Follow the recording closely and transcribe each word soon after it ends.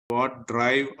what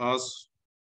drive us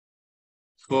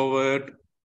forward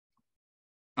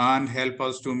and help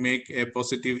us to make a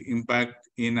positive impact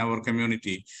in our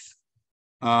community.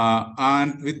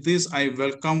 And with this, I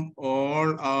welcome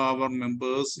all our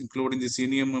members, including the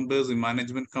senior members, the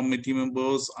management committee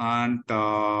members, and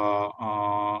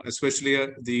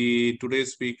especially the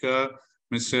today's speaker,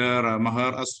 Mr.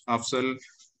 Mahar Afzal.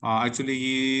 Actually,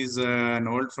 he is an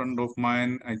old friend of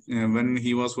mine. When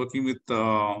he was working with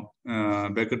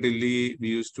Baker Tilly, we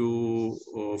used to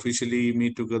officially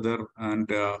meet together and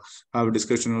have a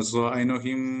discussion. Also, I know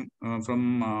him from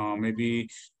maybe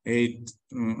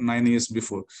 8-9 years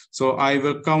before. So I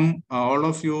welcome all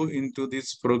of you into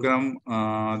this program,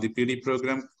 the PD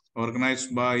program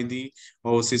organized by the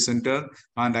Overseas Center,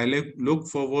 and I look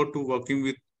forward to working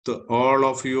with all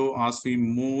of you as we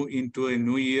move into a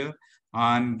new year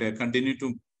and continue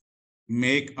to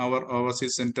make our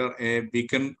Overseas Center a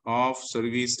beacon of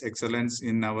service excellence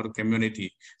in our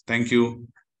community. Thank you.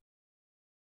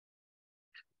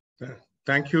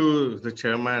 Thank you, the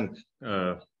chairman,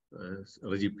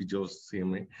 Rajiv Pijos,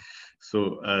 CMA.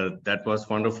 So that was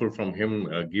wonderful from him,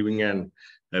 giving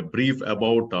a brief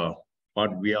about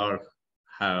what we are,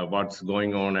 what's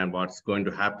going on and what's going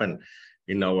to happen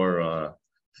in our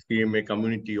CMA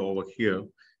community over here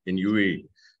in UAE.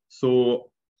 So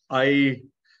I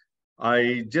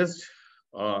just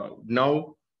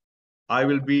now I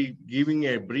will be giving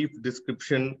a brief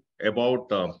description about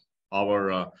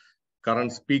our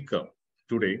current speaker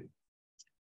today.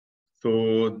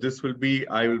 So this will be,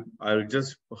 I'll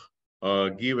just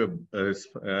give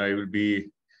I will be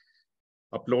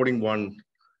uploading one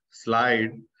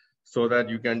slide so that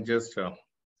you can just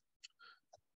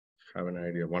have an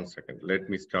idea. 1 second, let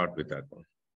me start with that one.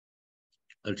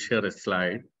 I'll share a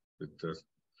slide with this.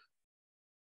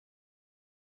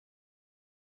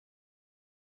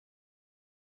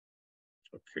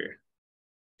 Okay.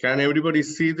 Can everybody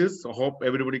see this? I hope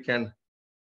everybody can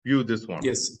view this one.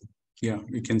 Yes. Yeah,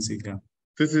 we can see. Yeah.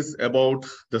 This is about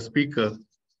the speaker,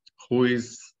 who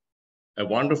is a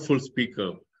wonderful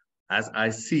speaker. As I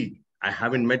see, I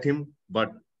haven't met him,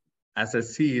 but as I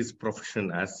see his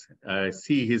profession, as I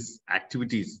see his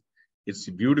activities, it's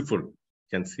beautiful. You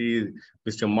can see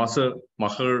Mr.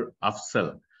 Mahar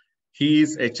Afzal. He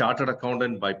is a chartered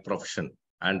accountant by profession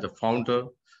and the founder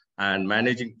and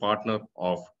managing partner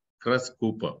of Crest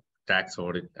Cooper Tax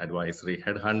Audit Advisory,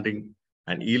 Headhunting,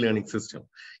 and e-learning system.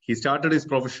 He started his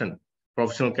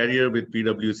professional career with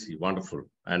PwC, wonderful,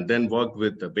 and then worked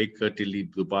with the Baker Tilly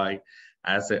Dubai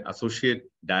as an associate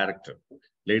director.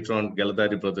 Later on,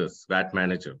 Galadari Brothers, VAT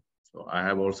manager. So I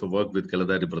have also worked with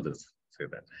Galadari Brothers, say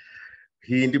that.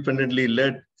 He independently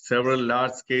led several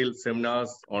large-scale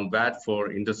seminars on VAT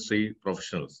for industry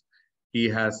professionals. He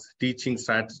has teaching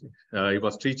strategy. He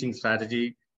was teaching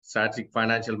strategic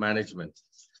financial management,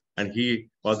 and he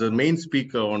was the main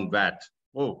speaker on VAT.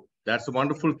 Oh, that's a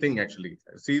wonderful thing, actually.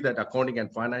 I see that accounting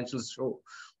and financial show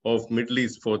of Middle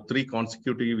East for 3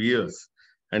 consecutive years.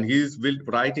 And he's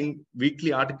writing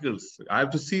weekly articles. I have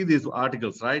to see these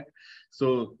articles, right?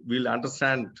 So we'll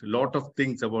understand a lot of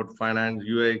things about finance,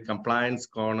 UAE compliance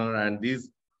corner, and these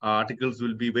articles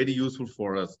will be very useful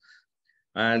for us.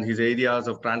 And his areas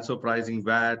of transfer pricing,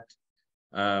 VAT,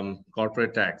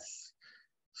 corporate tax.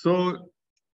 So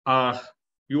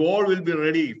you all will be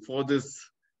ready for this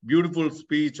beautiful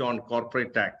speech on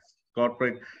corporate tax,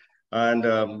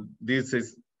 and this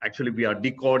is actually, we are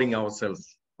decoding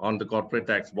ourselves on the corporate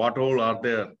tax. What all are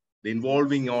there, the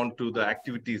involving on to the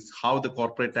activities, how the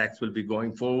corporate tax will be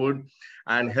going forward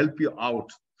and help you out.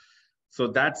 So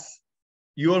that's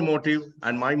your motive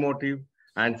and my motive.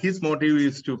 And his motive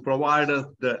is to provide us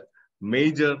the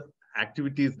major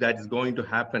activities that is going to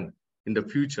happen in the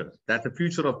future. That's the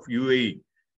future of UAE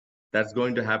that's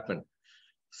going to happen.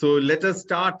 So let us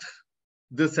start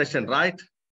this session, right?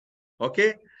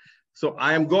 Okay. So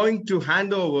I am going to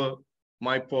hand over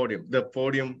the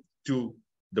podium to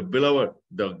the beloved,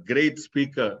 the great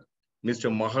speaker,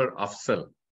 Mr. Mahar Afzal.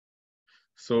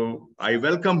 So I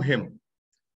welcome him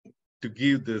to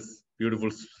give this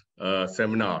beautiful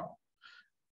seminar.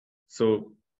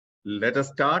 So let us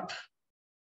start.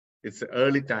 It's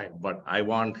early time, but I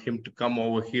want him to come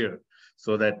over here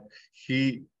so that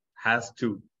he has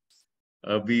to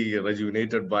be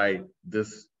rejuvenated by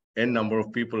this n number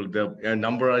of people. The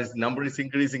number is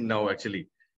increasing now, actually,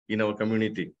 in our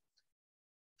community.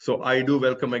 So I do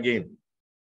welcome again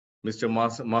Mr.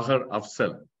 Mahar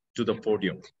Afzal to the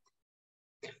podium.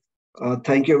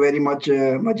 Thank you very much,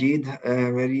 Majid.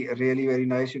 Really very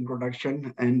nice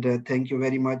introduction. And thank you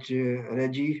very much,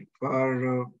 Reggie,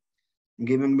 for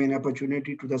giving me an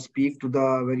opportunity to speak to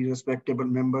the very respectable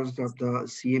members of the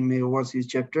CMA Overseas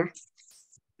chapter.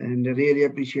 And I really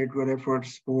appreciate your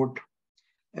efforts, support.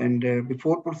 And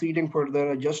before proceeding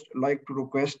further, I just like to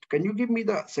request, can you give me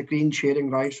the screen sharing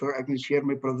right so I can share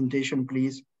my presentation,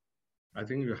 please? I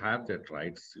think you have that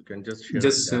rights. You can just share.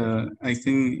 Just, I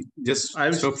think, just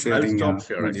stop sharing. I'll stop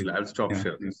share. Actually, I'll stop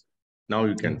share this. Now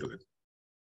you can do it.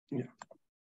 Yeah.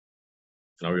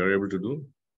 Now you're able to do?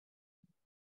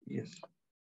 Yes.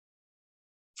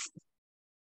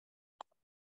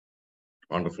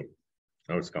 Wonderful.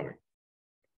 Now it's coming.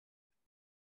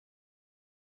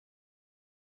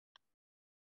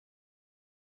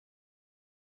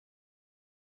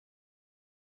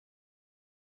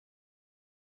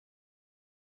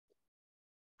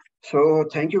 So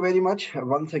thank you very much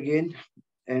once again.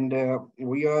 And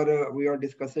we are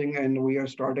discussing and we are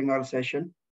starting our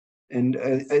session. And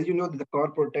as you know, the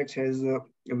corporate tax has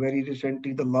very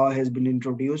recently, the law has been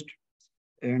introduced.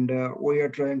 And we are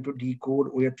trying to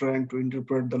decode, we are trying to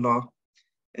interpret the law.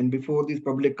 And before this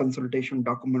public consultation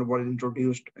document was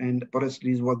introduced and press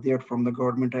release was there from the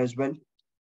government as well.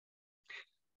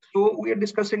 So we are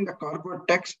discussing the corporate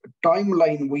tax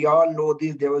timeline. We all know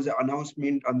this. There was an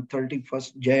announcement on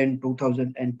 31st Jan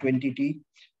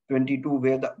 2022,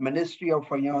 where the Ministry of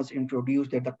Finance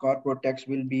introduced that the corporate tax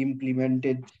will be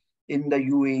implemented in the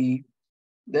UAE.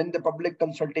 Then the public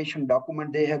consultation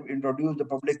document, they have introduced the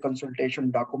public consultation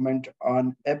document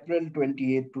on April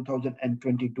 28,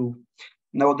 2022.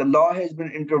 Now the law has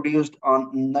been introduced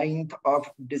on 9th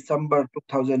of December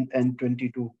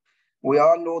 2022. We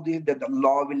all know this, that the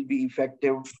law will be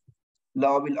effective.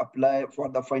 Law will apply for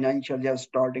the financial year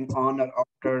starting on or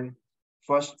after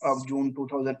 1st of June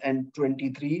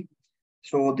 2023.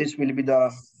 So this will be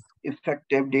the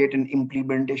effective date and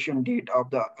implementation date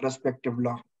of the respective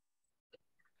law.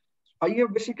 I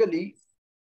have basically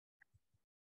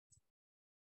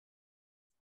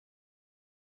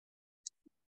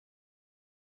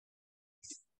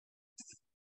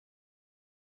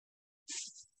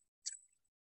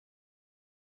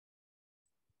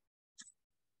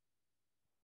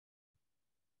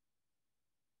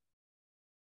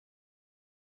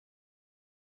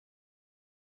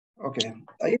okay.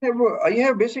 I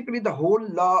have basically the whole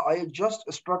law. I just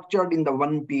structured in the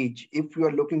one page. If you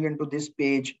are looking into this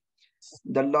page,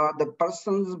 the law, the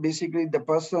persons, basically the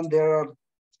person, there are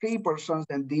 3 persons,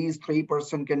 and these 3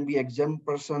 persons can be exempt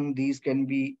person. These can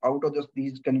be out of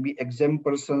these can be exempt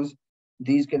persons.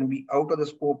 These can be out of the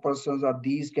scope persons, or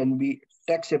these can be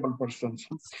taxable persons.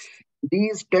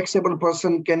 These taxable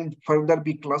person can further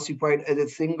be classified as a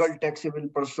single taxable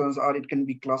persons, or it can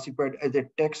be classified as a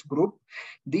tax group.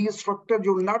 These structures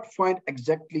you will not find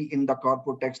exactly in the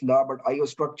corporate tax law, but I have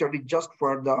structured it just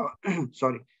for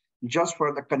the just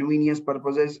for the convenience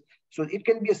purposes. So it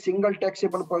can be a single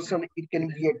taxable person, it can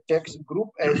be a tax group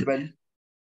as well.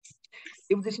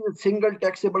 If this is a single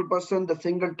taxable person, the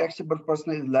single taxable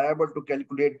person is liable to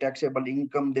calculate taxable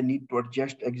income. They need to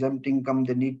adjust exempt income.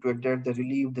 They need to adjust the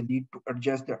relief. They need to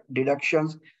adjust the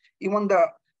deductions. Even the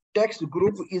tax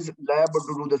group is liable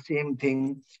to do the same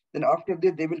thing. Then after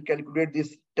that, they will calculate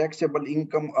this taxable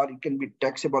income, or it can be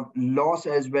taxable loss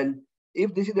as well.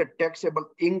 If this is a taxable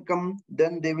income,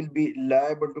 then they will be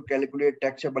liable to calculate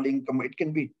taxable income. It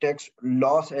can be tax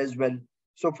loss as well.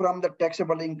 So from the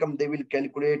taxable income, they will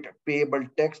calculate payable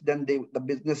tax. Then the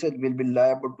businesses will be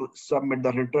liable to submit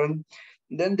the return.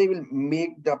 Then they will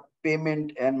make the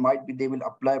payment, and might be they will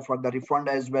apply for the refund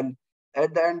as well.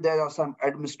 At the end, there are some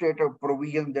administrative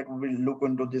provisions that we will look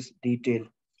into this detail.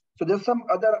 So there's some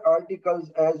other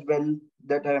articles as well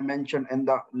that I mentioned in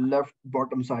the left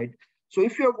bottom side. So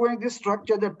if you're going this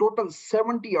structure, the total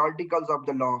 70 articles of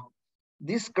the law.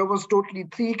 This covers totally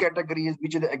 3 categories,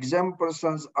 which are the exempt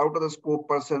persons, out of the scope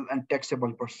person, and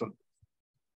taxable person.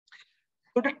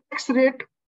 So the tax rate,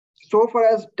 so far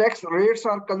as tax rates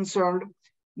are concerned,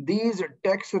 these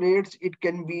tax rates, it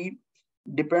can be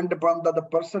depend upon that the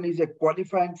person is a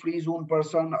qualifying free zone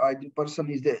person, or the person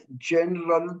is a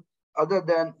general, other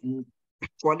than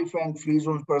qualifying free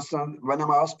zone person. When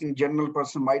I'm asking general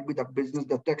person, might be the business,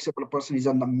 the taxable person is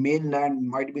on the mainland,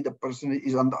 might be the person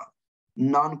is on the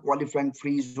non-qualifying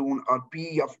free zone, or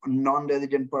P of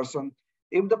non-resident person.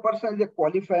 If the person is a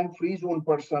qualifying free zone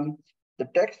person, the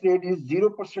tax rate is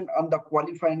 0% on the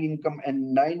qualifying income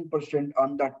and 9%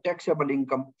 on the taxable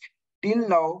income. Till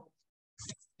now,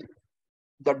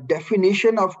 the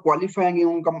definition of qualifying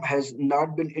income has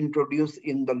not been introduced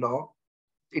in the law.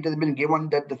 It has been given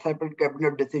that the separate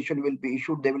cabinet decision will be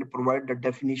issued. They will provide the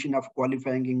definition of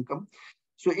qualifying income.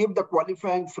 So if the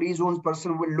qualifying free zones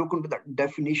person will look into the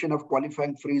definition of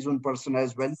qualifying free zone person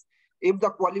as well, If the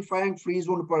qualifying free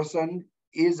zone person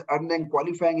is earning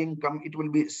qualifying income, it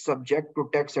will be subject to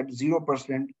tax at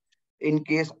 0%. In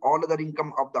case all other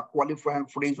income of the qualifying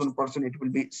free zone person, it will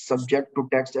be subject to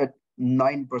tax at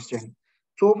 9%.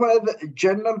 So far, the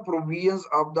general provisions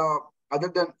of the other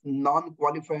than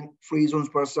non-qualifying free zones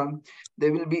person,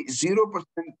 there will be 0%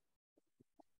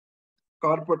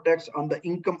 corporate tax on the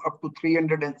income up to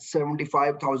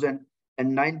 375,000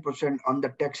 and 9% on the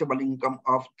taxable income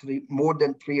of more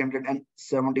than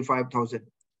 375,000.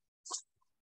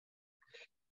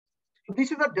 So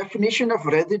this is the definition of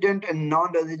resident and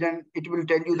non-resident. It will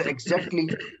tell you the exactly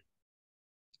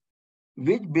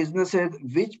which businesses,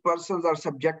 which persons are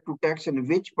subject to tax and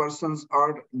which persons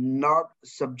are not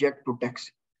subject to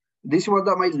tax. This was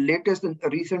my latest and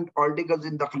recent articles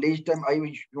in the College Time. I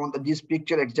will show this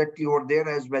picture exactly over there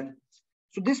as well.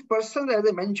 So this person, as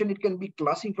I mentioned, it can be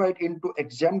classified into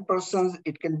exempt persons,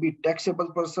 it can be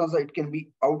taxable persons, it can be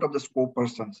out of the scope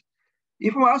persons.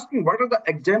 If I'm asking what are the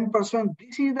exempt persons,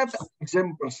 this is the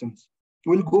exempt persons.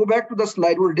 We'll go back to the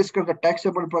slide, we'll discuss the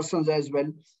taxable persons as well.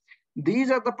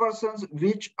 These are the persons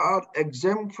which are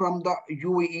exempt from the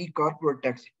UAE corporate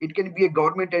tax. It can be a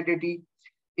government entity,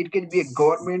 it can be a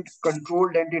government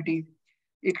controlled entity,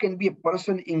 it can be a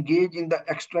person engaged in the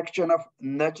extraction of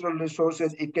natural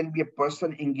resources, it can be a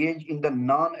person engaged in the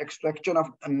non-extraction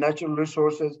of natural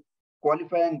resources,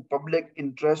 qualifying public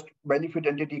interest benefit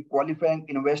entity, qualifying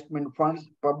investment funds,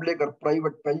 public or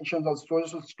private pensions or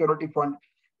social security fund,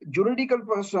 juridical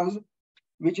persons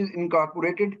which is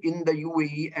incorporated in the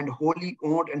UAE and wholly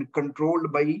owned and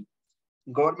controlled by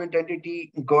government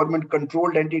entity, government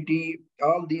controlled entity,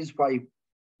 all these five.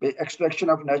 The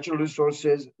extraction of natural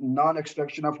resources,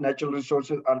 non-extraction of natural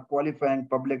resources are qualifying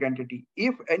public entity.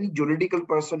 If any juridical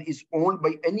person is owned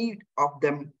by any of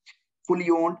them, fully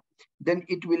owned, then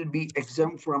it will be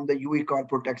exempt from the UAE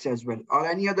corporate tax as well. Or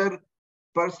any other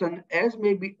person as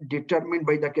may be determined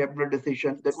by the cabinet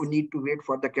decision that we need to wait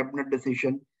for the cabinet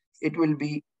decision, it will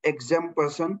be exempt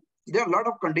person. There are a lot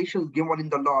of conditions given in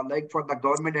the law, like for the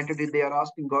government entity, they are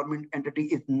asking government entity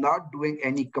is not doing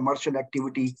any commercial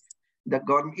activity.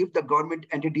 If the government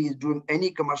entity is doing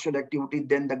any commercial activity,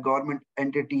 then the government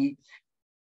entity,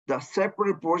 the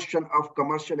separate portion of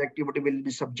commercial activity will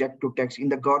be subject to tax. In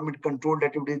the government controlled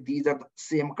activity, these are the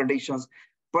same conditions.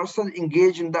 Person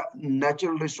engaged in the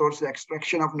natural resources,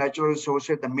 extraction of natural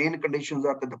resources, the main conditions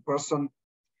are that the person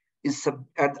is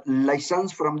at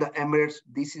license from the Emirates.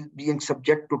 This is being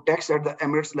subject to tax at the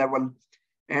Emirates level,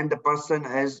 and the person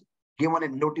has given a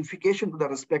notification to the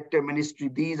respective ministry.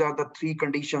 These are the three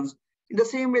conditions. In the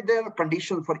same way, there are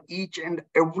conditions for each and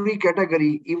every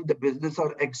category. If the business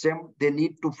are exempt, they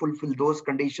need to fulfill those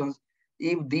conditions.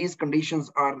 If these conditions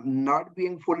are not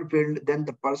being fulfilled, then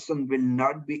the person will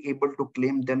not be able to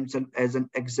claim themselves as an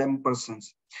exempt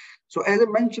persons. So as I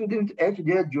mentioned, if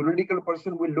they are juridical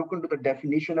person, we'll look into the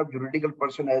definition of juridical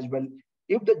person as well.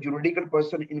 If the juridical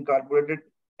person incorporated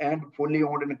and fully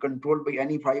owned and controlled by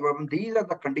any five of them, these are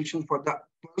the conditions for the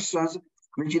persons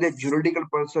which is a juridical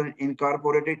person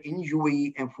incorporated in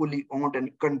UAE and fully owned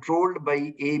and controlled by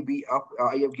ABF.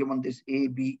 I have given this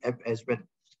ABF as well.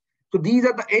 So these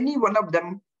are the any one of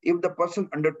them. If the person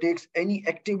undertakes any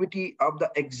activity of the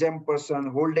exempt person,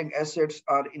 holding assets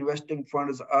or investing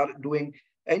funds or doing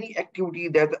any activity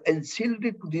that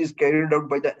ancillary to these carried out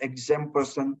by the exempt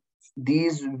person,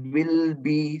 these will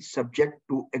be subject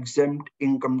to exempt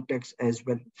income tax as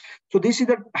well. So this is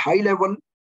the high level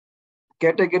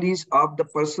categories of the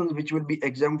persons which will be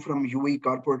exempt from UAE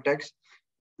corporate tax.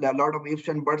 A lot of ifs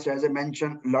and buts, as I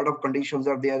mentioned, a lot of conditions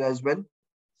are there as well.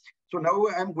 So now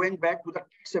I'm going back to the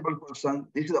taxable person.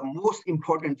 This is the most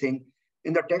important thing.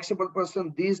 In the taxable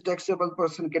person, this taxable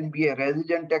person can be a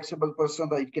resident taxable person,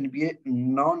 or it can be a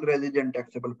non-resident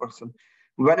taxable person.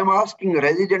 When I'm asking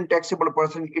resident taxable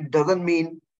person, it doesn't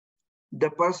mean the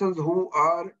persons who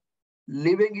are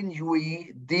living in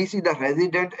UAE. This is the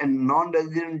resident and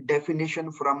non-resident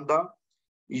definition from the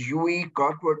UAE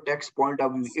corporate tax point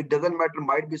of view. It doesn't matter,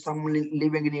 might be someone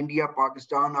living in India,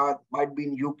 Pakistan, or might be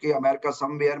in UK, America,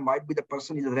 somewhere, might be the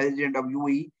person is a resident of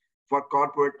UAE for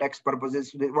corporate tax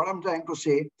purposes. What I'm trying to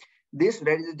say, this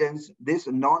residence, this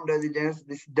non-residence,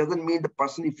 this doesn't mean the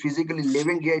person is physically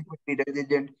living here, it would be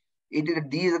resident.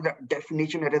 These are the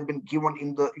definition that has been given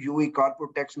in the UAE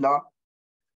corporate tax law.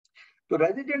 So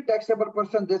resident taxable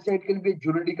person, they said it can be a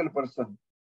juridical person.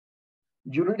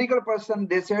 Juridical person,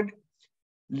 they said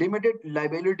limited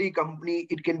liability company,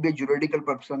 it can be a juridical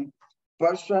person.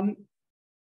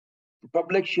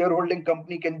 Public shareholding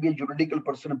company can be a juridical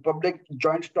person. Public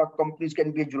joint stock companies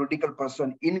can be a juridical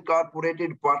person.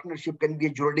 Incorporated partnership can be a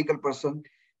juridical person.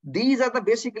 These are the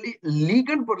basically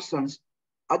legal persons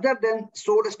other than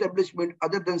sole establishment,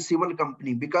 other than civil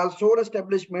company, because sole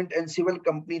establishment and civil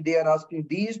company, they are asking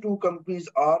these two companies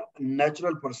are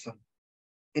natural person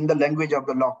in the language of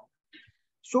the law.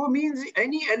 So means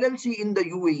any LLC in the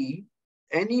UAE,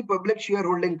 any public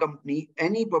shareholding company,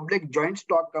 any public joint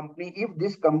stock company, if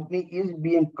this company is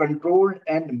being controlled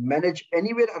and managed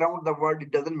anywhere around the world,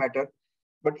 it doesn't matter.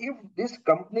 But if this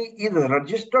company is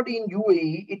registered in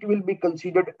UAE, it will be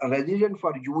considered a resident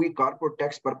for UAE corporate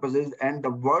tax purposes, and the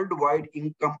worldwide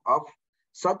income of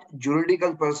such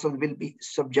juridical person will be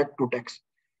subject to tax.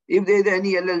 If there is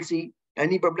any LLC,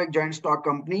 any public joint stock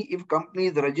company, if company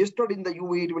is registered in the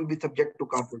UAE, it will be subject to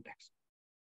corporate tax.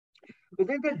 So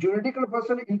there is a juridical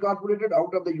person incorporated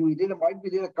out of the UAE. There might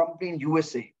be a company in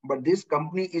USA, but this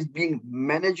company is being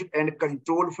managed and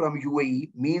controlled from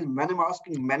UAE. Means when I'm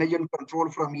asking manage and control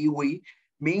from UAE,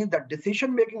 means the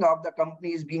decision making of the company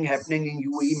is being happening in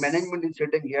UAE. Management is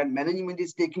sitting here. Management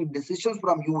is taking decisions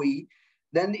from UAE.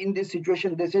 Then in this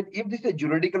situation, they said if this is a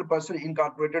juridical person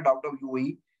incorporated out of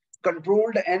UAE,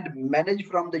 controlled and managed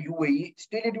from the UAE,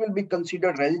 still it will be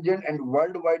considered resident, and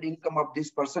worldwide income of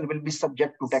this person will be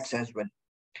subject to tax as well.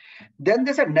 Then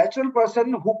there's a natural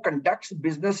person who conducts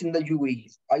business in the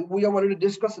UAE. We have already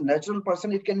discussed natural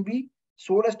person. It can be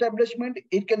sole establishment.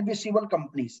 It can be civil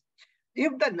companies.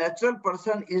 If the natural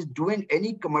person is doing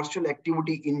any commercial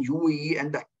activity in UAE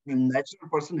and the natural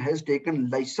person has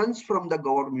taken license from the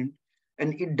government,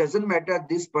 and it doesn't matter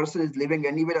this person is living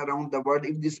anywhere around the world,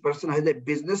 if this person has a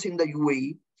business in the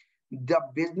UAE, the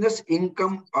business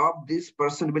income of this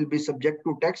person will be subject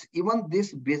to tax, even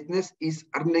this business is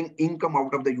earning income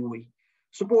out of the UAE.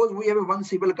 Suppose we have one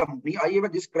civil company. I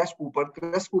have this Crest Cooper.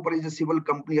 Crest Cooper is a civil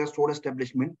company or sole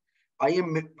establishment. I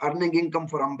am earning income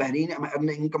from Bahrain. I'm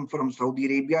earning income from Saudi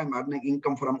Arabia. I'm earning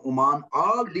income from Oman.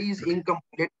 All these income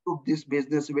related to this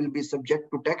business will be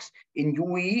subject to tax in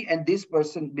UAE, and this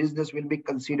person business will be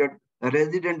considered a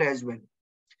resident as well.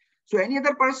 So any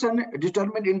other person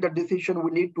determined in the decision,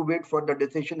 we need to wait for the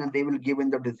decision, and they will give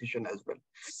in the decision as well.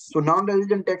 So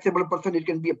non-resident taxable person, it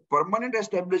can be a permanent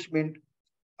establishment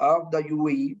of the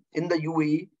UAE. In the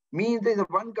UAE, means there is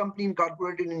one company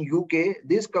incorporated in UK.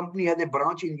 This company has a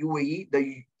branch in UAE.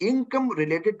 The income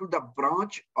related to the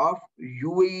branch of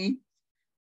UAE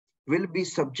will be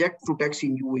subject to tax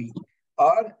in UAE.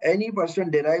 Or any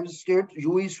person derives state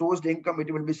UAE sourced income,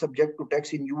 it will be subject to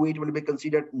tax in UAE. It will be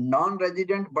considered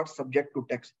non-resident but subject to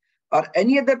tax. Or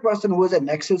any other person who has a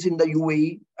nexus in the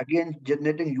UAE, again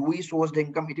generating UAE sourced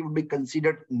income, it will be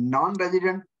considered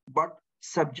non-resident but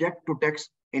subject to tax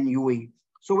in UAE.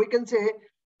 So we can say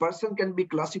person can be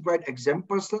classified exempt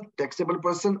person, taxable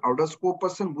person, out of scope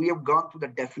person. We have gone through the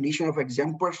definition of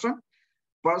exempt person.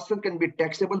 Person can be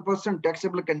taxable person,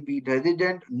 taxable can be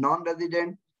resident,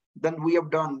 non-resident. Then we have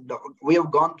gone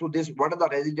through this. What are the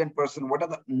resident person? What are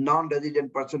the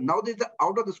non-resident person? Now this is the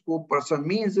out of the scope person.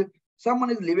 Means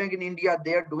someone is living in India,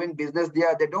 they are doing business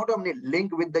there. They don't have any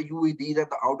link with the UAE. These are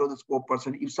the out of the scope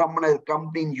person. If someone has a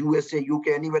company in USA, UK,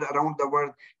 anywhere around the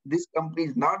world, this company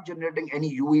is not generating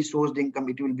any UAE sourced income.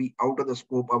 It will be out of the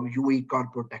scope of UAE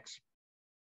corporate tax.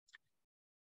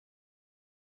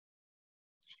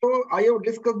 So I have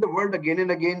discussed the word again and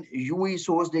again, UAE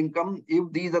sourced income.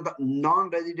 If these are the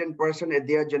non-resident person,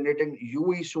 they are generating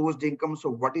UAE sourced income. So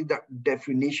what is the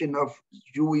definition of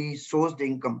UAE sourced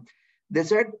income? They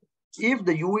said, if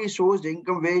the UAE sourced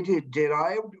income where it is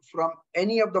derived from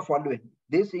any of the following,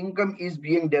 this income is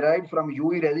being derived from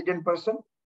UAE resident person,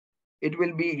 it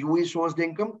will be UAE sourced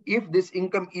income. If this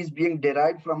income is being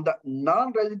derived from the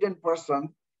non-resident person,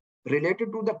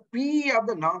 related to the P of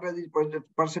the non-resident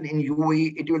person in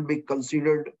UAE, it will be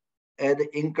considered as the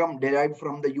income derived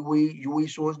from the UAE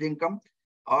sourced income.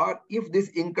 Or if this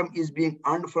income is being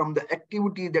earned from the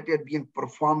activity that are being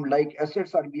performed, like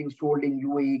assets are being sold in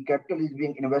UAE, capital is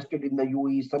being invested in the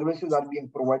UAE, services are being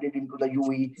provided into the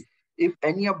UAE. If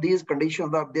any of these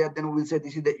conditions are there, then we will say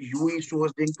this is the UAE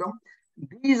sourced income.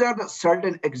 These are the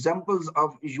certain examples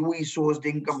of UAE sourced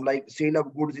income, like sale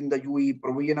of goods in the UAE,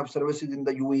 provision of services in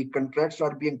the UAE, contracts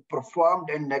are being performed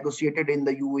and negotiated in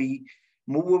the UAE,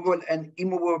 movable and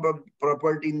immovable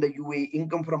property in the UAE,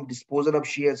 income from disposal of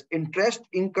shares, interest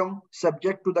income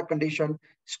subject to the condition,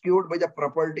 secured by the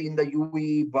property in the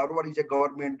UAE, borrower is a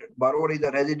government, borrower is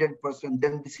a resident person,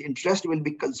 then this interest will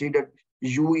be considered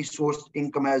UAE sourced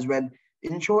income as well.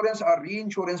 Insurance or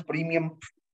reinsurance premium,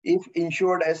 if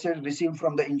insured asset received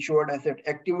from the insured asset,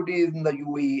 activity is in the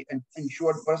UAE, and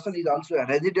insured person is also a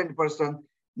resident person,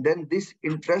 then this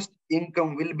interest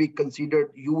income will be considered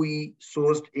UAE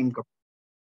sourced income.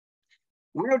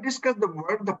 We have discussed the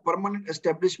word, the permanent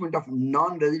establishment of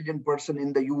non-resident person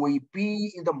in the UAE.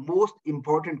 P is the most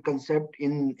important concept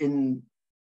in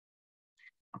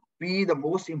PE, the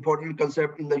most important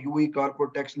concept in the UAE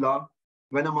Corporate Tax Law.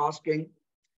 When I'm asking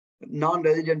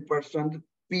non-resident person,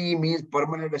 PE means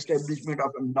permanent establishment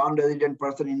of a non-resident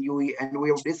person in UAE, and we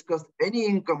have discussed any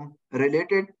income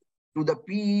related to the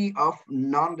PE of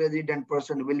non-resident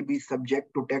person will be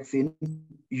subject to tax in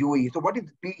UAE. So what is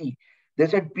PE? They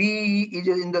said PE is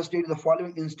in the state the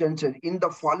following instances. In the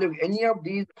following, any of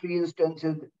these three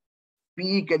instances,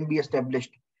 PE can be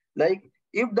established. Like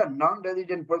if the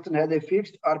non-resident person has a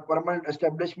fixed or permanent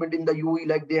establishment in the UAE,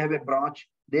 like they have a branch,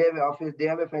 they have an office, they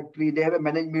have a factory, they have a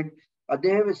management, they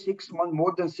have a 6 month,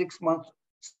 more than 6 months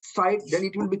site, then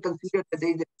it will be considered that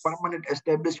there is a permanent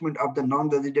establishment of the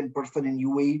non-resident person in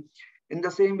UAE. In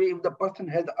the same way, if the person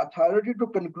has authority to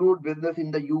conclude business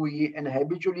in the UAE and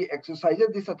habitually exercises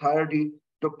this authority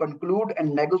to conclude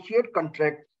and negotiate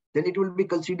contract, then it will be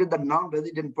considered the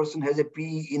non-resident person has a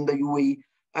PE in the UAE,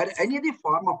 or any other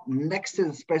form of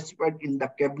nexus specified in the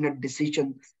cabinet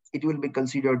decision, it will be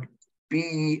considered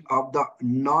PE of the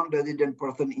non-resident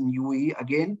person in UAE.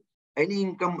 Again, any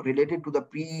income related to the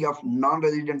PE of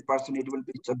non-resident person, it will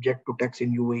be subject to tax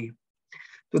in UAE.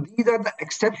 So these are the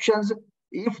exceptions.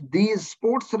 If these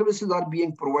sports services are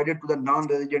being provided to the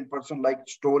non-resident person, like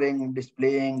storing,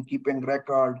 displaying, keeping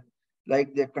record,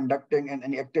 like they're conducting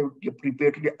any activity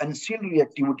prepared to the ancillary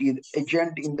activities,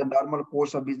 agent in the normal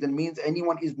course of business, means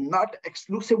anyone is not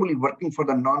exclusively working for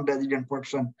the non-resident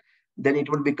person, then it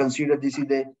will be considered this is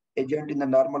the agent in the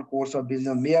normal course of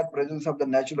business, mere presence of the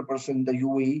natural person in the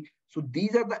UAE. So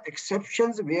these are the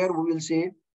exceptions where we will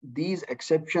say these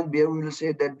exceptions where we will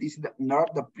say that this is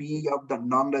not the PE of the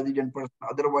non-resident person.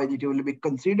 Otherwise, it will be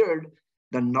considered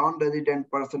the non-resident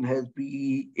person has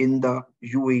PE in the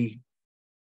UAE.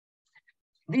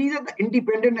 These are the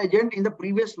independent agent. In the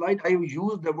previous slide, I have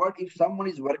used the word if someone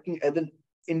is working as an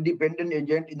independent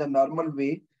agent in the normal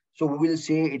way. So we will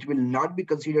say it will not be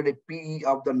considered a PE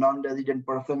of the non-resident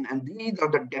person. And these are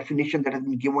the definition that has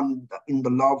been given in the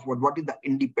law for what is the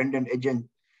independent agent.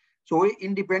 So an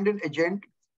independent agent,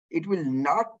 it will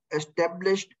not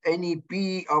establish any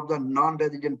PE of the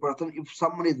non-resident person if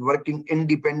someone is working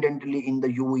independently in the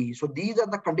UAE. So these are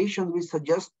the conditions we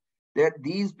suggest that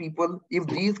these people, if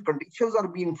these conditions are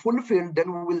being fulfilled,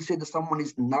 then we will say that someone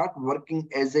is not working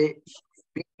as a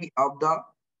PE of the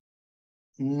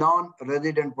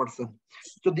non-resident person.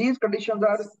 So these conditions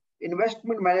are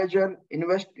investment manager,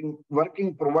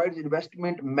 provides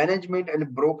investment management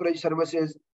and brokerage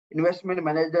services. Investment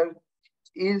manager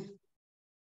is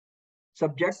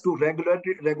subject to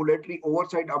regulatory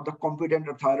oversight of the competent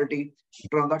authority.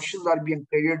 Transactions are being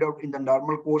carried out in the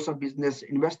normal course of business.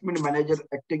 Investment manager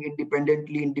acting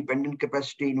independently, independent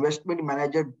capacity. Investment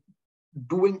manager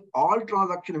doing all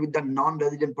transactions with the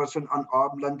non-resident person on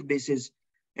arm's length basis.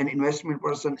 An investment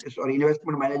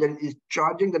manager is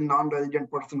charging the non-resident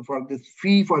person for this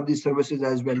fee for these services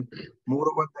as well.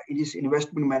 Moreover, this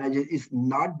investment manager is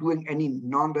not doing any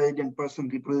non-resident person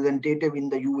representative in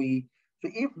the UAE. So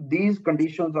if these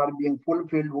conditions are being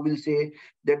fulfilled, we will say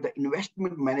that the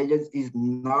investment manager is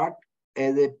not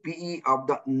as a PE of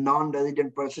the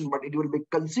non-resident person, but it will be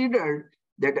considered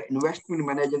that the investment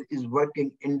manager is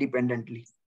working independently.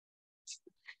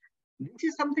 This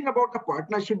is something about the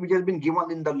partnership which has been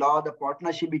given in the law. The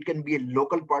partnership, it can be a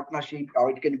local partnership or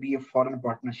it can be a foreign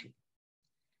partnership.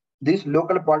 This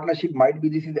local partnership might be,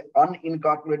 this is the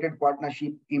unincorporated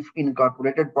partnership, if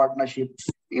incorporated partnership.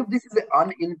 If this is the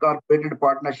unincorporated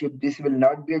partnership, this will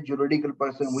not be a juridical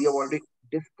person. We have already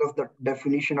discussed the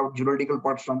definition of juridical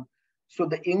person. So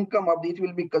the income of this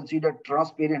will be considered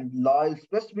transparent. Law is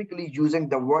specifically using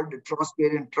the word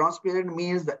transparent. Transparent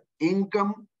means the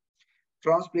income.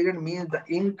 Transparent means the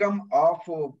income of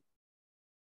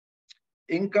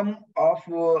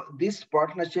this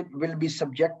partnership will be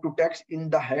subject to tax in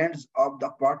the hands of the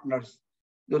partners.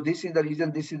 So this is the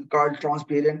reason this is called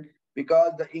transparent,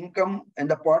 because the income and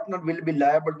the partner will be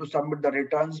liable to submit the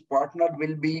returns. Partner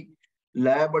will be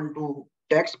liable to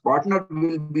tax. Partner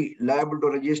will be liable to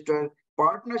register.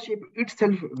 Partnership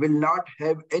itself will not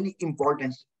have any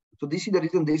importance. So this is the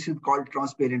reason this is called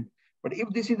transparent. But if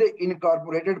this is an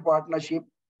incorporated partnership,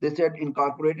 they said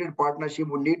incorporated partnership,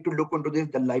 we need to look into this.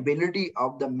 The liability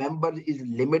of the members is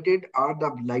limited or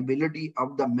the liability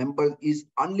of the members is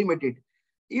unlimited.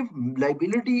 If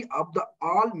liability of the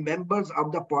all members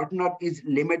of the partner is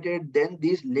limited, then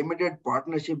this limited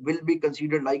partnership will be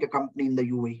considered like a company in the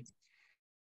UAE.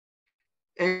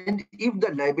 And if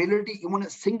the liability, even a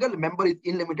single member is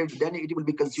unlimited, then it will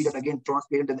be considered again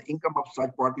transparent, and the income of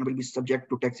such partner will be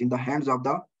subject to tax in the hands of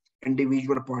the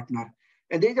individual partner.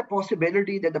 And there is a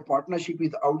possibility that the partnership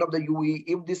is out of the UAE.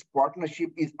 If this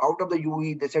partnership is out of the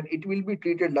UAE, they said it will be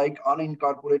treated like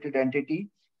unincorporated entity.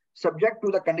 subject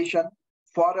to the condition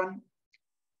foreign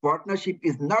partnership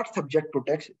is not subject to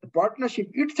tax. The partnership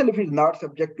itself is not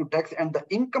subject to tax, and the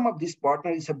income of this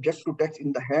partner is subject to tax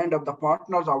in the hand of the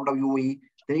partners out of UAE.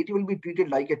 Then it will be treated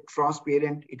like a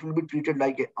transparent, it will be treated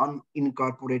like an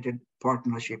unincorporated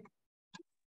partnership.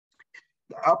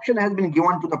 The option has been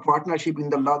given to the partnership in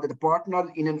the law that the partners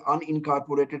in an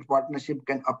unincorporated partnership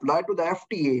can apply to the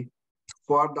FTA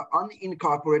for the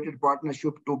unincorporated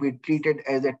partnership to be treated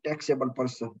as a taxable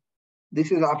person.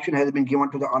 This is option has been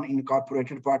given to the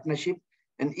unincorporated partnership.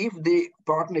 And if the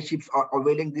partnerships are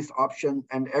availing this option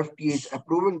and FTA is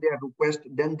approving their request,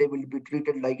 then they will be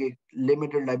treated like a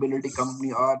limited liability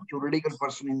company or juridical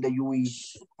person in the UAE.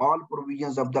 All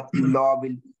provisions of the law will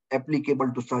be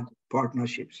applicable to such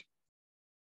partnerships.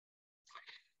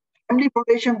 Family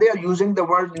foundation, they are using the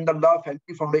word in the law family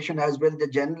foundation as well. They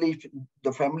generally,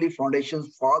 the family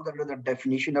foundations fall under the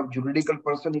definition of juridical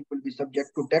person. It will be subject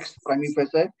to tax prima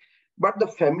facie, but the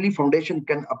family foundation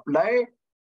can apply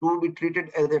to be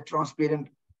treated as a transparent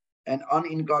and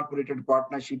unincorporated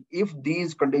partnership if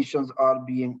these conditions are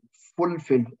being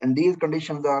fulfilled. And these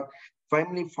conditions are: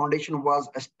 family foundation was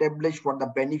established for the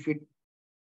benefit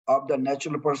of the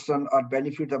natural person or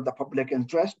benefit of the public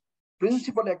interest.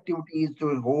 Principal activity is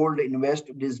to hold, invest,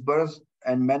 disburse,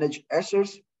 and manage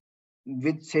assets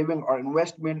with saving or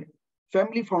investment.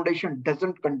 Family foundation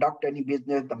doesn't conduct any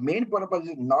business. The main purpose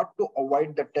is not to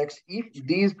avoid the tax. If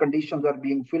these conditions are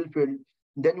being fulfilled,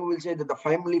 then we will say that the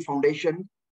family foundation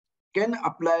can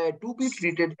apply to be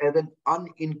treated as an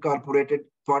unincorporated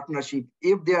partnership.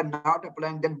 If they are not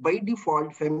applying, then by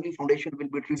default, family foundation will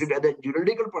be treated as a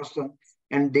juridical person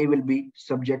and they will be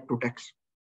subject to tax.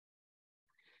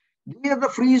 These are the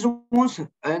free zones,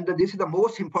 and this is the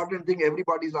most important thing.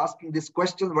 Everybody is asking this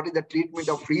question: what is the treatment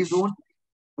of free zone?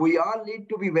 We all need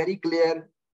to be very clear.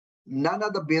 None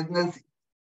of the business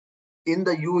in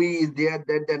the UAE is there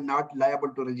that they're not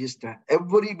liable to register.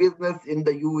 Every business in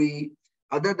the UAE,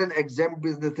 other than exempt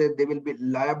businesses, they will be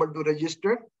liable to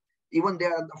register. Even they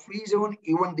are in the free zone,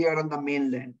 even they are on the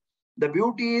mainland. The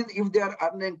beauty is, if they are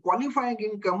earning qualifying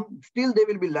income, still they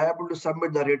will be liable to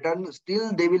submit the return.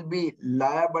 Still they will be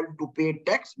liable to pay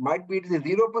tax. Might be it is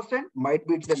 0%, might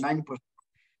be it is 9%.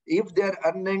 If they are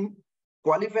earning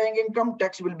qualifying income,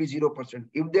 tax will be 0%.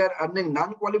 If they are earning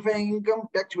non-qualifying income,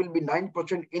 tax will be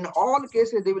 9%. In all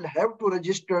cases, they will have to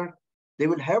register. They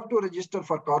will have to register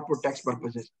for corporate tax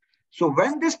purposes. So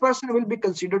when this person will be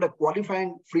considered a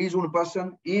qualifying free zone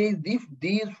person, if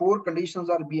these four conditions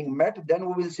are being met, then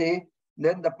we will say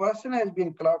then the person has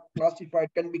been classified,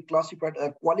 can be classified as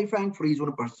a qualifying free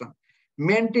zone person.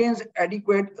 Maintains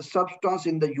adequate substance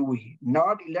in the UAE,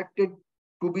 not elected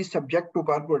to be subject to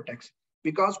corporate tax.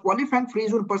 Because qualifying free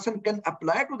zone person can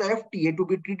apply to the FTA to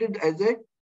be treated as a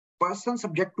person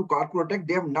subject to corporate tax.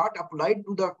 They have not applied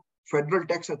to the federal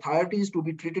tax authorities to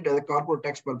be treated as a corporate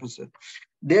tax purposes.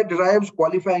 They derives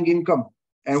qualifying income,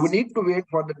 and we need to wait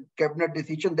for the cabinet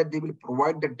decision that they will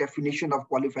provide the definition of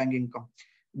qualifying income.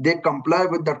 They comply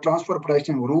with the transfer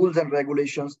pricing rules and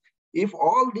regulations. If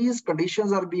all these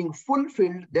conditions are being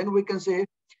fulfilled, then we can say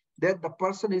that the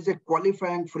person is a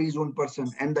qualifying free zone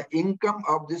person, and the income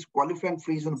of this qualifying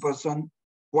free zone person,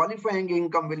 qualifying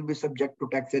income will be subject to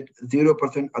tax at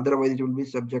 0%, otherwise it will be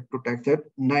subject to tax at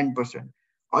 9%.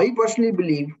 I personally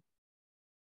believe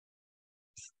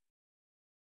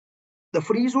the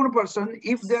free zone person,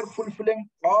 if they're fulfilling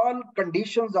all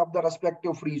conditions of the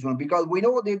respective free zone, because we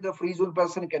know that the free zone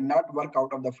person cannot work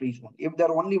out of the free zone. If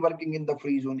they're only working in the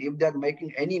free zone, if they're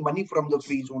making any money from the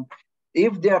free zone,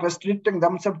 if they are restricting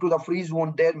themselves to the free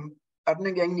zone, they're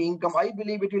earning any income, I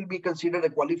believe it will be considered a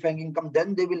qualifying income,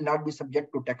 then they will not be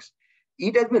subject to tax.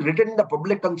 It has been written in the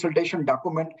public consultation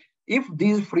document. If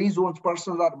these free zones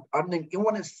persons are earning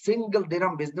even a single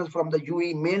dirham business from the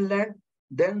UAE mainland,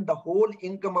 then the whole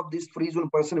income of this free zone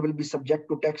person will be subject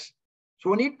to tax. So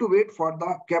we need to wait for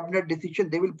the cabinet decision.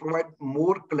 They will provide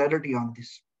more clarity on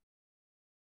this.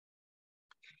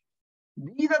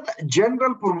 These are the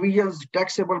general provisions,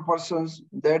 taxable persons,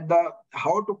 that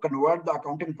how to convert the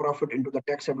accounting profit into the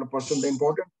taxable person. The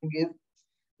important thing is,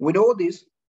 we know this.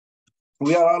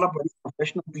 We are all very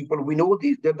professional people. We know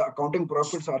this, that the accounting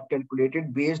profits are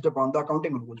calculated based upon the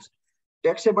accounting rules.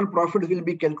 Taxable profit will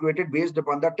be calculated based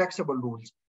upon the taxable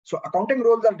rules. So accounting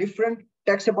rules are different,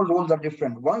 taxable rules are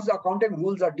different. Once the accounting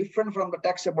rules are different from the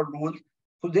taxable rules,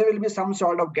 so there will be some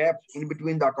sort of gap in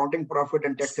between the accounting profit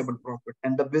and taxable profit.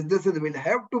 And the businesses will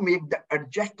have to make the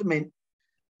adjustment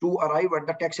to arrive at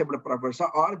the taxable profit. So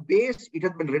our base, it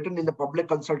has been written in the public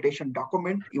consultation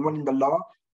document, even in the law,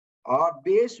 Our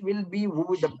base will be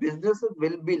the businesses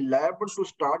will be liable to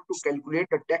start to calculate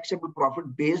the taxable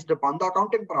profit based upon the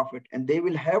accounting profit, and they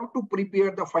will have to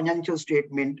prepare the financial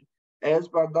statement as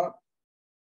per the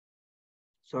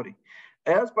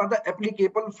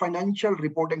applicable financial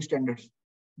reporting standards.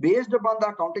 Based upon the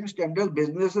accounting standards,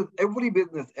 businesses, every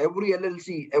business, every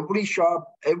LLC, every shop,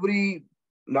 every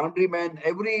laundryman,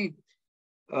 every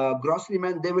grocery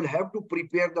man, they will have to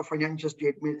prepare the financial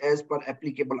statement as per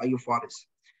applicable IFRS.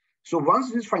 So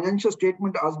once this financial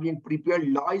statement is being prepared,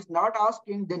 law is not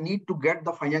asking they need to get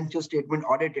the financial statement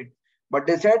audited. But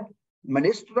they said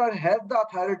minister has the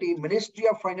authority, Ministry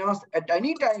of Finance at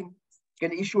any time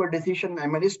can issue a decision,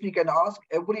 and ministry can ask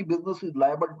every business is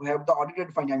liable to have the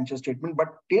audited financial statement. But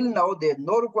till now, there is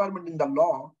no requirement in the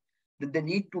law that they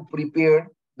need to prepare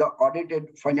the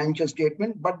audited financial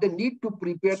statement, but they need to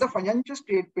prepare the financial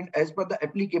statement as per the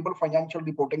applicable financial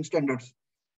reporting standards.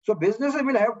 So businesses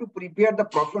will have to prepare the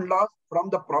profit and loss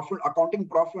from the accounting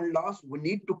profit and loss. We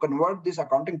need to convert this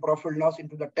accounting profit and loss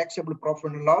into the taxable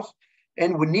profit and loss,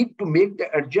 and we need to make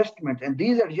the adjustment. And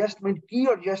these key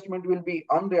adjustment will be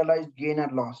unrealized gain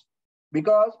and loss,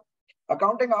 because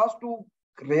accounting asks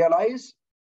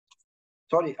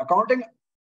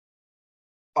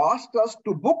us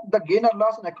to book the gain or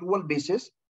loss on accrual basis.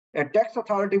 A tax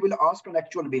authority will ask on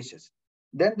actual basis.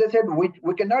 Then they said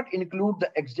we cannot include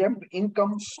the exempt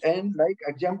income, and like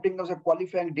exempt income as a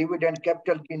qualifying dividend,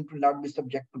 capital gain will not be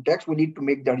subject to tax. We need to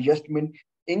make the adjustment.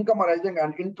 Income arising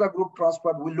and intra-group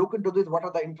transfer, we look into this. What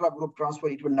are the intra-group transfer?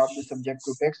 It will not be subject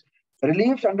to tax.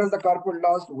 Reliefs under the corporate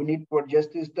laws, we need to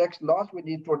adjust this. Tax loss, we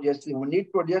need to adjust it. We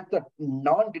need to adjust the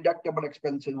non-deductible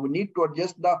expenses. We need to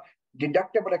adjust the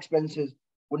deductible expenses.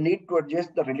 We need to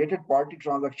adjust the related party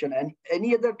transaction and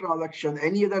any other transaction,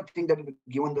 any other thing that is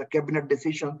given the cabinet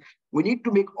decision. We need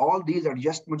to make all these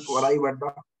adjustments to arrive at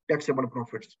the taxable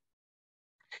profits.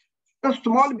 The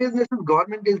small businesses,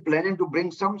 government is planning to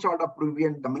bring some sort of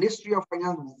provision. The Ministry of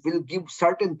Finance will give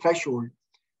certain threshold,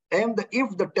 and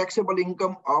if the taxable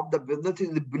income of the business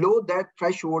is below that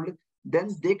threshold, then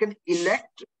they can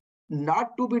elect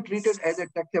not to be treated as a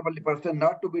taxable person,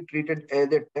 not to be treated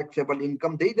as a taxable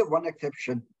income. There is one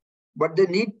exception, but they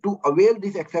need to avail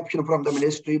this exception from the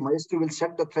ministry. Ministry will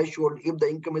set the threshold. If the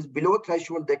income is below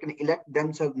threshold, they can elect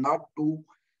themselves not to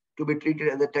be treated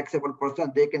as a taxable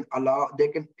person. They can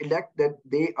elect that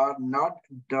they are not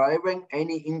deriving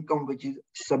any income which is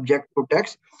subject to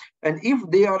tax. And if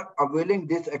they are availing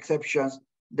these exceptions,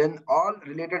 then all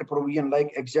related provision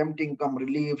like exempt income,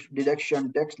 relief,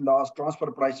 deduction, tax loss,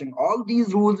 transfer pricing, all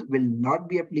these rules will not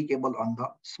be applicable on the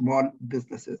small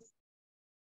businesses.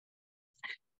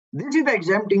 This is the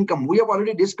exempt income. We have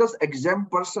already discussed exempt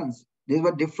persons. These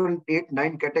were different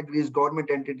 8-9 categories: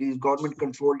 government entities, government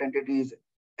controlled entities,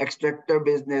 extractive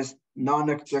business,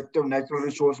 non-extractive natural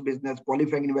resource business,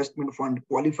 qualifying investment fund,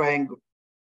 qualifying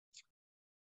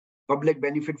public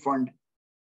benefit fund,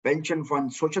 pension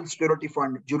fund, social security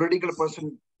fund, juridical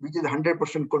person, which is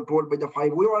 100% controlled by the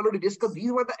 5. We have already discussed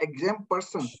these were the exempt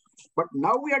persons. But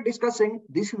now we are discussing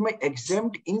this is my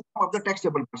exempt income of the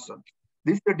taxable person.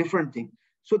 This is a different thing.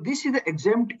 So this is the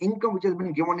exempt income which has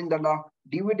been given in the law: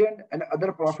 dividend and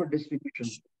other profit distribution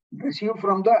received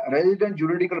from the resident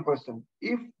juridical person.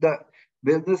 If the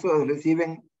business is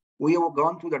receiving, we have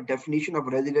gone through the definition of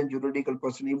resident juridical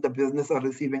person. If the business are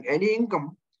receiving any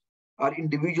income, or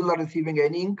individual are receiving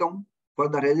any income for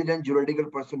the resident juridical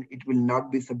person, it will not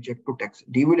be subject to tax.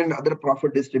 Dividend, other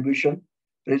profit distribution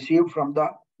received from the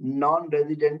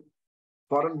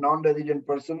foreign non-resident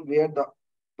person, where the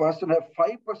person have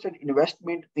 5%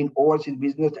 investment in overseas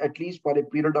business at least for a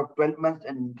period of 12 months,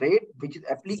 and rate which is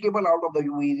applicable out of the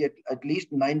UAE at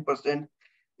least 9%.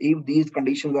 If these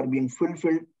conditions are being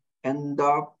fulfilled, and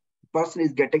the person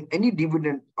is getting any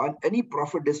dividend or any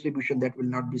profit distribution, that will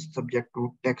not be subject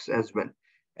to tax as well.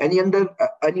 Any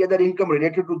other income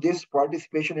related to this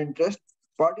participation interest?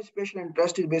 Participation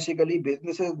interest is basically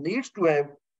businesses needs to have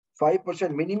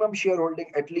 5% minimum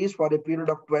shareholding at least for a period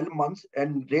of 12 months,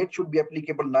 and rate should be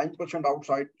applicable 9%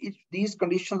 outside. If these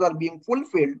conditions are being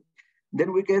fulfilled,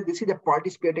 then this is a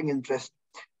participating interest.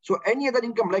 So any other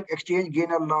income like exchange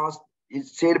gain or loss,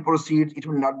 sale proceeds, it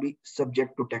will not be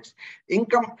subject to tax.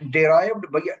 Income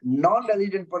derived by a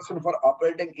non-resident person for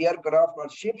operating aircraft or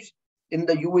ships in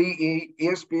the UAE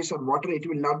airspace or water, it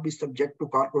will not be subject to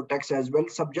corporate tax as well,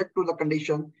 subject to the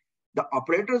condition the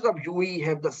operators of UAE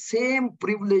have the same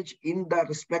privilege in the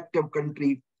respective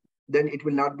country, then it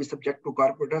will not be subject to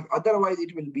corporate tax. Otherwise,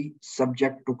 it will be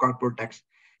subject to corporate tax.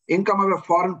 Income of a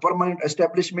foreign permanent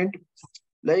establishment,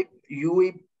 like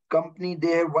UAE company,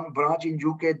 they have one branch in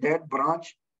UK. That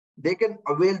branch, they can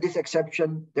avail this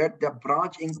exception that the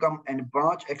branch income and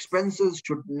branch expenses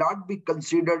should not be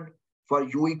considered for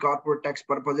UAE corporate tax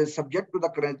purposes, subject to the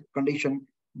current condition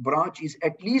branch is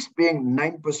at least paying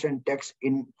 9% tax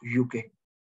in UK.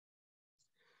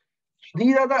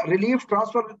 These are the relief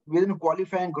transfer within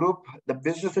qualifying group. The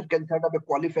businesses can set up a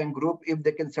qualifying group. If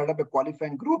they can set up a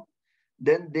qualifying group,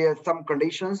 then there are some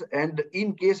conditions. And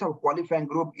in case of qualifying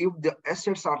group, if the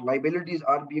assets or liabilities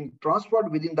are being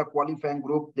transferred within the qualifying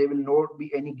group, there will not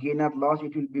be any gain or loss.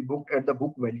 It will be booked at the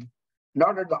book value,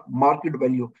 not at the market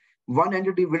value. One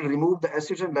entity will remove the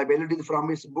assets and liabilities from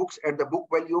its books at the book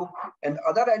value, and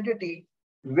other entity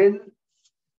will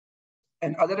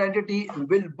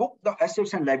book the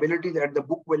assets and liabilities at the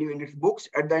book value in its books.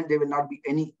 At the end, there will not be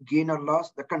any gain or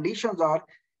loss. The conditions are,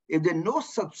 if there is no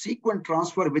subsequent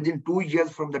transfer within 2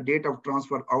 years from the date of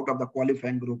transfer out of the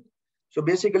qualifying group. So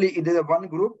basically, if there is one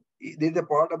group, there is a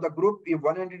part of the group. If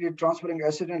one entity is transferring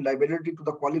asset and liability to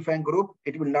the qualifying group,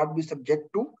 it will not be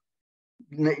subject to,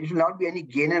 it will not be any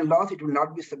gain and loss. It will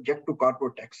not be subject to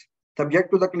corporate tax.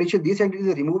 Subject to the condition, this entity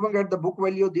is removing at the book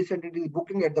value, this entity is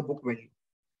booking at the book value.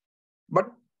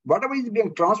 But whatever is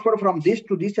being transferred from this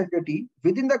to this entity,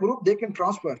 within the group, they can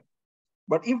transfer.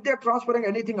 But if they're transferring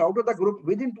anything out of the group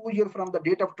within 2 years from the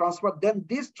date of transfer, then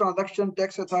this transaction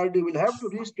tax authority will have to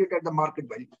restate at the market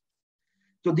value.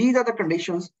 So these are the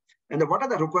conditions. And what are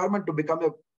the requirements to become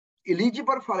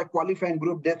eligible for a qualifying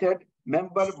group? They said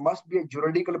member must be a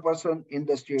juridical person in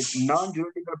the state,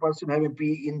 non-juridical person having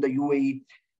P in the UAE.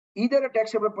 Either a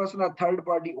taxable person or third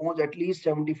party owns at least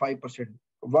 75%.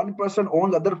 One person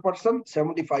owns other person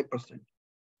 75%.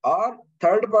 Or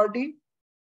third party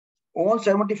owns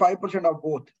 75% of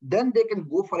both. Then they can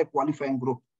go for a qualifying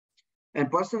group.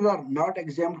 And persons are not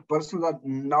exempt. Persons are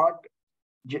not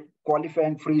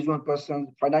qualifying free zone persons.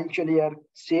 Financial year,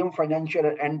 same financial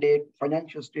end date,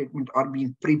 financial statement are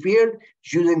being prepared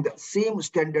using the same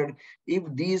standard. If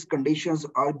these conditions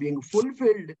are being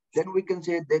fulfilled, then we can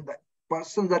say that the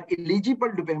persons are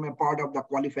eligible to become a part of the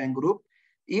qualifying group.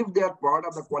 If they are part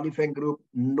of the qualifying group,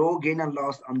 no gain and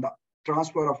loss on the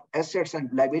transfer of assets and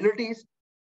liabilities.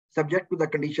 Subject to the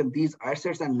condition, these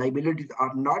assets and liabilities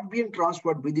are not being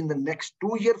transferred within the next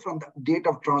 2 years from the date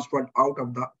of transfer out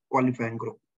of the qualifying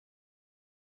group.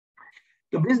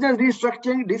 The business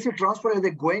restructuring, this is transfer as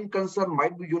a going concern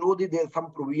might be, there's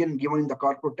some provision given in the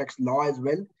corporate tax law as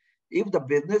well. If the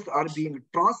business are being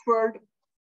transferred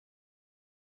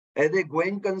as a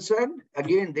going concern,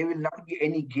 again, there will not be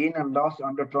any gain and loss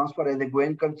under transfer as a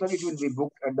going concern. It will be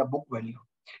booked at the book value.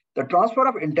 The transfer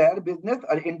of entire business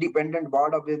or independent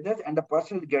board of business and the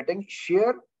person is getting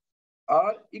share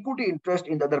or equity interest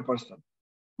in the other person.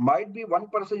 Might be one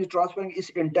person is transferring his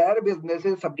entire business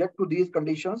is subject to these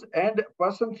conditions and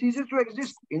person ceases to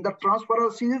exist in the transfer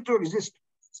or ceases to exist.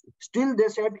 Still, they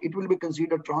said it will be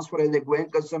considered transfer as a going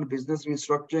concern business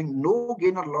restructuring. No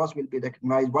gain or loss will be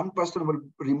recognized. One person will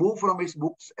remove from his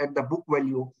books at the book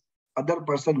value. Other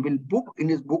person will book in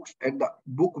his books at the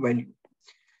book value.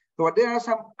 So there are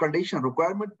some condition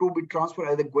requirement to be transferred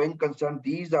as a going concern.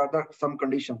 These are the some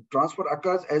conditions. Transfer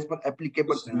occurs as per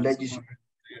applicable legislation.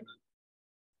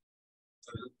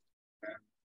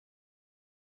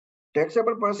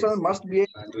 Taxable person must be a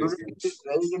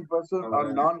resident person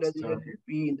or non-resident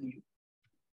P in the UK.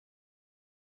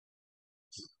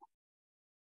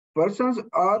 Persons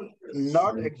are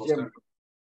not exempt.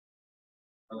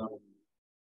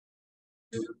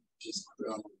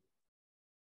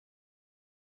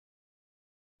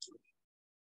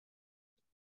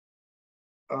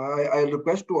 I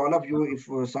request to all of you,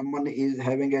 if someone is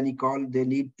having any call, they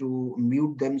need to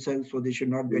mute themselves so there should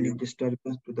not be any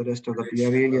disturbance to the rest of the people. I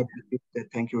really appreciate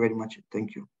that. Thank you very much.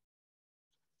 Thank you.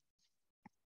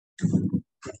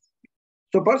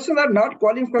 So persons are not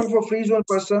qualifying for free zone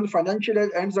person. Financial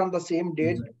year ends on the same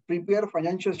date. Prepare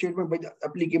financial statement by the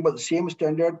applicable same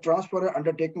standard. Transfer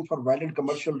undertaking for valid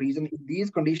commercial reason. If these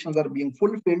conditions are being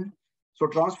fulfilled, so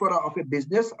transfer of a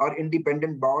business or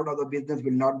independent board of the business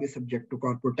will not be subject to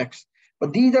corporate tax.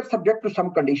 But these are subject to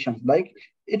some conditions, like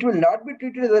it will not be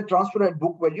treated as a transfer at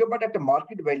book value, but at a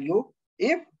market value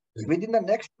if within the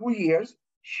next 2 years,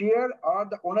 share or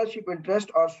the ownership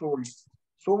interest are sold.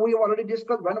 So we have already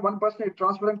discussed when one person is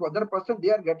transferring to other person,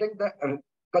 they are getting the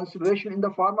consideration in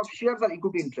the form of shares or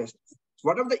equity interest.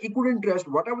 Whatever the equity interest,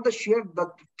 whatever the share that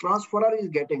transferor is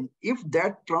getting, if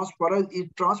that transferor is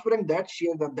transferring that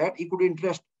share, that equity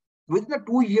interest within the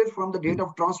 2 years from the date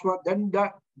of transfer, then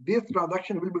this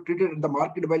transaction will be treated at the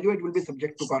market value. It will be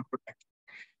subject to corporate tax.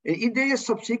 If there is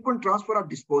subsequent transfer or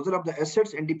disposal of the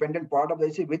assets, independent part of the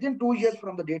asset within 2 years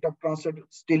from the date of transfer,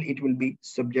 still it will be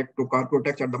subject to corporate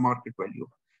tax at the market value.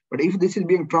 But if this is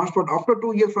being transferred after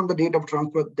 2 years from the date of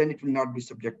transfer, then it will not be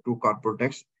subject to corporate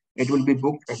tax. It will be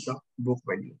booked at the book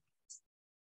value.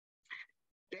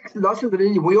 Tax losses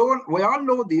range, we all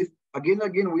know this. Again,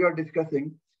 we are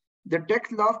discussing the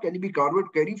tax loss can be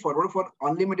carry forward for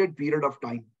unlimited period of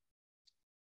time.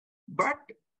 But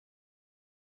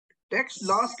tax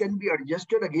loss can be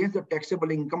adjusted against the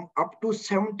taxable income up to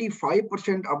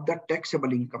 75% of the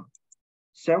taxable income.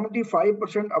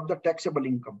 75% of the taxable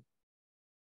income.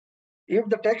 If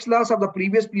the tax loss of the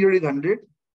previous period is 100,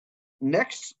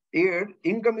 next year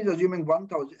income is assuming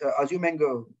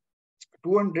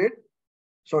 200.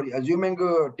 Sorry, assuming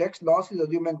tax loss is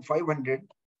assuming 500,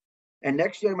 and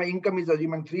next year my income is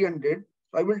assuming 300.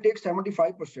 So I will take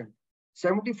 75%.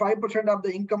 75% of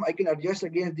the income I can adjust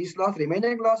against this loss.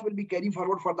 Remaining loss will be carried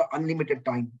forward for the unlimited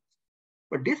time.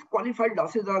 But disqualified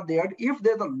losses are there if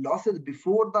there are losses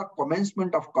before the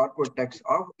commencement of corporate tax,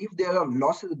 or if there are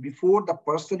losses before the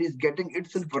person is getting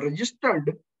itself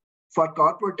registered for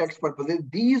corporate tax purposes.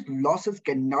 These losses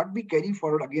cannot be carried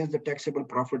forward against the taxable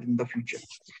profit in the future.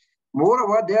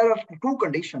 Moreover, there are two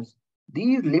conditions.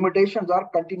 These limitations are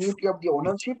continuity of the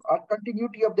ownership or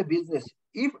continuity of the business.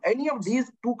 If any of these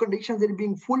two conditions are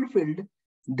being fulfilled,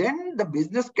 then the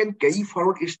business can carry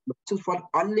forward its losses for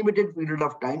unlimited period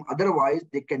of time. Otherwise,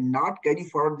 they cannot carry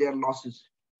forward their losses.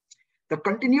 The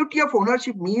continuity of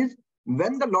ownership means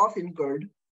when the loss incurred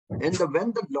and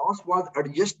when the loss was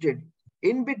adjusted,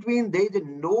 in between there is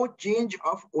no change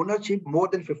of ownership more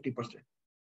than 50%.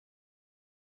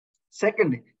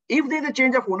 Second, if there is a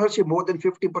change of ownership more than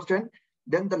 50%,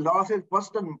 then the losses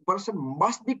person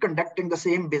must be conducting the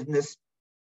same business.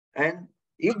 And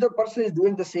if the person is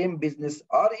doing the same business,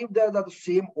 or if they are the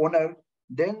same owner,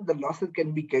 then the losses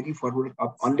can be carried forward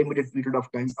of unlimited period of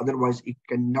time. Otherwise, it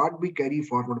cannot be carried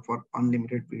forward for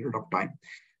unlimited period of time.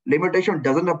 Limitation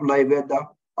doesn't apply where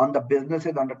on the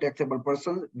businesses on the taxable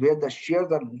person where the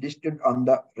shares are listed on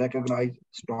the recognized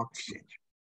stock exchange.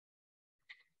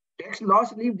 Tax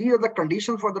loss relief, these are the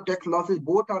conditions for the tax losses.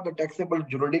 Both are the taxable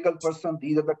juridical person.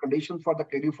 These are the conditions for the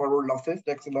carry forward losses,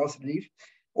 tax loss relief.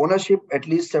 Ownership at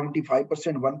least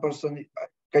 75%. One person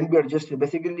can be adjusted.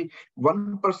 Basically,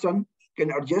 one person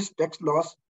can adjust tax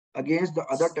loss against the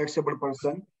other taxable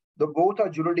person. The both are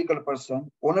juridical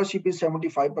person. Ownership is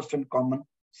 75% common.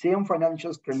 Same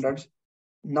financial standards.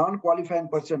 Non-qualifying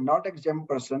person, not exempt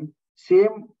person.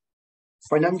 Same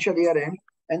financial year end.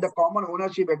 And the common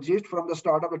ownership exists from the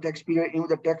start of the tax period if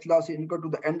the tax loss is incurred to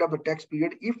the end of the tax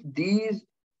period. If these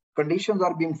conditions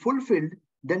are being fulfilled,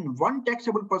 then one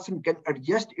taxable person can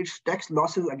adjust its tax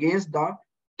losses against the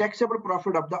taxable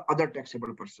profit of the other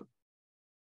taxable person.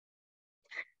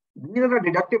 These are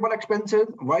the deductible expenses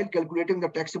while calculating the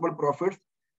taxable profits.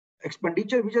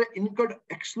 Expenditure which are incurred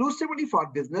exclusively for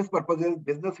business purposes,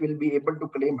 business will be able to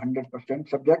claim 100%,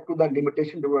 subject to the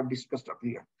limitation that were discussed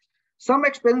earlier. Some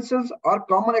expenses are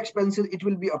common expenses. It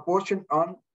will be apportioned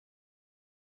on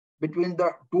between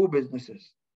the two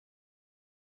businesses.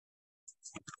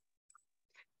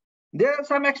 There are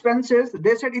some expenses,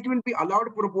 they said it will be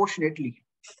allowed proportionately.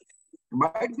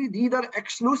 Might be these are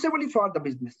exclusively for the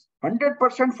business,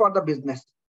 100% for the business.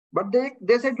 But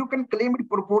they said you can claim it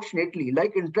proportionately,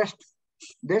 like interest.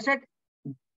 They said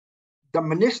the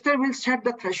minister will set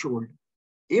the threshold.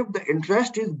 If the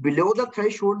interest is below the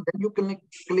threshold, then you can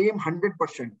claim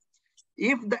 100%.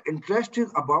 If the interest is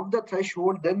above the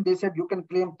threshold, then they said you can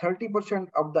claim 30%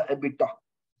 of the EBITDA,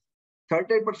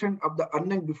 30% of the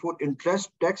earning before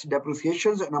interest, tax,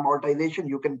 depreciations, and amortization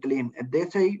you can claim. And they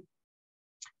say,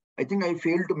 I think I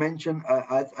failed to mention,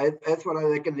 as far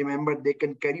as I can remember, they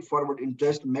can carry forward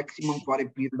interest maximum for a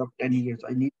period of 10 years.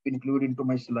 I need to include into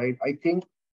my slide. I think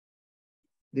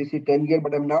this is 10 years,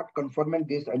 but I'm not confirming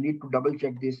this. I need to double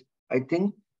check this. I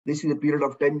think this is a period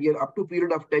of 10 years. Up to a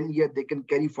period of 10 years, they can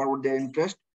carry forward their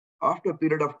interest. After a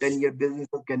period of 10 years,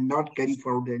 businesses cannot carry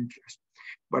forward their interest.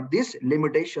 But this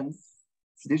limitation,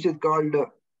 this is called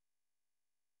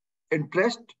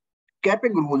interest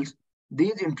capping rules.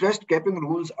 These interest capping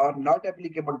rules are not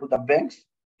applicable to the banks,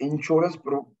 insurance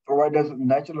providers,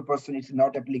 natural person. It's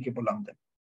not applicable on them.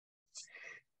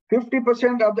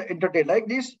 50% of the entertainment, like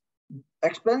this,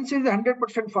 expense is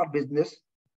 100% for business,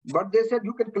 but they said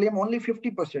you can claim only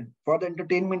 50% for the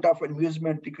entertainment of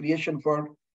amusement, recreation,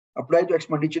 for apply to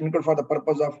expenditure incurred for the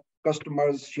purpose of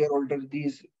customers, shareholders,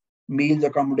 these meals,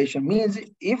 accommodation. Means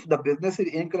if the business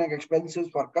is incurring expenses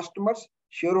for customers,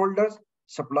 shareholders,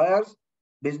 suppliers,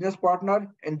 business partner,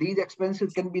 and these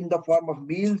expenses can be in the form of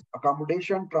meals,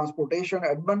 accommodation, transportation,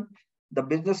 admin, the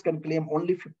business can claim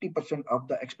only 50% of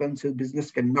the expenses. Business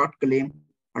cannot claim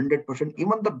 100%,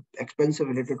 even the expenses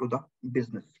related to the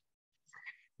business.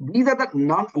 These are the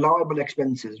non-allowable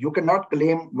expenses. You cannot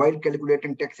claim while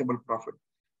calculating taxable profit.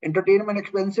 Entertainment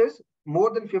expenses,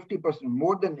 more than 50%,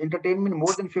 more than entertainment,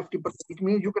 more than 50%. It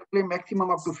means you can claim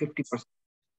maximum up to 50%.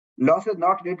 Losses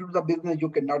not related to the business, you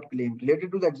cannot claim.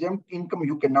 Related to the exempt income,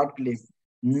 you cannot claim.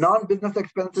 Non-business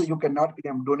expenses, you cannot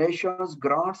claim. Donations,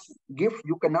 grants, gifts,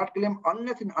 you cannot claim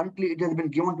unless and until it has been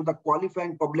given to the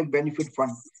qualifying public benefit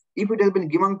fund. If it has been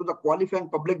given to the qualifying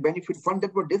public benefit fund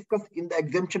that were discussed in the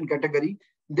exemption category,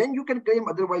 then you can claim,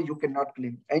 otherwise you cannot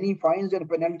claim. Any fines and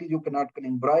penalties, you cannot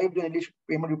claim. Bribes and illicit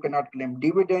payment, you cannot claim.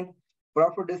 Dividend,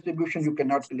 profit distribution, you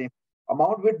cannot claim.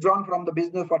 Amount withdrawn from the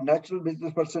business for natural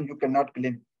business person, you cannot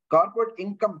claim. Corporate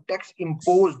income tax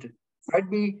imposed, might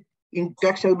be in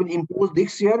tax has been imposed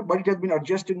this year, but it has been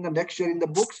adjusted in the next year in the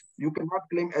books. You cannot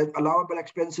claim as allowable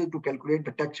expenses to calculate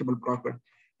the taxable profit.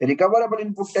 The recoverable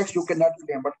input tax you cannot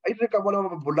claim, but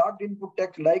irrecoverable blocked input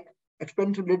tax like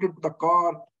expenses related to the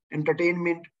car,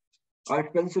 entertainment, or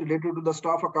expenses related to the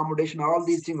staff accommodation, all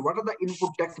these things. What are the input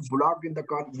tax blocked in the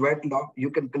VAT law? You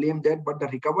can claim that, but the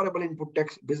recoverable input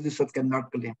tax businesses cannot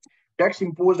claim. Tax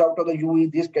imposed out of the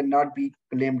UAE, this cannot be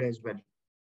claimed as well.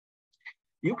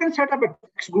 You can set up a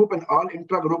tax group and all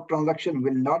intra-group transactions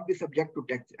will not be subject to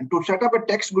tax. And to set up a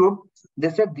tax group,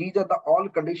 they said these are the all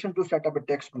conditions to set up a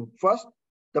tax group. First,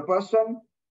 the person,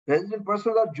 resident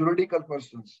persons are juridical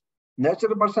persons.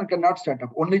 Natural person cannot set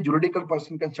up. Only juridical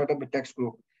person can set up a tax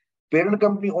group. Parent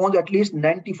company owns at least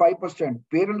 95%.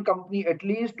 Parent company at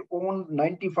least owns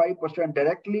 95%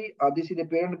 directly. This is the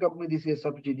parent company, this is a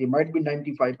subsidiary, might be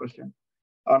 95%.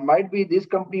 Or might be this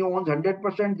company owns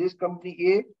 100%, this company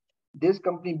A, this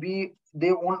company B,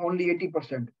 they own only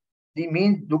 80%. The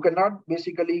means you cannot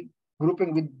basically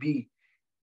grouping with B.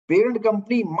 Parent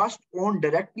company must own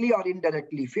directly or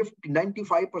indirectly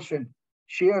 95%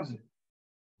 shares,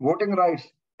 voting rights,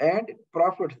 and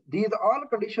profits. These all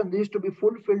conditions needs to be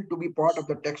fulfilled to be part of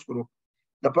the tax group.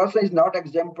 The person is not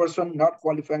exempt person, not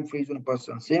qualifying free zone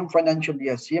person. Same financial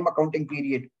year, same accounting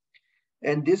period.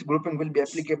 And this grouping will be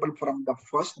applicable from the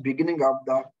first beginning of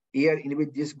the year in which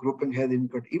this grouping has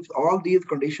incurred. If all these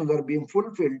conditions are being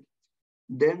fulfilled,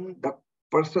 then the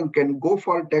person can go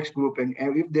for tax grouping.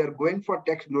 And if they are going for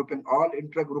tax grouping, all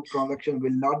intra-group transactions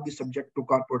will not be subject to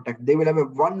corporate tax. They will have a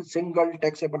one single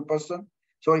taxable person.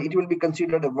 So it will be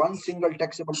considered a one single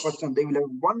taxable person. They will have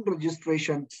one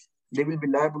registration. They will be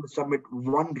liable to submit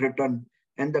one return.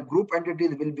 And the group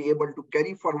entities will be able to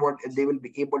carry forward and they will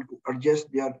be able to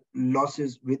adjust their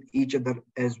losses with each other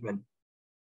as well.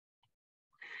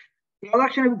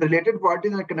 Transaction with related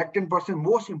parties and connected person,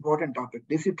 most important topic.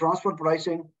 This is transfer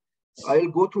pricing. I'll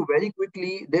go through very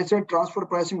quickly. They said transfer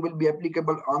pricing will be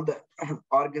applicable on the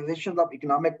organizations of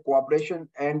economic cooperation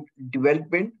and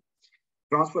development.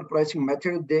 Transfer pricing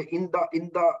method, they in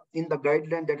the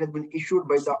guideline that has been issued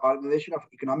by the Organization of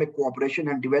Economic Cooperation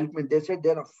and Development, they said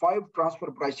there are 5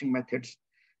 transfer pricing methods.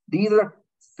 These are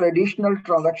traditional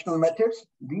transactional methods.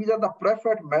 These are the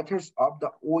preferred methods of the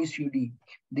OECD.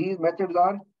 These methods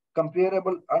are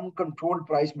comparable uncontrolled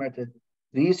price method,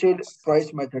 resale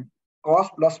price method,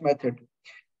 cost plus method,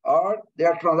 or they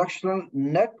are transactional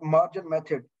net margin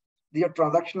method. The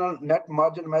transactional net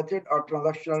margin method or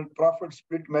transactional profit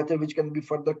split method, which can be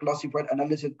further classified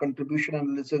analysis, contribution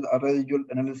analysis, or residual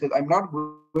analysis. I'm not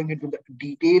going into the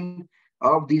detail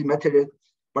of these methods,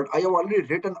 but I have already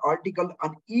written article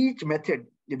on each method,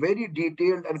 a very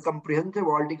detailed and comprehensive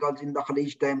articles in the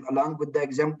Khalij Times, along with the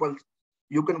examples.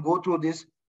 You can go through this.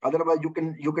 Otherwise,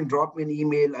 you can drop me an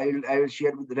email. I will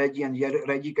share with Reggie, and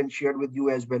Reggie can share with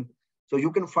you as well. So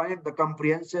you can find the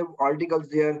comprehensive articles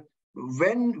there.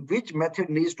 Which method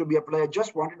needs to be applied. I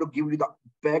just wanted to give you the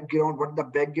background. What the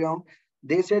background?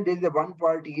 They said there is a one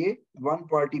party A, one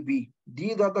party B.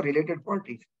 These are the related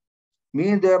parties.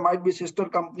 Means there might be sister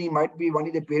company, might be one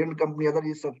is the parent company, other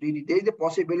is subsidiary. There is a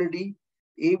possibility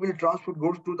A will transfer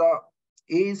goods to the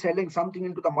A is selling something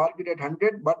into the market at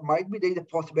 100, but might be there is a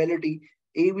possibility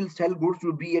A will sell goods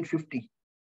to B at 50.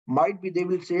 Might be they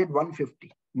will say at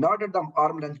 150, not at the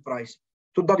arm length price.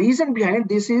 So the reason behind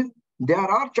this is there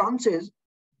are chances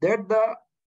that the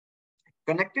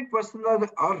connected persons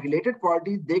or related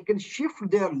parties, they can shift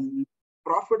their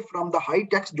profit from the high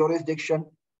tax jurisdiction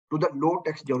to the low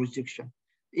tax jurisdiction.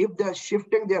 If they are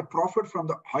shifting their profit from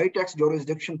the high tax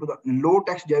jurisdiction to the low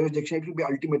tax jurisdiction, it will be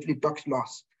ultimately tax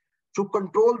loss. To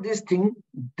control this thing,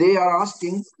 they are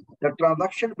asking the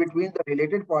transaction between the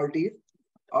related parties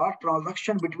or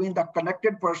transaction between the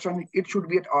connected person, it should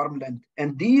be at arm length.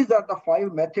 And these are the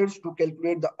 5 methods to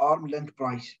calculate the arm length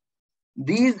price.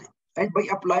 These, and by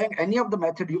applying any of the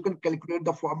method, you can calculate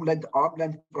the arm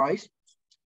length price.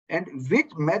 And which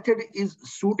method is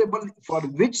suitable for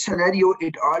which scenario,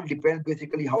 it all depends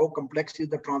basically how complex is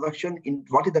the transaction, in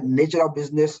what is the nature of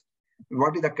business,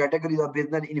 what is the categories of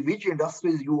business, in which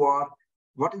industries you are,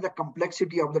 what is the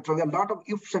complexity of the transaction. A lot of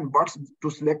ifs and buts to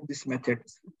select this method.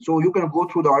 So you can go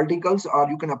through the articles or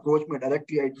you can approach me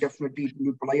directly. I definitely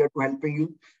will be prior to helping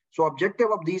you. So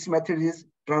objective of these methods is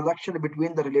transaction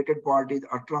between the related parties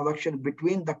or transaction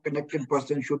between the connected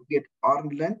persons should be at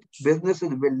arm's length.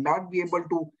 Businesses will not be able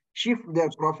to shift their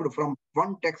profit from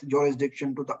one tax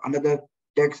jurisdiction to the another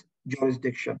tax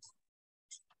jurisdiction.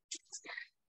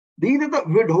 These are the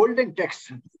withholding tax.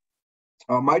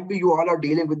 Might be you all are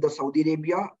dealing with the Saudi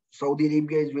Arabia. Saudi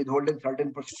Arabia is withholding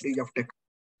certain percentage of tax.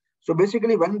 So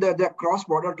basically, when the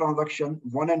cross-border transaction,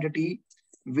 one entity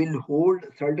will hold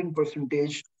certain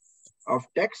percentage of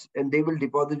tax and they will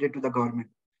deposit it to the government.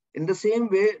 In the same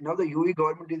way, now the UAE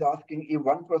government is asking if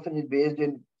one person is based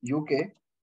in UK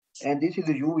and this is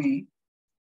the UAE.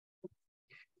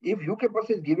 If UK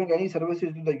person is giving any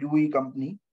services to the UAE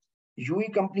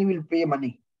company will pay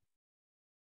money.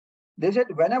 They said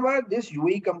whenever this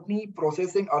UAE company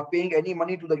processing or paying any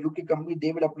money to the UK company,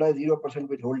 they will apply 0%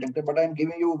 withholding. But I'm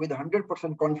giving you with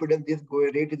 100% confidence this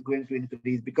rate is going to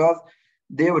increase because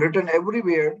they have written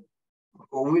everywhere.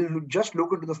 We'll just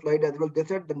look into the slide as well. They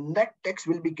said the net tax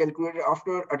will be calculated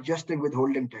after adjusting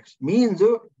withholding tax. Means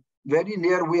very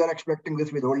near we are expecting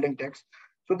this withholding tax.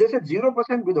 So they said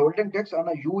 0% withholding tax on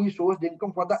a UAE sourced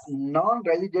income for the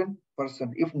non-resident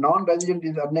person. If non-resident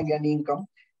is earning any income,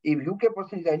 if UK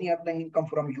person is any earning income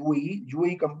from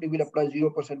UAE company will apply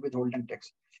 0% withholding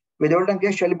tax. Withholding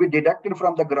tax shall be deducted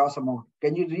from the gross amount.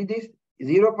 Can you read this?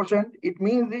 0%. It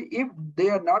means if they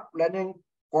are not planning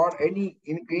for any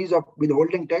increase of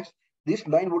withholding tax, this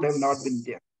line would have not been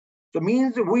there. So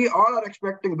means we all are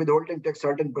expecting withholding tax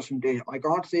certain percentage. I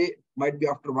can't say might be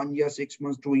after 1 year, 6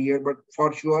 months, 2 years, but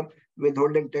for sure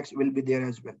withholding tax will be there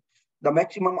as well. The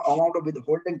maximum amount of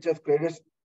withholding tax credits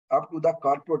up to the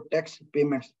corporate tax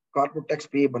payments, corporate tax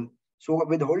payable. So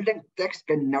withholding tax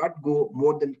cannot go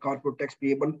more than corporate tax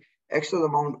payable. Extra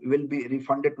amount will be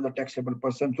refunded to the taxable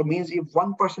person. So means if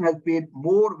one person has paid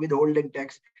more withholding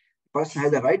tax, person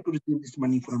has a right to receive this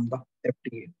money from the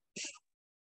FTA.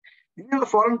 These are the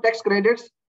foreign tax credits.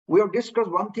 We have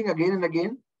discussed one thing again and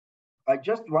again. I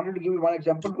just wanted to give you one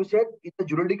example. We said it's a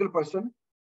juridical person.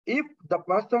 If the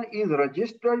person is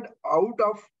registered out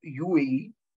of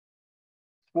UAE,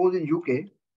 suppose in UK,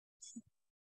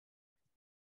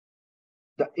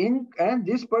 and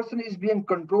this person is being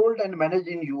controlled and managed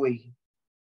in UAE.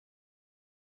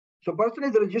 So person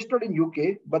is registered in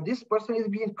UK, but this person is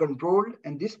being controlled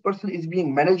and this person is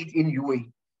being managed in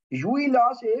UAE. UAE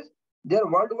law says their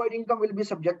worldwide income will be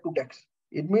subject to tax.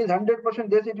 It means 100%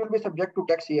 this it will be subject to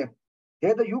tax here.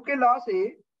 Here the UK law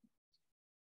say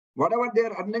whatever they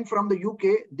are earning from the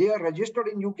UK, they are registered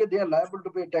in UK, they are liable to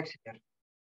pay tax here.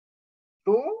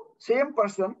 So same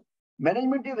person,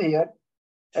 management is here,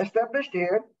 established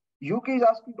here, UK is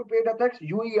asking to pay the tax,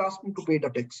 UAE asking to pay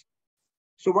the tax.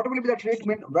 So what will be the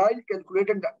treatment? While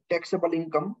calculating the taxable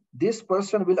income, this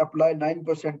person will apply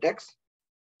 9% tax.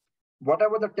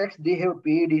 Whatever the tax they have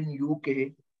paid in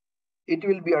UK, it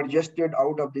will be adjusted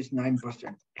out of this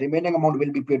 9%. Remaining amount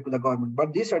will be paid to the government,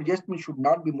 but this adjustment should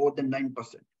not be more than 9%.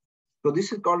 So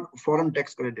this is called foreign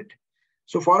tax credit.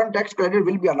 So foreign tax credit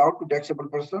will be allowed to taxable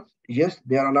persons. Yes,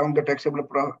 they are allowing the taxable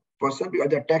person because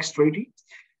they are tax treaty.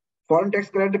 Foreign tax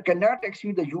credit cannot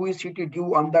exceed the UAE CT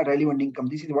due on the relevant income.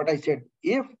 This is what I said.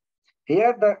 If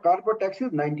here the corporate tax is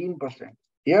 19%,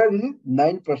 here it is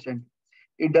 9%.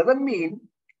 It doesn't mean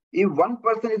if one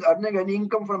person is earning any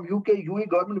income from UK, UAE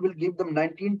government will give them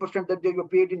 19% that they were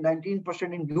paid in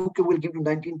 19% in UK will give you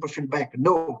 19% back.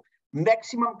 No,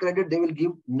 maximum credit they will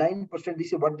give 9%.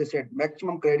 This is what they said.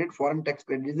 Maximum credit foreign tax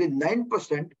credit is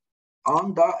 9%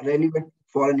 on the relevant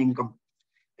foreign income.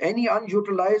 Any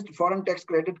unutilized foreign tax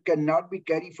credit cannot be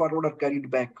carried forward or carried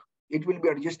back. It will be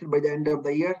adjusted by the end of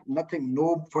the year. Nothing,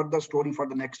 no further story for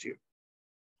the next year.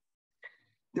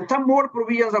 There are some more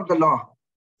provisions of the law.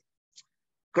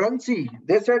 Currency,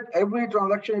 they said every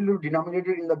transaction will be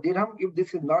denominated in the dirham. If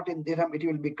this is not in dirham, it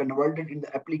will be converted in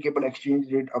the applicable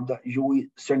exchange rate of the UAE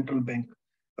Central Bank.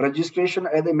 Registration,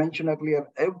 as I mentioned earlier,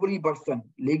 every person,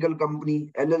 legal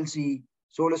company, LLC,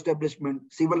 sole establishment,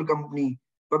 civil company,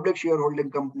 public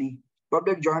shareholding company,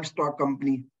 public joint stock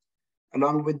company,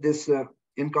 along with this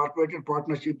incorporated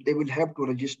partnership, they will have to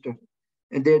register.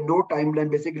 And there is no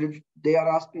timeline. Basically, they are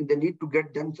asking, they need to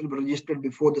get themselves registered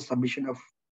before the submission of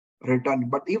return.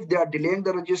 But if they are delaying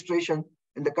the registration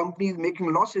and the company is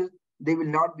making losses, they will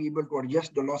not be able to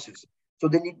adjust the losses. So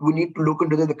we need to look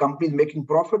into whether the company is making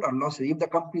profit or losses. If the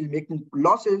company is making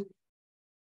losses,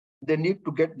 they need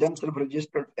to get themselves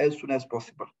registered as soon as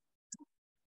possible.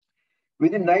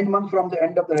 Within 9 months from the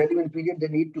end of the relevant period, they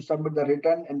need to submit the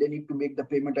return and they need to make the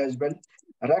payment as well.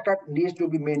 Record needs to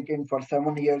be maintained for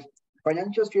 7 years.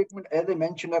 Financial statement, as I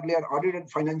mentioned earlier, audited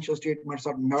financial statements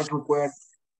are not required,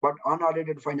 but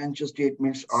unaudited financial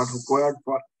statements are required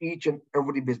for each and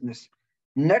every business.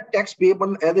 Net tax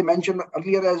payable, as I mentioned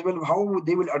earlier as well, how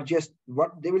they will adjust,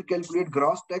 what they will calculate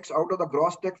gross tax. Out of the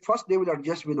gross tax, first they will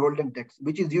adjust withholding tax,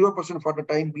 which is 0% for the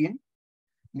time being.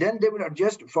 Then they will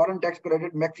adjust foreign tax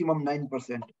credit maximum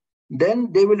 9%.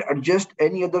 Then they will adjust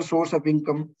any other source of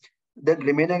income. Then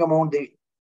remaining amount the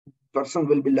person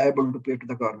will be liable to pay to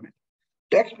the government.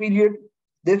 Tax period,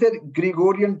 they said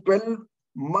Gregorian 12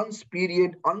 months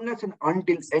period unless and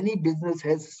until any business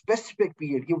has specific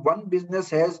period. If one business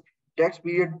has tax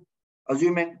period,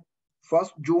 assuming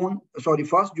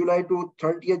 1st July to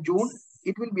 30th June,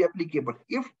 it will be applicable.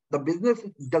 If the business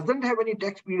doesn't have any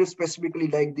tax period specifically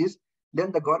like this,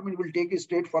 then the government will take it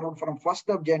straight forward from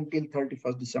 1st of Jan till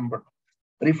 31st December.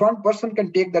 Refund person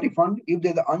can take the refund if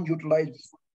there's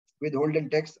unutilized withholding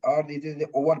tax or this is the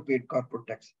overpaid corporate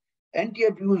tax.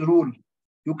 Anti-abuse rule,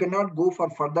 you cannot go for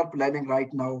further planning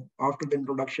right now after the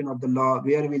introduction of the law,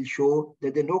 where we'll show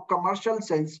that there's no commercial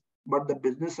sense, but the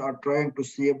business are trying to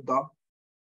save the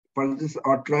persons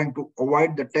are trying to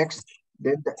avoid the tax.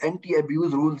 Then the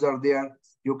anti-abuse rules are there.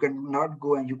 You cannot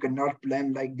go and you cannot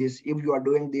plan like this. If you are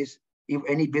doing this, if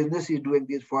any business is doing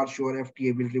this, for sure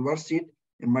FTA will reverse it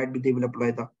and might be they will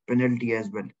apply the penalty as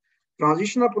well.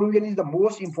 Transitional provision is the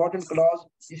most important clause.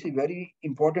 This is very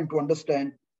important to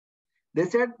understand. They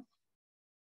said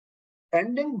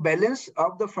ending balance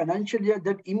of the financial year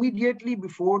that immediately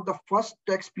before the first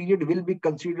tax period will be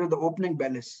considered the opening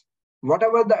balance.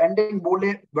 Whatever is the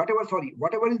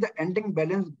ending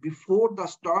balance before the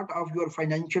start of your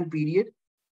financial period,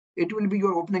 it will be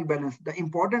your opening balance. The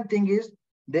important thing is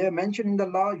they are mentioned in the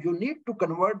law, you need to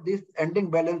convert these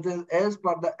ending balances as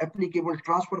per the applicable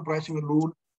transfer pricing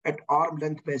rule at arm's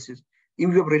length basis. If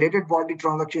you have related party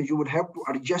transactions, you would have to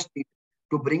adjust it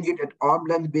to bring it at arm's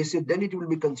length basis, then it will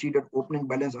be considered opening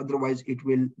balance. Otherwise, it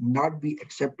will not be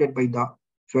accepted by the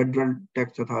Federal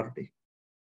Tax Authority.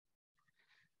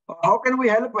 How can we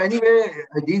help? Anyway,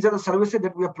 these are the services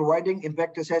that we are providing: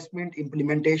 impact assessment,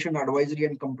 implementation, advisory,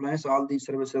 and compliance. All these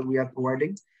services we are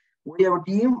providing. We have a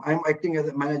team. I'm acting as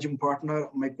a managing partner.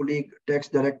 My colleague, tax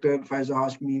director, Faiza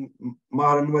Hashmi,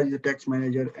 Maharanwa is the tax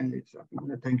manager, and it's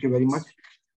thank you very much.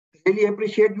 Really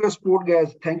appreciate your support,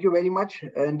 guys. Thank you very much.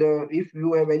 And if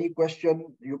you have any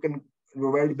question, you can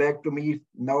revert back to me.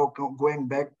 Now going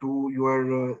back to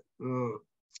your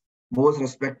most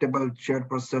respectable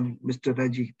chairperson, Mr.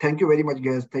 Raji. Thank you very much,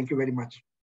 guys. Thank you very much.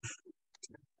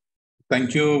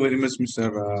 Thank you very much, Mr.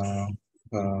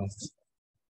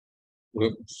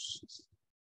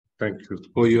 Thank you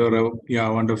for your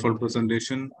wonderful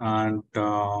presentation, and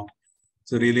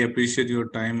so really appreciate your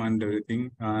time and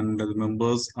everything. And the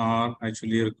members are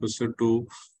actually requested to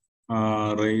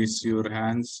raise your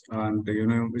hands, and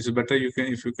it's better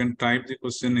if you can type the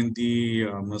question in the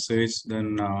message,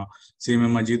 then CMA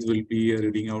Majid will be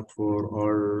reading out for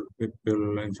all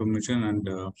people information, and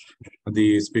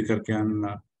the speaker can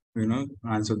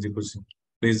answer the question.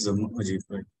 Please, Majid.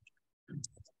 Right.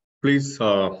 Please,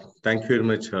 thank you very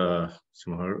much,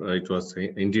 Simhar. It was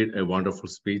indeed a wonderful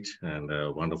speech and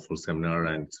a wonderful seminar,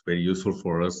 and it's very useful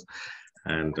for us.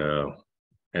 And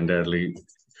entirely,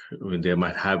 they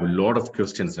might have a lot of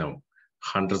questions now.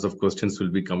 Hundreds of questions will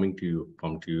be coming to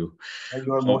you.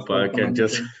 Hope I can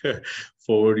just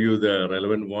forward you the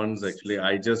relevant ones. Actually,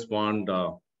 I just want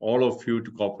all of you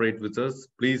to cooperate with us,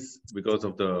 please, because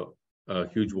of the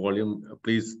huge volume.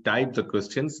 Please type the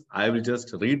questions. I will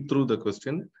just read through the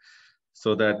question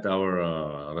so that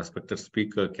our respected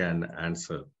speaker can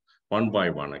answer one by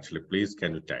one. Actually, please,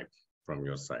 can you type from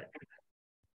your side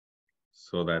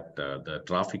so that the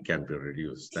traffic can be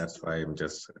reduced? That's why I'm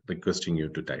just requesting you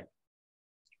to type.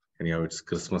 Anyhow, it's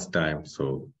Christmas time,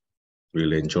 so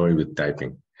we'll enjoy with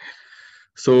typing.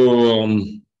 So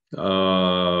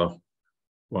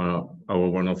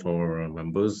one of our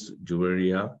members,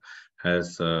 Juveria,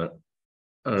 has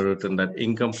written that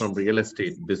income from real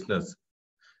estate business,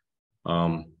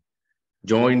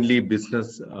 jointly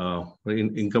business,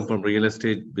 income from real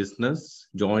estate business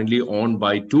jointly owned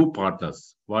by two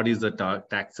partners. What is the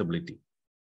taxability?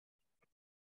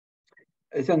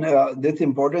 Listen, this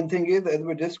important thing is, as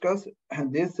we discussed,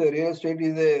 this real estate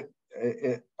is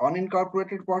a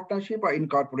unincorporated partnership or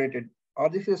incorporated, or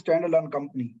this is a standalone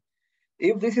company.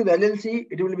 If this is LLC,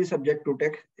 it will be subject to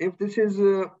tax. If this is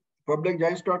a public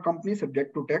joint stock company,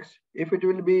 subject to tax. If it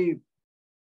will be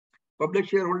public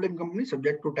shareholding company,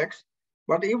 subject to tax.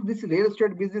 But if this real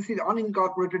estate business is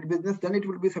unincorporated business, then it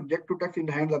will be subject to tax in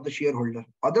the hands of the shareholder.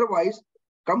 Otherwise,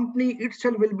 company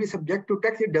itself will be subject to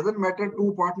tax. It doesn't matter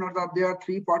 2 partners are there,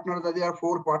 3 partners are there,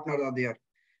 4 partners are there.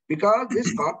 Because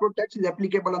this corporate tax is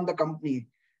applicable on the company.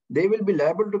 They will be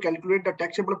liable to calculate the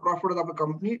taxable profit of the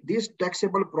company. This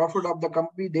taxable profit of the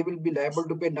company, they will be liable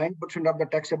to pay 9% of the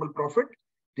taxable profit.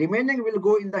 Remaining will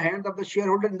go in the hands of the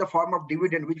shareholder in the form of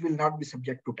dividend, which will not be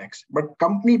subject to tax. But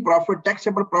company profit,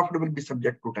 taxable profit will be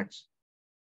subject to tax.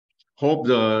 Hope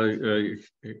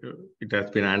it has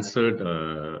been answered,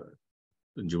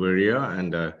 Juvaria.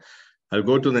 And I'll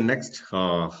go to the next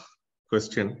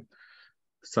question.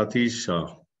 Satish,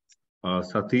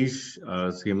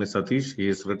 CMA Satish, he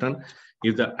has written,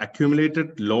 if the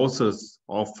accumulated losses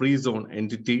of free zone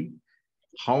entity,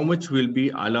 how much will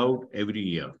be allowed every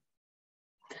year?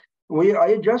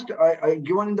 I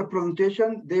given in the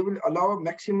presentation, they will allow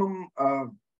maximum,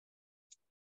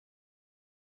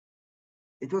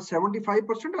 it was 75%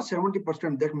 or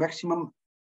 70%, that maximum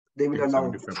they will allow.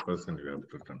 75% you have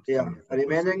written. Yeah, 75%.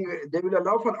 Remaining, they will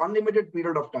allow for unlimited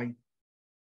period of time.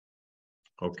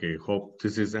 Okay, hope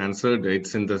this is answered.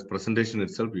 It's in the presentation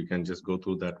itself. You can just go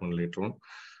through that one later on.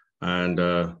 And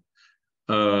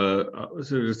so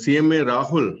CMA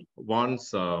Rahul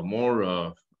wants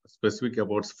more specific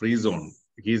about free zone.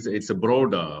 It's a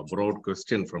broad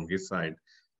question from his side.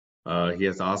 He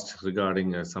has asked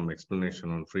regarding some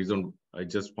explanation on free zone. I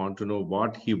just want to know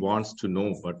what he wants to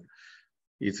know, but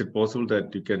is it possible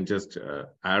that you can just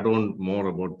add on more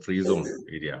about free zone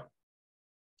area?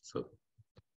 So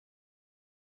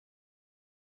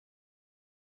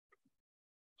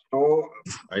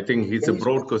I think it's a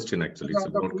broad question actually. It's a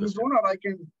broad question. Zone, or I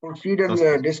can proceed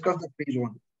and discuss the free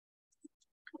zone.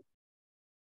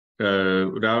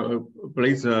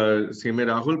 Please, CMA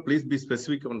Rahul, please be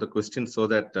specific on the question so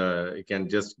that I can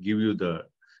just give you the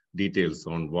details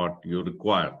on what you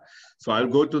require. So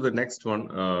I'll go to the next one.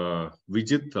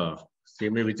 Vijit,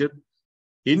 CMA Vijit.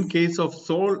 In case of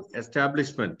sole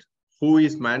establishment, who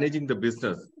is managing the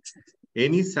business,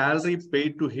 any salary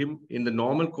paid to him in the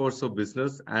normal course of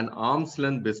business and arm's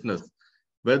length business,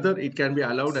 whether it can be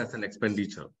allowed as an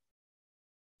expenditure.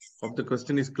 Hope the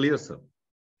question is clear, sir.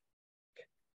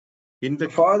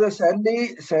 For the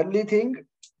salary thing,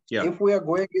 yeah. If we are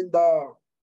going in the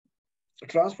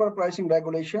transfer pricing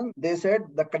regulation, they said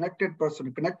the connected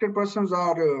person. Connected persons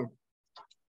are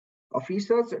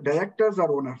officers, directors,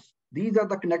 or owners. These are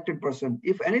the connected person.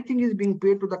 If anything is being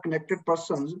paid to the connected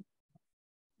persons,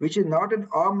 which is not an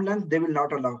arm length, they will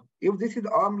not allow. If this is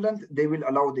arm length, they will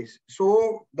allow this.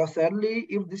 So the salary,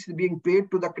 if this is being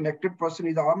paid to the connected person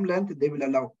is arm length, they will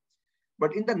allow.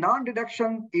 But in the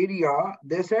non-deduction area,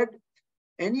 they said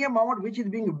any amount which is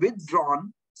being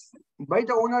withdrawn by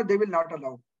the owner, they will not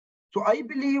allow. So I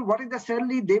believe what is the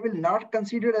salary, they will not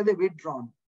consider as a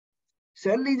withdrawn.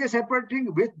 Salary is a separate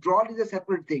thing, withdrawal is a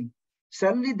separate thing.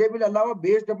 Salary, they will allow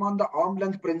based upon the arm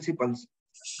length principles.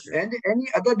 And any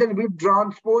other than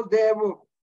withdrawn, suppose they have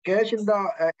cash in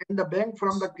the bank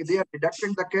from they are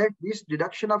deducting the cash. This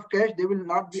deduction of cash, they will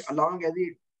not be allowing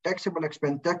any taxable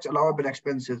expense, tax allowable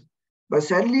expenses. But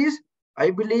salaries,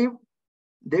 I believe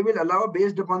they will allow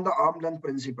based upon the arm length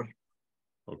principle.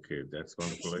 Okay, that's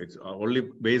wonderful. It's only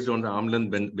based on the arm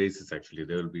length basis, actually,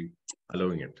 they will be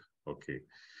allowing it. Okay.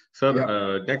 Sir,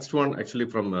 yeah. Next one actually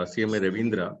from CMA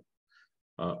Ravindra.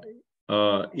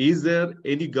 Is there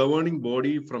any governing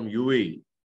body from UAE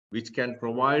which can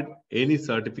provide any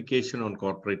certification on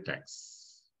corporate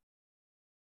tax?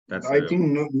 I think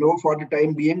no for the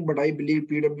time being, but I believe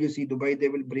PwC Dubai, they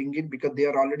will bring it because they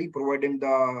are already providing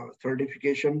the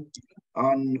certification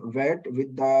on VAT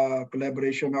with the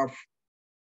collaboration of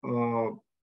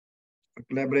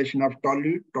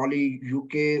Tolly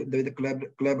UK, the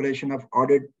collaboration of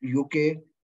Audit UK,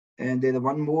 and there's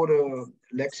one more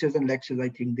Lexis and Lexis. I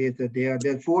think there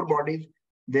are 4 bodies.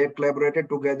 They collaborated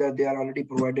together. They are already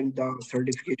providing the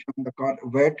certification on the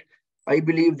VAT. I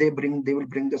believe they will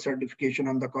bring the certification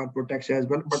on the corporate tax as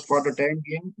well. But for the time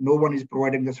being, no one is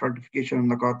providing the certification on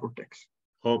the corporate tax.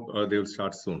 Hope they will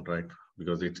start soon, right?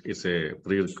 Because it's a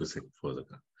prerequisite for the.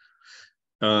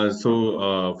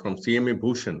 From CMA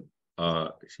Bhushan,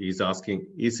 she's asking,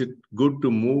 is it good to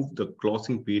move the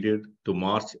closing period to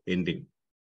March ending?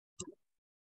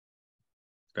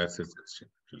 That's his question,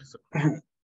 actually, sir.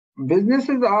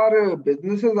 Businesses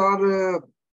are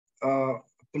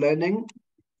planning.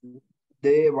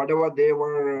 Whatever they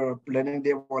were planning, they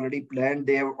have already planned.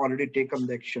 They have already taken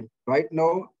the action. Right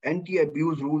now,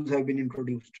 anti-abuse rules have been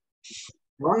introduced.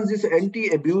 Once these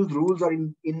anti-abuse rules are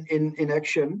in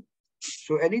action,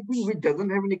 so anything which doesn't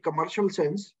have any commercial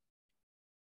sense,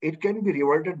 it can be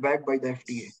reverted back by the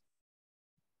FTA.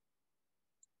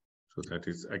 So that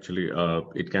is actually,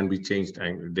 it can be changed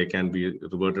and they can be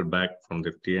reverted back from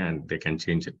the FTA and they can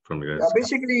change it from there.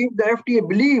 Basically, if the FTA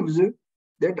believes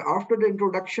that after the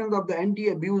introduction of the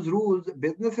anti-abuse rules,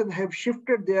 businesses have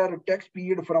shifted their tax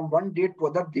period from one date to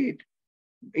other date,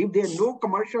 if there is no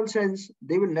commercial sense,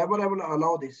 they will never ever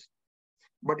allow this.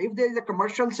 But if there is a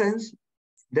commercial sense,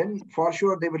 then for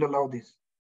sure they will allow this.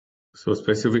 So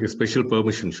special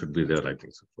permission should be there, I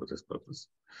think, so for this purpose.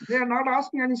 They are not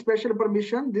asking any special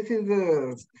permission. This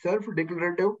is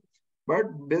self-declarative,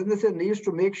 but businesses needs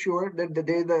to make sure that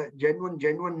there is a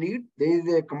genuine need. There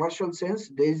is a commercial sense.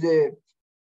 There is a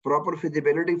proper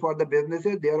feasibility for the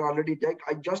businesses. They are already tech.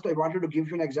 I wanted to give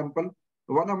you an example.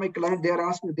 One of my clients, they are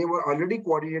asking, they were already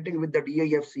coordinating with the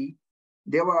DIFC.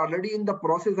 They were already in the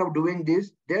process of doing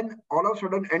this. Then all of a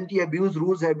sudden, anti-abuse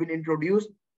rules have been introduced.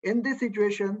 In this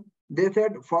situation, they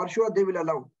said for sure they will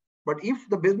allow. But if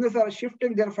the business are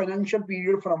shifting their financial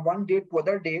period from one date to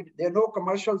other date, there are no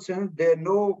commercial sense, there are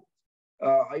no,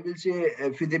 I will say,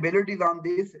 feasibilities on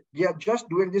this. They are just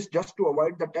doing this just to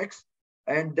avoid the tax.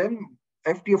 And then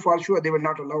FTA for sure, they will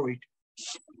not allow it.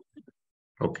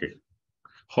 Okay.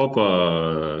 Hope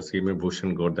CMA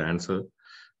Bhushan got the answer.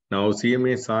 Now,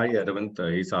 CMA Sai Aravind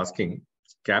is asking,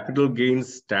 capital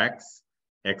gains tax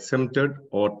exempted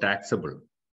or taxable?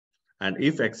 And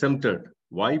if exempted,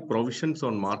 why provisions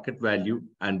on market value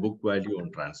and book value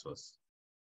on transfers?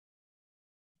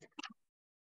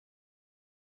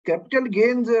 Capital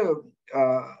gains,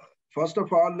 first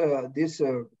of all,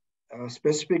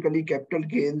 specifically capital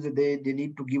gains, they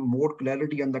need to give more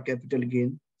clarity on the capital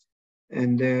gain.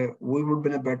 And we would be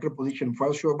in a better position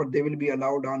for sure, but they will be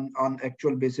allowed on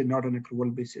actual basis, not on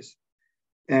accrual basis.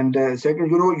 And second,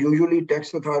 usually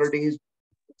tax authorities,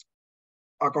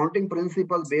 accounting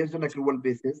principles based on accrual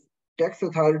basis, tax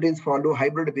authorities follow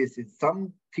hybrid basis.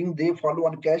 Something they follow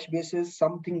on cash basis,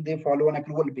 something they follow on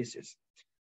accrual basis.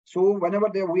 So whenever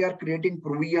we are creating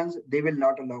provisions, they will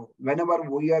not allow. Whenever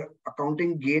we are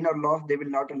accounting gain or loss, they will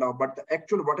not allow. But the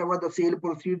actual, whatever the sale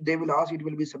proceeds, they will ask, it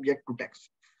will be subject to tax.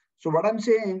 So what I'm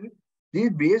saying is,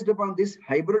 based upon this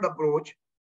hybrid approach,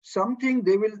 something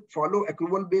they will follow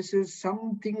accrual basis,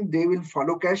 something they will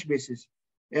follow cash basis.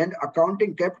 And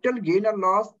accounting capital gain or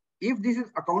loss, if this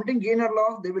is accounting gain or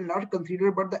loss, they will not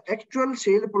consider, but the actual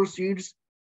sale proceeds,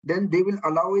 then they will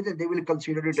allow it and they will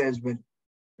consider it as well.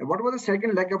 And what was the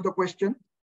second leg of the question?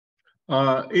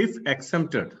 If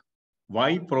exempted,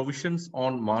 why provisions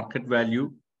on market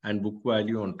value and book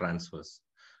value on transfers?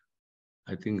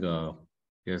 I think,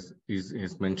 yes,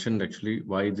 is mentioned actually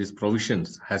why these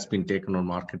provisions has been taken on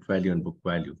market value and book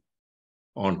value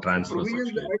on transfers.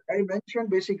 Provisions I mentioned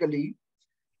basically,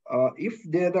 if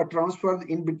there are transfers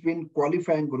in between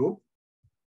qualifying group,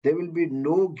 there will be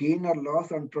no gain or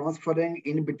loss on transferring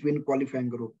in between qualifying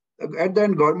group. At the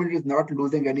end, government is not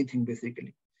losing anything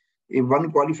basically. If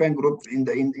one qualifying group in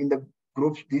the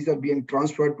groups, these are being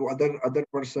transferred to other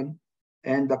person,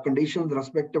 and the conditions,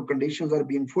 respective conditions are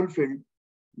being fulfilled,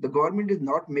 the government is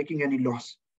not making any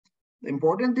loss. The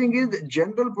important thing is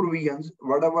general provisions,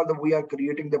 whatever we are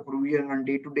creating the provision on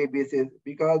day-to-day basis,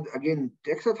 because again,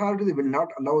 tax authorities will not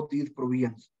allow these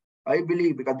provisions. I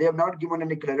believe because they have not given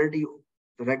any clarity.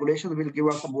 The regulations will give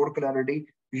us more clarity.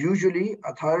 Usually,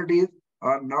 authorities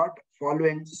are not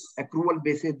following accrual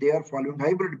basis; they are following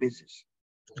hybrid basis.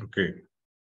 Okay.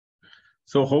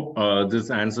 So hope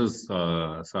this answers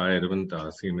Sai Aravind,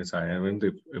 CMA Sai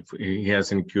Aravind. If he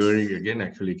has any query again,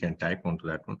 actually he can type onto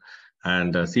that one.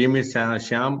 And CMA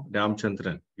Shyam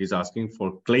Ramchandran is asking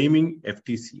for claiming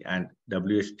FTC and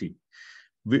WHT.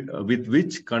 With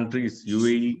which countries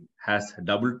UAE has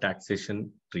double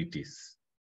taxation treaties?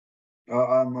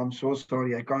 I'm so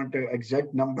sorry. I can't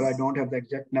exact number. I don't have the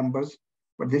exact numbers,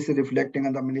 but this is reflecting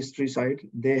on the ministry side.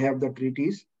 They have the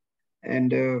treaties,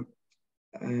 and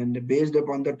based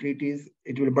upon the treaties,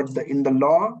 it will. But in the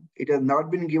law, it has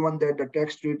not been given that the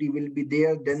tax treaty will be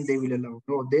there. Then they will allow.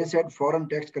 No, they said foreign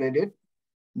tax credit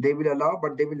they will allow,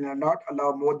 but they will not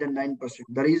allow more than 9%.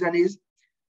 The reason is,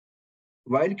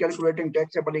 while calculating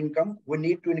taxable income, we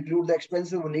need to include the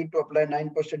expenses. We need to apply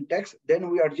 9% tax. Then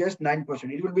we adjust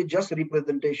 9%. It will be just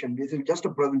representation. This is just a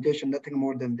presentation, nothing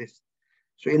more than this.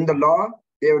 So in the law,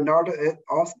 they have not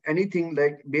asked anything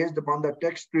like based upon the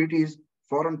tax treaties,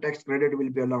 foreign tax credit will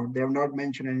be allowed. They have not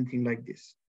mentioned anything like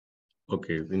this.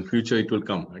 Okay, in future it will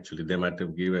come. Actually, they might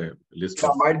have give a list. Yeah,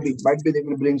 might be they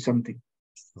will bring something.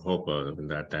 Hope in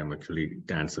that time actually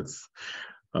it answers.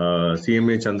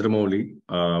 CMA Chandramouli,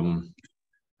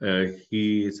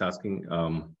 he is asking,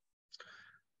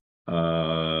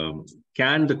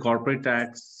 can the corporate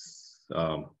tax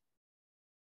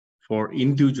for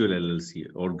individual LLC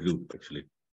or group actually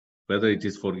whether it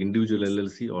is for individual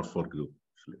LLC or for group.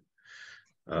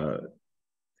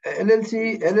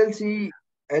 LLC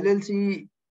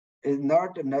is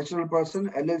not a natural person.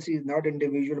 LLC is not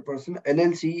individual person.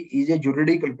 LLC is a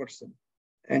juridical person,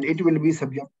 and it will be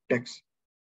subject to tax.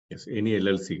 Yes, any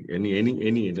LLC,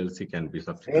 any LLC can be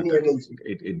subject to tax. LLC.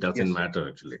 It doesn't matter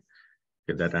actually.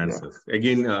 Okay, that answers. Yeah.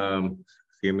 Again,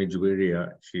 CMA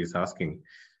Dubai, she is asking,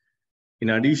 in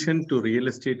addition to real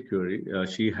estate query,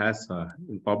 she has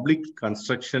in public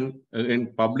construction,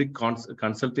 in public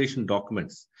consultation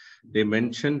documents, they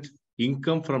mentioned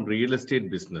income from real estate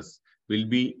business will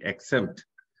be exempt,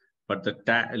 but the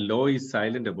law is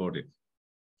silent about it.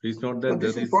 Please note that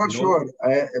this is for sure.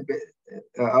 I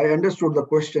understood the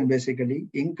question basically.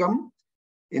 Income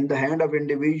in the hand of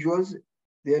individuals,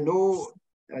 there is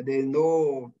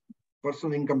no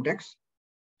personal income tax.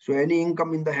 So any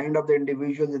income in the hand of the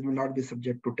individual, it will not be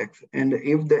subject to tax. And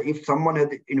if someone has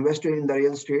invested in the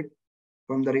real estate,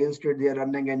 from the real estate they are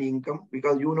earning any income,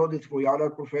 because you know this, we all are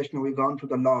professional, we've gone through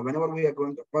the law. Whenever we are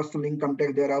going to personal income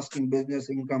tax, they're asking business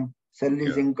income,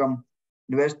 salaries income,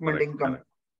 investment income. Correct.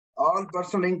 All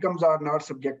personal incomes are not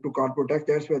subject to corporate tax.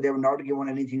 That's why they have not given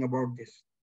anything about this.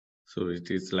 So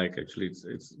it is like actually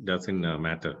it doesn't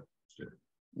matter.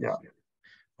 Yeah.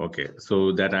 Okay,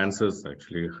 so that answers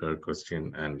actually her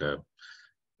question. And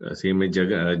CMA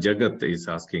Jagat is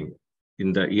asking,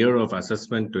 in the year of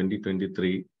assessment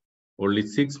 2023, only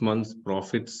 6 months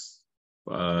profits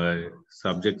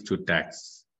subject to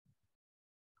tax.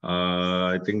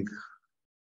 I think.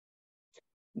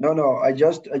 No. I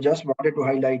just wanted to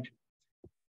highlight.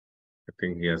 I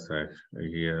think yes,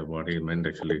 what he meant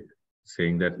actually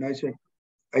saying that. No, sir.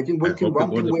 I think one thing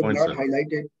we have not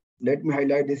highlighted. Let me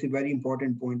highlight this, a very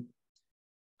important point.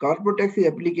 Corporate tax is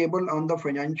applicable on the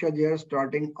financial year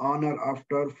starting on or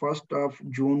after 1st of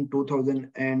June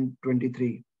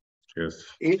 2023. Yes.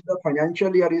 If the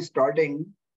financial year is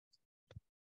starting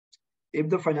on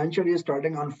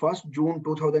 1st June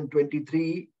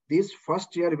 2023, this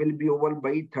first year will be over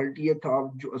by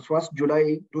 1st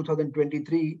July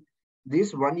 2023.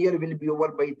 This 1 year will be over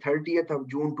by 30th of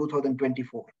June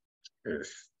 2024.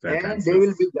 Yes, and they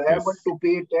will be liable to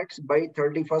pay tax by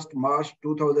 31st March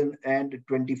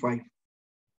 2025.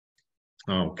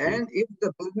 Okay. And if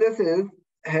the businesses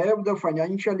have the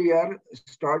financial year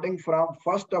starting from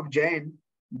 1st of Jan,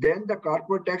 then the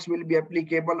corporate tax will be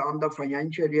applicable on the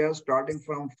financial year starting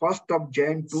from 1st of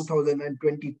Jan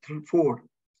 2024.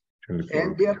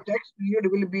 And their tax period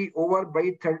will be over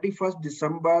by 31st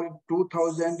December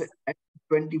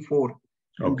 2024.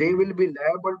 And they will be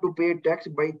liable to pay tax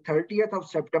by 30th of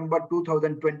September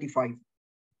 2025.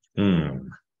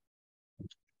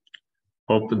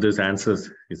 Hope this answers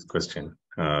his question.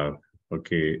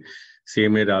 Okay.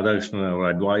 CMA Radhakrishnan, our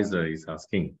advisor, is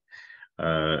asking,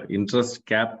 interest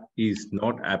cap is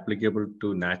not applicable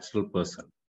to natural person.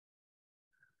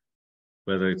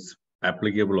 Whether it's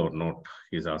applicable or not,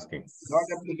 he's asking. Not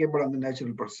applicable on the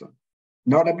natural person.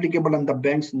 Not applicable on the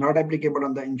banks, not applicable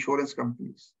on the insurance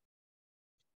companies.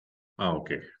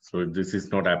 Okay, so this is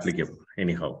not applicable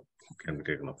anyhow. Can be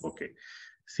taken up. Okay.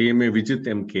 CMA Vijit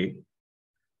MK,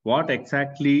 what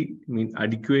exactly mean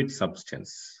adequate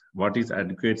substance? What is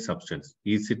adequate substance?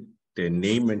 Is it a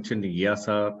name mentioned in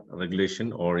ESR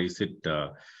regulation, or is it,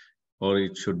 or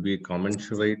it should be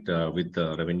commensurate with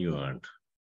the revenue earned?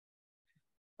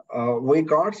 We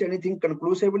can't say anything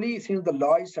conclusively since the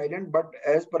law is silent. But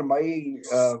as per my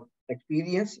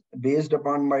experience, based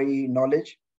upon my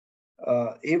knowledge,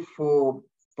 if a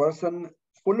person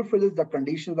fulfills the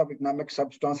conditions of economic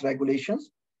substance regulations,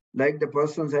 like the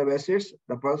persons have assets,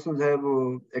 the persons have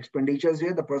expenditures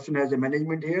here, the person has a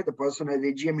management here, the person has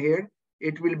AGM here,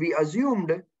 it will be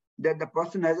assumed that the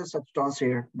person has a substance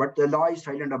here, but the law is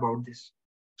silent about this.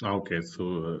 Okay,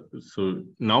 so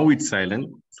now it's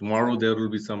silent. Tomorrow there will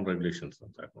be some regulations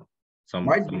on that one.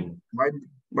 Might be,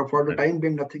 but for the time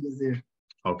being, nothing is there.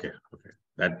 Okay.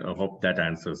 That I hope that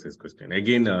answers his question.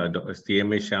 Again,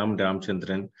 CMA Shyam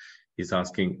Ramchandran is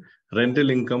asking, rental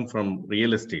income from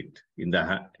real estate in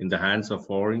the hands of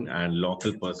foreign and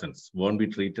local persons won't be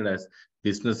treated as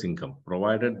business income,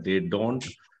 provided they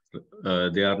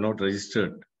are not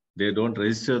registered. They don't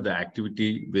register the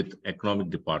activity with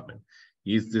economic department.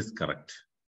 Is this correct?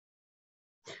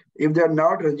 If they are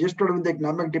not registered with the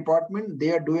economic department,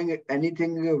 they are doing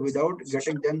anything without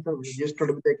getting themselves registered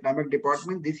with the economic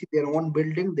department. This is their own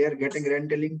building. They are getting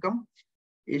rental income.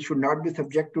 It should not be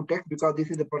subject to tax because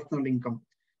this is the personal income.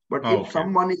 But if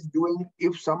someone is doing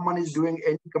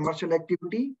any commercial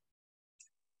activity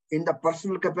in the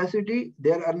personal capacity,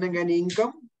 they are earning any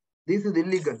income, this is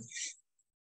illegal.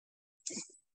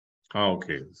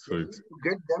 Okay. So it's to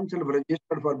get themselves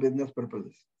registered for business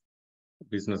purposes.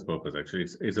 business purpose. Actually,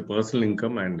 it's a personal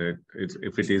income, and it's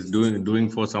if it is doing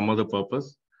for some other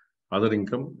purpose, other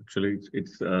income. Actually,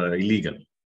 it's illegal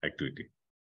activity.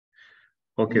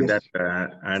 Okay, Yes.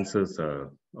 that answers. I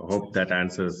hope that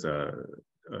answers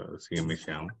CMA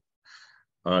Shyam.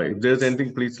 If there's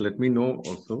anything, please let me know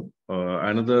also.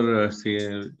 Another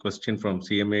question from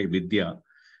CMA Vidya.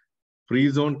 Free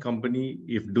zone company,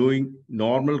 if doing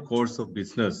normal course of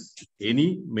business,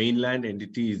 any mainland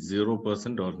entity is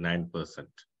 0% or 9%.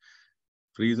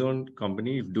 Free zone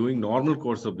company, if doing normal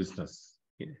course of business.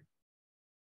 Yeah.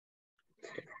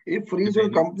 If free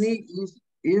zone company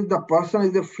is the person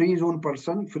is a free zone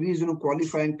person, free zone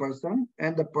qualifying person,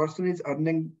 and the person is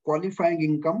earning qualifying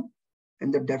income,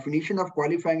 and the definition of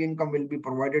qualifying income will be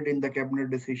provided in the cabinet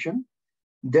decision,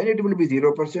 then it will be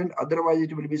 0%. Otherwise,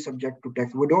 it will be subject to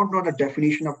tax. We don't know the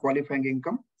definition of qualifying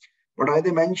income, but as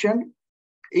I mentioned,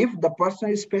 if the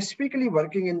person is specifically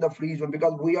working in the free zone,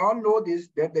 because we all know this,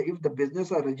 that if the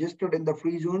business are registered in the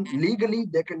free zone, legally,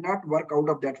 they cannot work out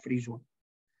of that free zone.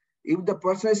 If the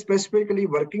person is specifically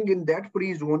working in that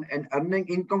free zone and earning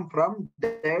income from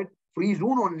that free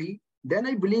zone only, then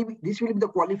I believe this will be the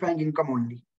qualifying income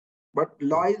only. But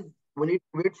law is, we need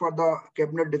to wait for the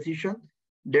cabinet decision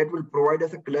that will provide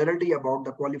us a clarity about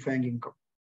the qualifying income.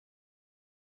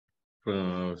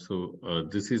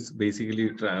 This is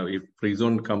basically if free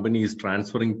zone company is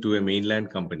transferring to a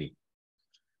mainland company,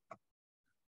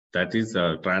 that is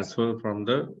transfer from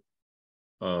the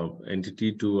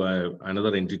entity to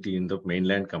another entity in the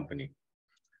mainland company.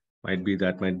 Might be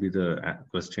the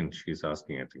question she's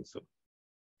asking, I think so.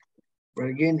 But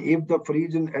again, if the free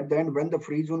zone, at the end, when the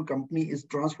free zone company is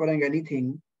transferring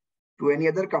anything to any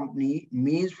other company,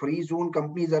 means free zone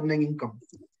company is earning income.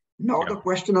 Now the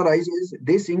question arises,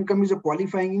 this income is a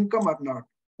qualifying income or not?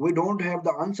 We don't have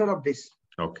the answer of this.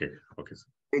 Okay.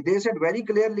 They said very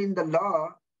clearly in the law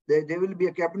that there will be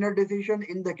a cabinet decision.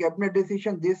 In the cabinet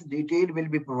decision, this detail will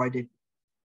be provided.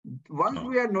 Once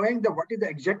we are knowing what is the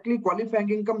exactly qualifying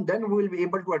income, then we will be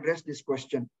able to address this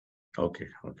question. Okay.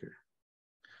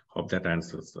 Hope that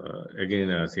answers. Again,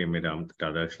 CMA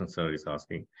Tadarshan sir is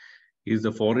asking, is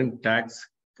the foreign tax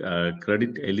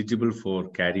credit eligible for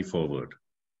carry forward?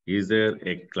 Is there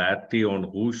a clarity on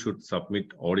who should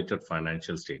submit audited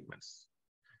financial statements?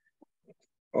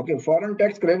 Okay, foreign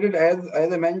tax credit,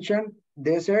 as I mentioned,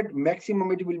 they said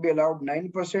maximum it will be allowed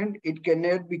 9%. It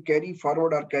cannot be carried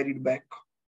forward or carried back.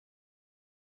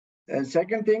 And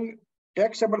second thing,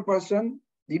 taxable person,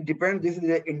 it depends, this is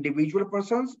the individual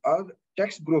persons or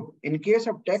tax group. In case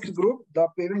of tax group, the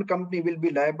parent company will be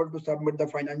liable to submit the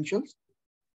financials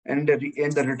and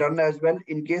the return as well.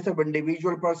 In case of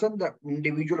individual person, the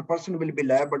individual person will be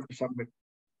liable to submit.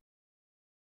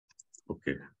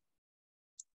 Okay.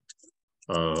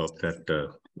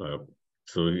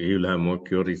 So you'll have more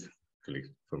queries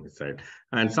from his side.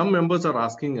 And some members are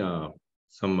asking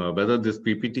whether this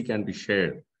PPT can be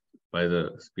shared by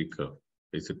the speaker.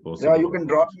 Is it possible? Yeah, you can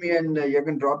drop me and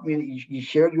you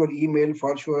share your email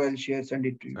for sure. I'll send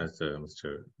it to you. As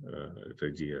Mr.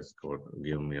 Reggie has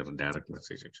given me a direct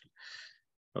message actually.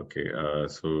 Okay,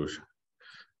 so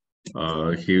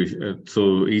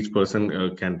each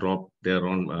person can drop their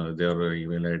own their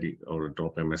email ID or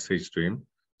drop a message to him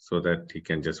so that he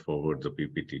can just forward the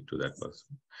PPT to that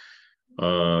person.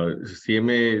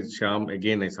 CMA Shyam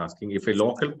again is asking, if a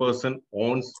local person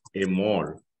owns a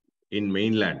mall in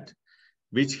mainland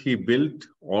which he built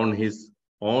on his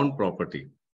own property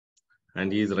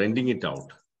and he is renting it out,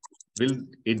 will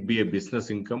it be a business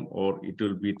income or it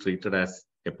will be treated as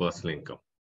a personal income?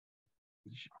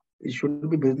 It should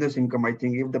be business income, I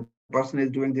think. If the person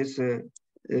is doing this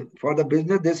for the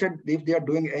business, they said if they are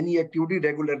doing any activity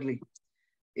regularly.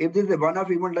 If this is a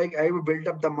one-off event, like I have built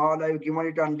up the mall, I have given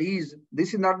it on lease,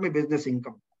 this is not my business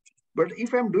income. But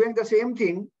if I'm doing the same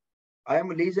thing, I am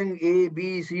leasing A,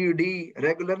 B, C, D,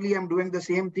 regularly I'm doing the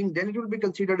same thing, then it will be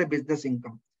considered a business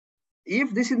income.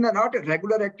 If this is not a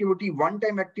regular activity,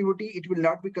 one-time activity, it will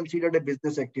not be considered a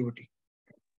business activity.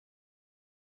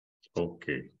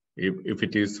 Okay. If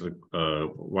it is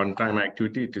one-time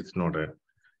activity, it is not a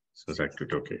business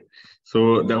activity. Okay.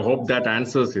 So I hope that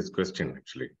answers his question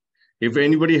actually. If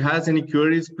anybody has any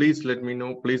queries, please let me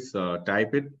know. Please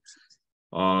type it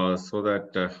so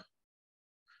that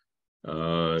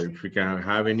if we can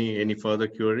have any further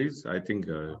queries, I think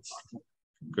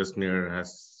questionnaire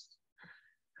has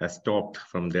stopped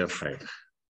from their side.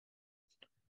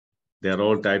 They are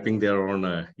all typing their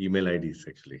own email IDs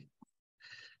actually.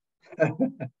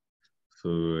 So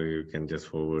you can just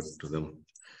forward to them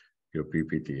your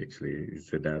PPT. Actually,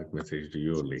 it's a direct message to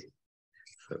you only.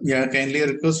 Yeah, kindly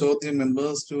request all the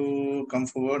members to come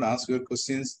forward, ask your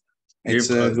questions. It's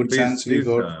If, a good please, chance we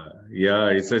got. yeah,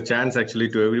 it's a chance actually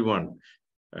to everyone.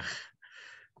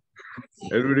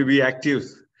 Everybody be active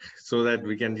so that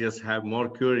we can just have more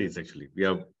queries. Actually, we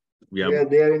are They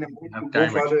are in a mood to go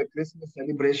time, for actually. a Christmas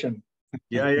celebration.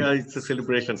 Yeah, it's a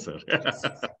celebration, sir.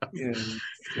 Yeah.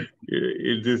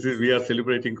 We are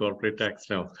celebrating corporate tax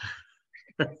now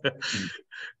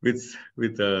with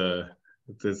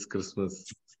this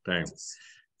Christmas time.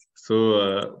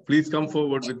 So please come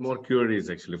forward with more queries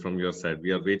actually from your side.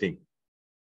 We are waiting.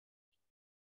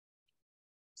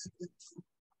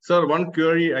 Sir, one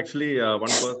query actually,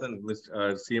 one person,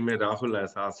 Mr. CMA Rahul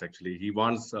has asked actually. He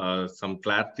wants some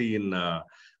clarity in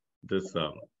this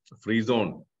free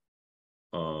zone.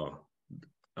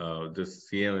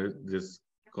 This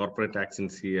corporate tax in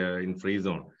free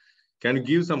zone. Can you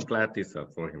give some clarity, sir,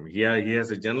 for him? He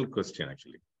has a general question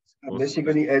actually.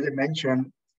 Basically, as I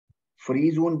mentioned,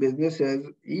 free zone businesses,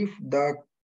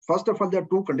 first of all, there are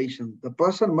two conditions. The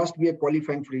person must be a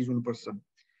qualifying free zone person.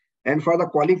 And for the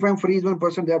qualifying free zone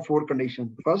person, there are four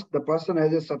conditions. First, the person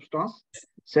has a substance.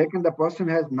 Second, the person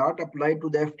has not applied to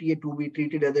the FTA to be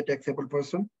treated as a taxable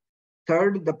person.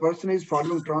 Third, the person is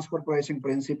following transfer pricing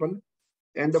principle.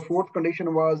 And the fourth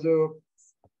condition was the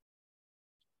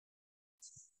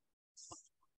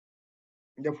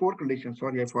four conditions.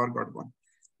 Sorry, I forgot one.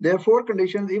 There are four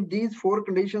conditions. If these four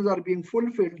conditions are being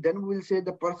fulfilled, then we will say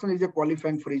the person is a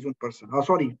qualifying free zone person.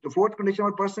 The fourth condition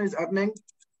of person is earning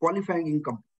qualifying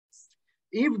income.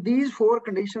 If these four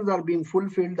conditions are being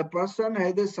fulfilled, the person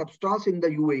has a substance in the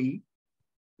UAE,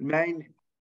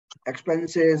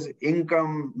 expenses,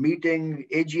 income, meeting,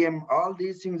 AGM, all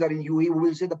these things are in UAE. We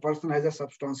will say the person has a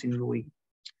substance in UAE.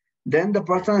 Then the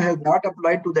person has not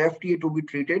applied to the FTA to be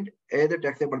treated as a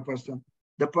taxable person.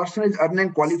 The person is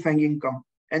earning qualifying income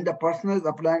and the person is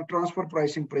applying transfer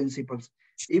pricing principles.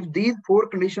 If these four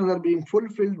conditions are being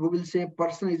fulfilled, we will say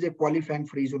person is a qualifying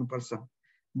free zone person.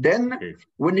 Then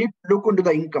we need to look into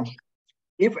the income.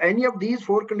 If any of these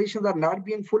four conditions are not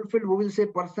being fulfilled, we will say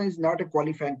person is not a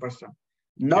qualifying person.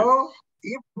 Now,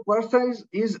 if the person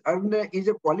is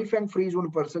a qualifying free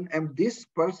zone person and this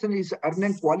person is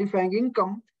earning qualifying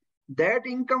income, that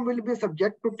income will be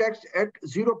subject to tax at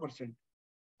 0%.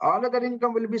 All other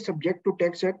income will be subject to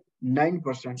tax at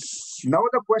 9%. Now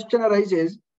the question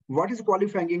arises, what is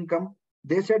qualifying income?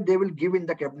 They said they will give in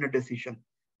the cabinet decision.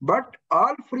 But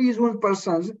all free zone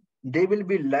persons, they will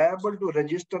be liable to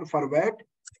register for VAT.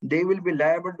 They will be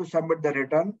liable to submit the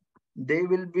return. They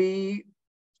will be,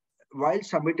 while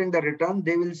submitting the return,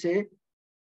 they will say,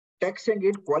 taxing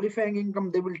it, qualifying income,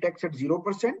 they will tax at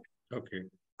 0%. Okay.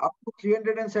 Up to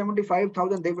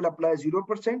 375,000, they will apply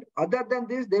 0%. Other than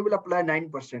this, they will apply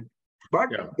 9%. But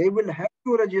they will have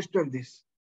to register this.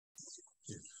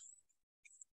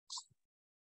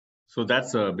 So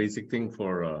that's a basic thing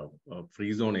for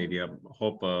free zone area.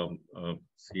 Hope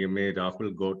CMA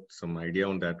Rahul got some idea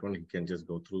on that one. He can just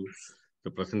go through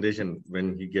the presentation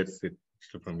when he gets it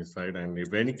from his side. And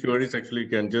if any queries, actually, you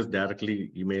can just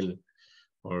directly email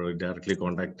or directly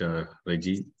contact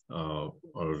Reggie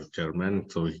or chairman,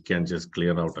 so he can just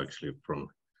clear out actually from.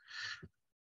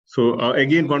 So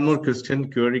again, one more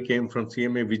query came from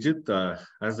CMA Vijit.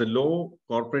 As the law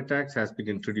corporate tax has been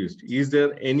introduced, is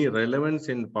there any relevance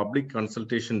in public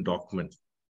consultation document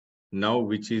now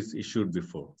which is issued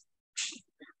before?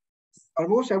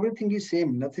 Almost everything is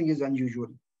same. Nothing is unusual.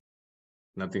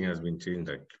 Nothing has been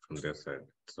changed from their side.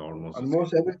 It's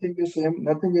almost everything is same.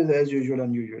 Nothing is as usual,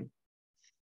 unusual.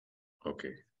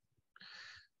 Okay.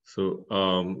 So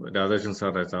Radhakrishnan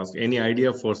sir has asked, any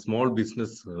idea for small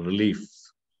business relief?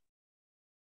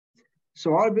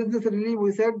 Small business relief,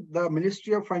 we said the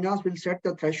Ministry of Finance will set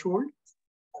the threshold.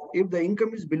 If the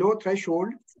income is below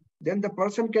threshold, then the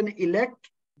person can elect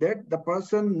that the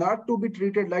person not to be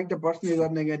treated like the person is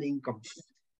earning an income.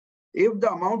 If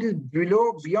the amount is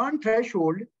beyond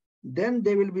threshold, then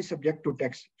they will be subject to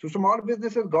tax. So small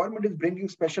businesses, government is bringing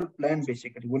special plan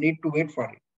basically. We need to wait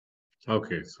for it.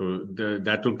 Okay, so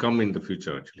that will come in the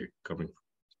future actually coming.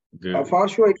 For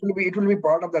sure, it will be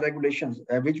part of the regulations,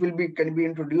 which can be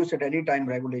introduced at any time.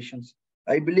 Regulations,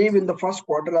 I believe, in the first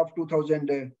quarter of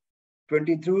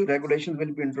 2022, regulations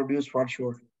will be introduced for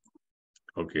sure.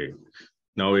 Okay.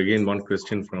 Now again, one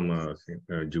question from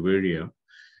Juveria.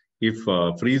 If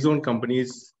free zone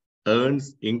companies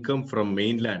earns income from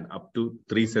mainland up to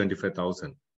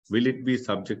 375,000, will it be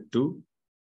subject to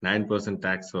 9%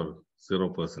 tax or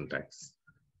 0% tax?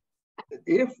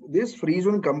 If this free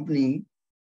zone company,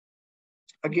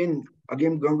 again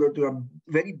going to a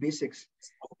very basics.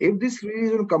 If this free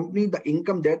zone company, the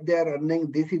income that they are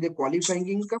earning, this is a qualifying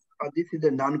income this is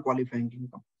a non-qualifying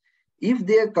income. If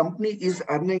their company is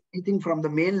earning anything from the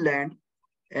mainland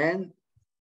and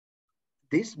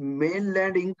this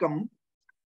mainland income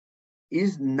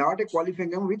is not a qualifying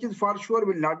income, which is for sure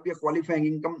will not be a qualifying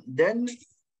income, then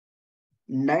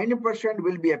 9%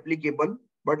 will be applicable.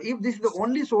 But if this is the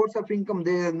only source of income,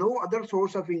 there is no other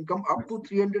source of income, up to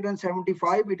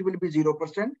 375, it will be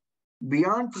 0%.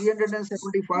 Beyond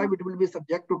 375, it will be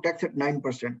subject to tax at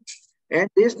 9%. And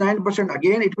this 9%,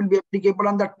 again, it will be applicable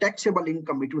on the taxable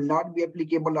income. It will not be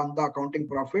applicable on the accounting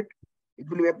profit. It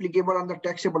will be applicable on the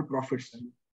taxable profits.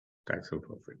 Taxable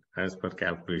profit, as per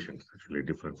calculations, actually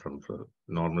different from the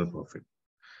normal profit.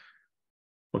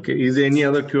 Okay, is there any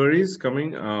other queries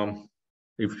coming?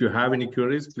 If you have any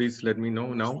queries, please let me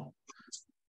know now.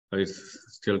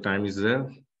 Still time is there.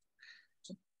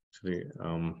 Actually,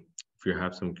 if you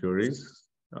have some queries,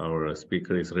 our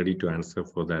speaker is ready to answer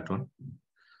for that one.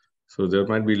 So there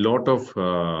might be a lot of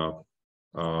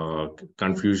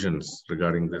confusions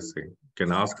regarding this thing. You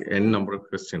can ask n number of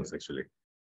questions actually.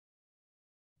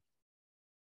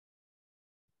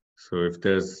 So if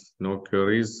there's no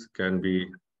queries, can be.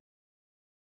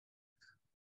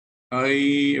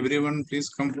 Everyone, please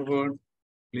come forward.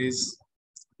 Please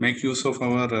make use of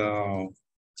our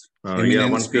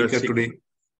eminent speaker today.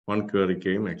 One query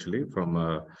came actually from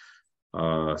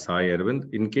Sai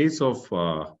Arvind. In case of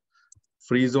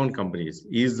free zone companies,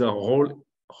 is the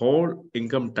whole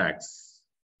income tax?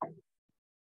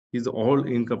 Is all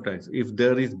income tax if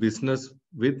there is business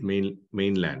with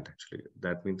mainland? Actually,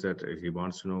 that means that he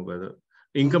wants to know whether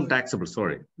income taxable.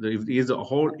 Sorry, if is a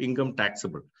whole income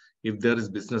taxable if there is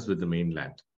business with the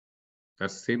mainland.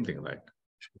 That's the same thing, right?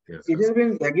 Yes. It has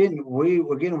been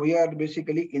we are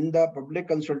basically in the public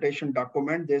consultation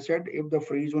document. They said if the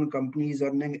free zone company is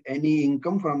earning any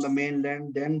income from the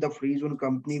mainland, then the free zone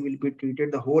company will be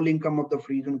treated. The whole income of the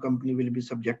free zone company will be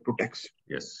subject to tax.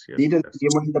 Yes. These are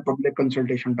given in the public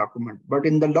consultation document. But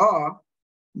in the law,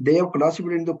 they have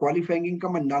classified into qualifying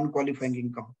income and non-qualifying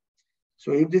income.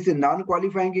 So if this is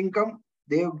non-qualifying income,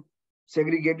 they have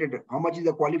segregated how much is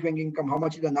the qualifying income, how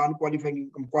much is the non-qualifying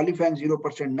income. Qualifying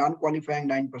 0%, non-qualifying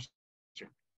 9%.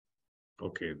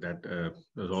 Okay, that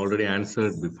was already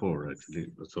answered before actually.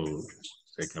 So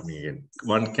say coming again.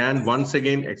 One can once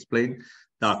again explain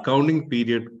the accounting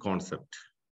period concept.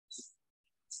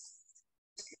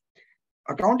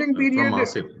 Accounting period from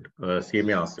Asif,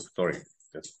 CMA Asif. Sorry.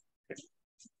 Yes.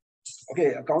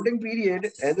 Okay, accounting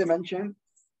period, as I mentioned,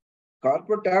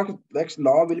 corporate tax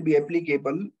law will be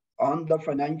applicable on the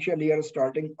financial year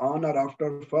starting on or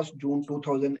after 1st June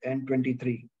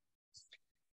 2023.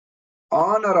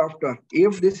 On or after,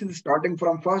 if this is starting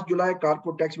from 1st July,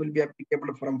 corporate tax will be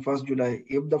applicable from 1st July.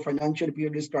 If the financial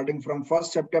period is starting from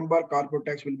 1st September, corporate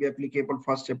tax will be applicable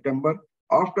 1st September.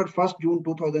 After 1st June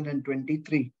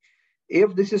 2023.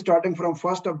 If this is starting from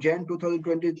 1st of Jan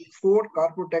 2024,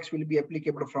 corporate tax will be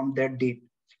applicable from that date.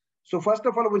 So first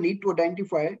of all, we need to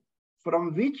identify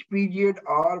from which period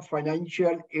our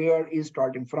financial year is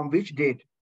starting, from which date.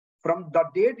 From the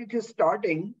date it is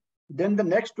starting, then the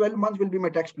next 12 months will be my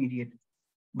tax period.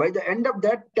 By the end of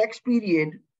that tax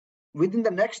period, within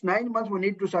the next 9 months, we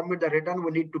need to submit the return,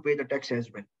 we need to pay the tax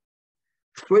as well.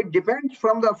 So it depends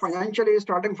from the financial year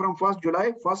starting from 1st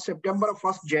July, 1st September,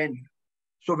 1st Jan.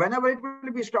 So whenever it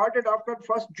will be started after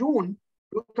 1st June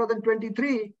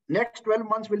 2023, next 12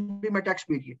 months will be my tax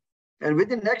period. And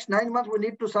within next 9 months, we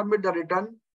need to submit the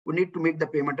return. We need to make the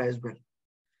payment as well.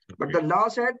 Okay. But the law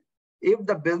said, if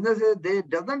the business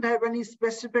doesn't have any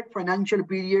specific financial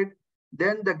period,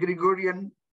 then the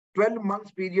Gregorian 12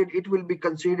 months period, it will be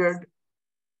considered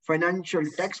financial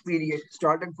tax period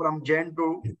starting from Jan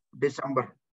to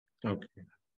December. Okay.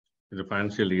 The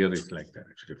financial year is like that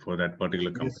actually for that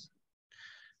particular company. Yes.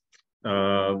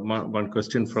 One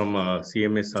question from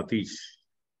CMA Satish.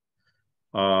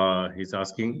 He's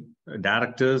asking,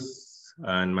 directors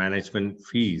and management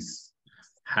fees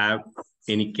have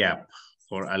any cap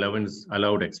for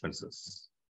allowed expenses?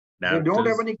 Directors, they don't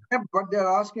have any cap, but they're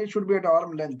asking it should be at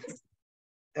arm's length.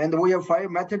 And we have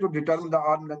 5 methods to determine the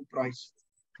arm's length price.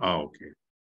 Oh, okay.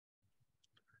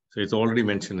 So it's already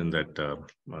mentioned in that,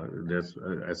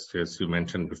 as you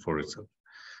mentioned before itself.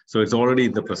 So it's already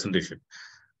in the presentation.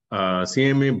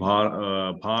 CMA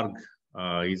Bharg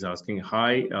is asking,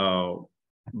 hi,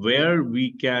 where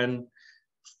we can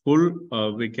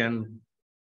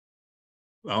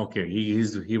okay,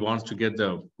 he wants to get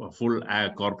the full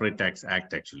Corporate Tax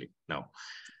Act actually now.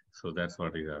 So that's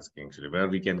what he's asking actually, where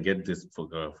we can get this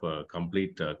for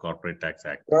complete Corporate Tax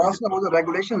Act. They're asking about the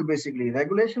regulations basically.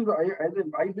 Regulations,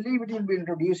 I believe it will be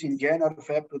introduced in Jan or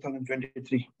Feb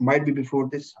 2023. Might be before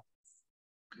this.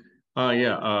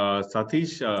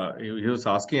 Satish, he was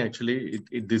asking actually,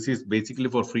 this is basically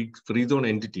for free zone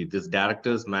entity, this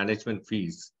directors management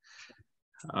fees.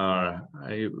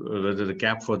 There's a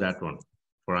cap for that one,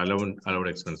 for allowed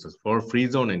expenses for free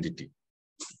zone entity.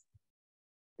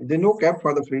 There's no cap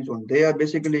for the free zone. They are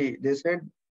basically, they said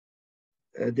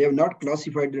they have not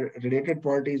classified the related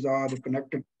parties or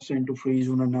connected into free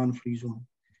zone or non-free zone.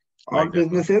 All Like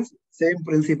businesses, same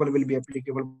principle will be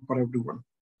applicable for everyone.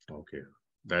 Okay,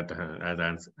 that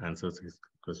answers his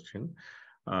question.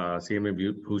 CMA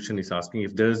Bhushan is asking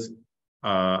if there's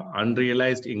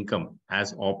unrealized income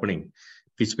as opening,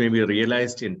 which may be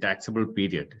realized in taxable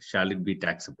period, shall it be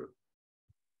taxable?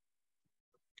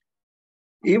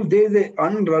 If there is an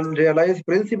unrealized,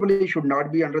 principally should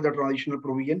not be under the transitional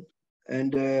provision.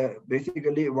 And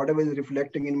basically, whatever is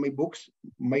reflecting in my books,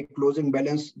 my closing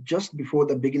balance just before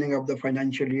the beginning of the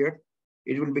financial year,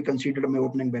 it will be considered my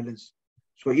opening balance.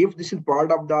 So if this is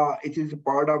part of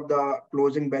the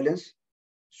closing balance,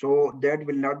 so that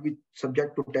will not be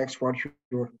subject to tax for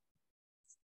sure.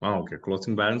 Okay,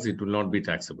 closing balance, it will not be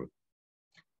taxable.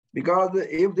 Because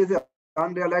if this is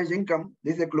unrealized income,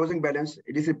 this is a closing balance,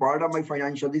 it is a part of my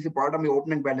financial, this is part of my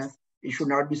opening balance, it should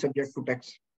not be subject to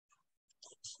tax.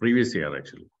 Previous year,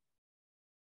 actually.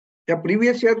 Yeah,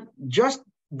 previous year, just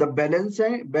the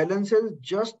balances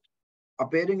just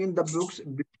appearing in the books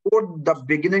before the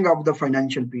beginning of the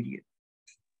financial period.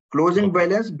 Closing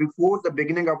balance before the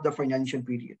beginning of the financial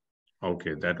period.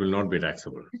 Okay, that will not be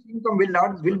taxable. This income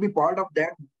will be part of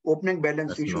that opening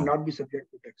balance. It should not be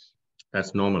subject to tax.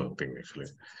 That's normal thing,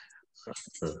 actually.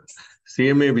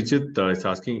 CMA Vijit is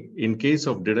asking, in case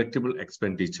of deductible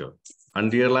expenditure,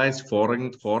 unrealized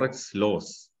forex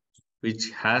loss,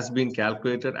 which has been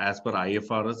calculated as per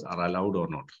IFRS, are allowed or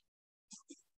not?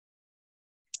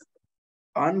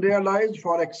 Unrealized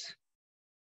forex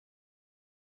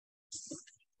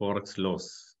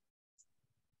loss.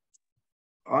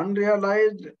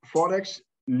 Unrealized forex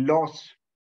loss.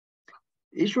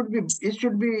 It should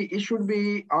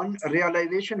be on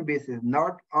realization basis,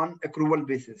 not on accrual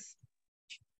basis.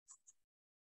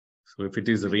 So if it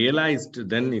is realized,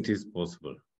 then it is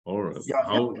possible. Or yeah,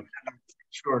 how?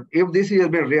 Sure. If this has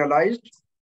been realized,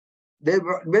 they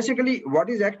basically what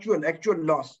is actual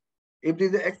loss. If it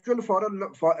is the actual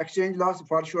for exchange loss,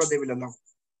 for sure they will allow.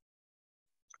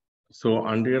 So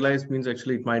unrealized means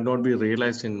actually it might not be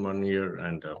realized in 1 year,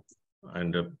 and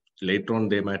later on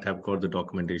they might have got the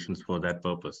documentations for that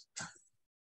purpose.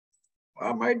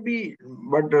 Might be,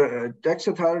 but tax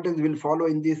authorities will follow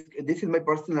in this. This is my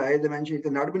personal, as I mentioned, it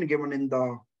has not been given in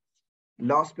the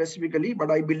law specifically, but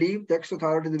I believe tax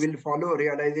authorities will follow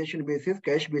realization basis,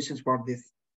 cash basis for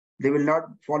this. They will not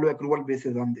follow accrual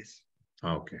basis on this.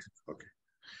 Okay.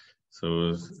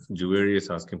 So Jewelry is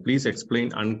asking, please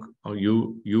explain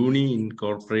Uni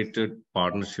Incorporated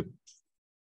Partnership.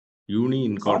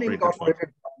 Unincorporated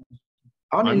partnership.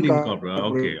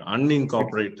 Okay,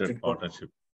 unincorporated partnership.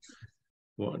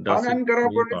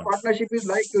 Unincorporated partnership is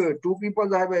like two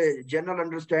people have a general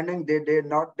understanding. They've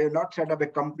not set up a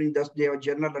company. Thus, they have a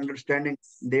general understanding.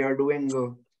 They are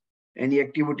doing any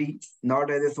activity, not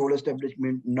as a sole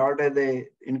establishment, not as a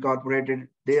incorporated.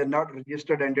 They are not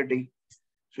registered entity.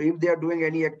 So if they are doing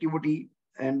any activity,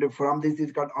 and from this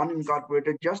is called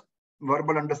unincorporated, just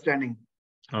verbal understanding.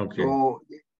 Okay. So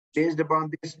based upon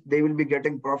this, they will be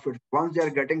getting profit. Once they are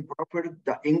getting profit,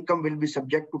 the income will be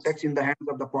subject to tax in the hands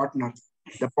of the partner.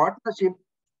 The partnership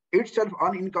itself,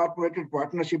 unincorporated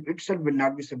partnership itself, will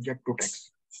not be subject to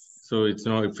tax. So it's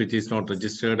not, if it is not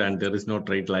registered and there is no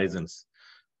trade license.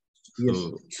 Yes.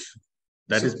 So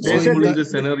that is possible in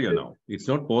this scenario now. It's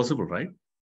not possible, right?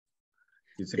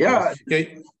 Yeah.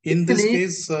 In this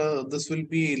case, this will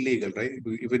be illegal, right?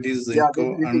 If it is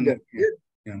illegal.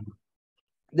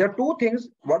 There are two things.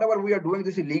 Whatever we are doing,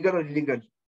 this is legal or illegal.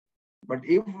 But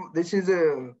if this is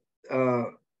a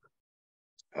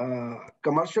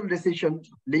commercial decision,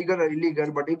 legal or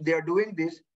illegal, but if they are doing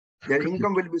this, their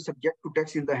income will be subject to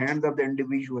tax in the hands of the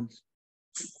individuals.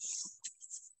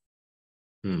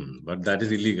 But that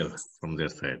is illegal from their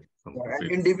side. An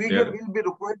individual will be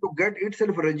required to get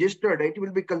itself registered. It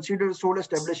will be considered sole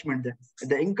establishment then.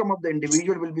 The income of the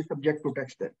individual will be subject to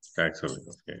tax then. Tax,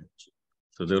 okay.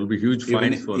 So there will be huge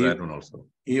fines for that one also.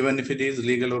 Even if it is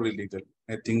legal or illegal,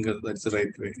 I think that's the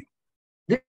right way.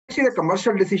 This is a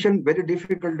commercial decision. Very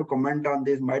difficult to comment on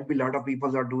this. Might be a lot of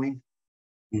people are doing.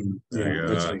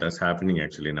 That's happening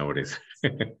actually nowadays.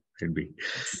 Could be.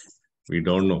 We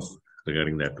don't know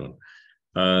regarding that one.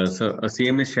 So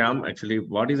CMA Shyam, actually,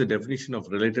 what is the definition of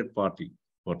related party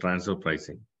for transfer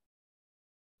pricing?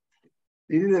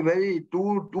 This is a very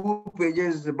two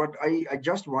pages, but I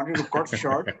just wanted to cut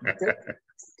short.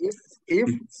 If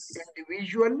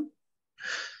individual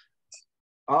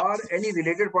or any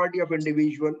related party of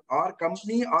individual or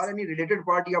company or any related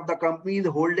party of the company is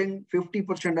holding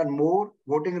 50% and more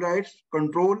voting rights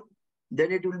control,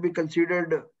 then it will be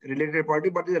considered related party,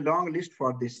 but there's a long list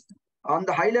for this. On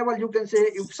the high level, you can say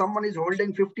if someone is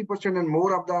holding 50% and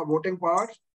more of the voting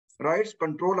parts, rights,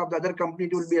 control of the other company,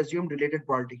 it will be assumed related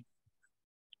party.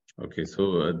 Okay,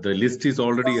 so the list is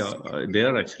already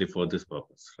there actually for this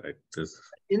purpose, right?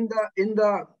 In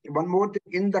the one more thing,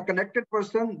 in the connected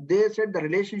person, they said the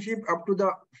relationship up to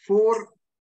the 4.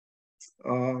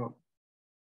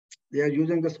 They are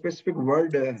using the specific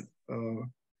word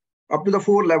up to the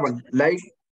 4 level, like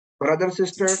brother,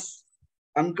 sister,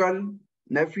 uncle,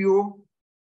 nephew,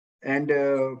 and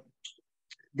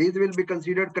these will be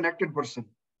considered connected person.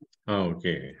 Oh,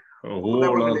 okay. Who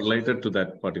all are related to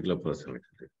that particular person,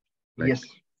 actually? Like yes.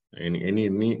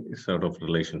 Any sort of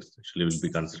relations actually will be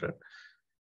considered.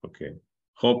 Okay.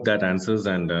 Hope that answers.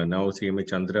 And now CMA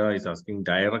Chandra is asking,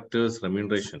 directors'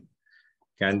 remuneration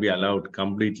can be allowed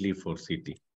completely for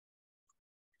CT.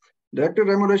 Director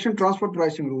remuneration transfer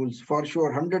pricing rules for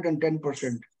sure,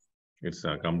 110%. It's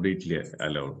completely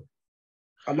allowed.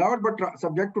 Allowed, but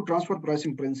subject to transfer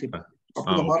pricing principle up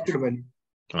to the market value.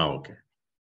 Oh, okay.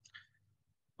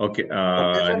 Okay.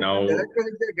 Now, director,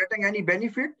 if they're getting any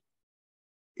benefit,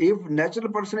 if natural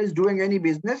person is doing any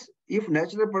business,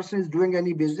 natural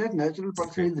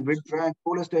person is withdrawing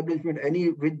full establishment, any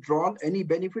withdrawal, any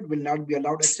benefit will not be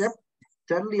allowed except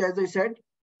salary, as I said.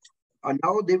 And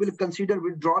now they will consider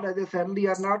withdrawal as a salary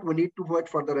or not. We need to wait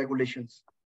for the regulations.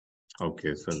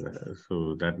 Okay,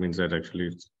 so that means that actually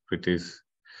it is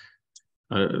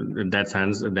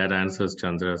that answers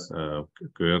Chandra's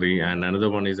query. And another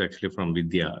one is actually from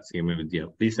Vidya, CMA Vidya.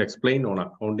 Please explain on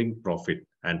accounting profit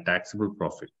and taxable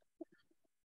profit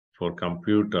for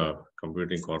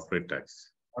computing corporate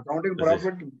tax. Accounting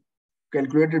profit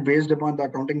calculated based upon the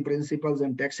accounting principles,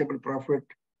 and taxable profit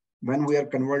when we are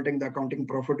converting the accounting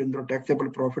profit into taxable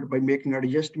profit by making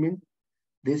adjustment.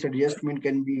 This adjustment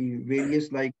can be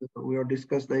various, like we have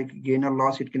discussed, like gain or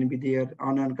loss, it can be there,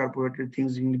 unincorporated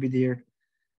things will be there,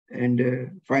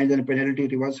 and fines and penalty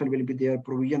reversal will be there,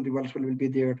 provision reversal will be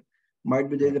there.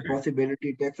 Might be there is a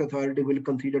possibility tax authority will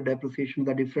consider depreciation,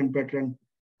 the different pattern.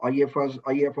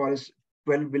 IFRS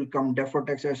 12 will come deferred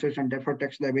tax assets and deferred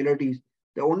tax liabilities.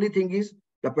 The only thing is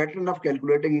the pattern of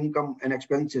calculating income and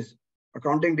expenses.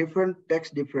 Accounting different,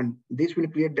 tax different. This will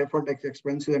create deferred tax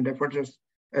expenses and deferred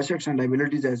assets and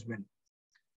liabilities as well.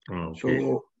 Okay.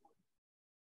 So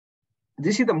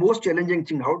this is the most challenging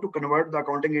thing, how to convert the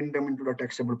accounting income into the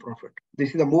taxable profit. This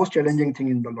is the most challenging thing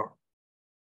in the law,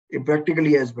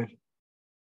 practically as well.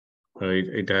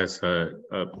 It has,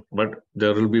 but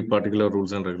there will be particular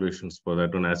rules and regulations for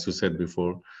that one, as you said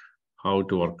before, how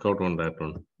to work out on that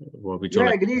one. Which all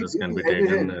expenses can be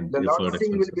taken and the deferred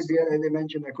thing will be expenses. there, as I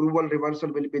mentioned, accrual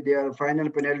reversal will be there, final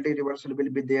penalty reversal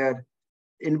will be there,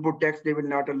 input tax they will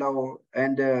not allow,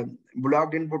 and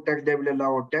blocked input tax they will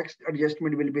allow, tax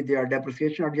adjustment will be there,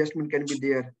 depreciation adjustment can be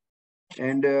there,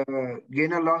 and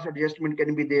gain or loss adjustment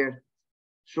can be there.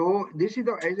 So this is,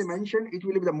 as I mentioned, it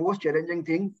will be the most challenging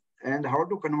thing, and how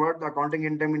to convert the accounting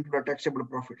income into the taxable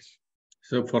profits.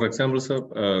 So, for example, sir,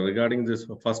 regarding this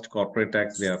first corporate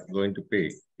tax they are going to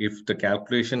pay, if the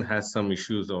calculation has some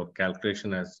issues or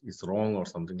calculation is wrong or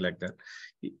something like that,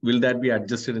 will that be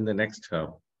adjusted in the next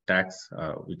tax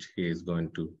which he is going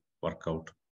to work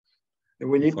out?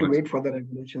 We need to wait for the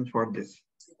regulations for this.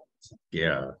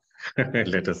 Yeah,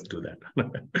 let us do that.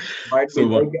 Might be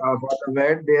like for the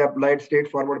VAT, they applied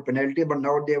straightforward penalty, but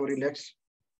now they have relaxed.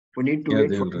 We need to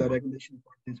wait for the regulation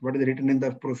for this. What is written in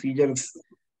the procedure?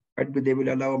 Might be they will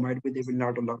allow, might be they will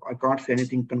not allow. I can't say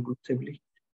anything conclusively.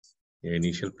 Yeah,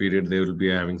 initial period, they will be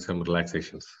having some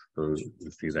relaxations. So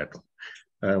we'll see that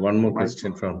one. One more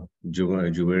question from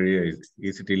Juveria.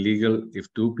 Is it illegal if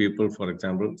two people, for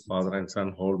example, father and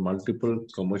son, hold multiple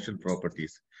commercial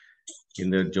properties in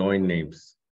their joint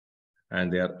names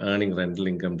and they are earning rental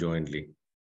income jointly?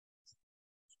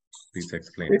 Please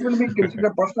explain. It will be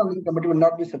considered personal income, but it will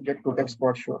not be subject to tax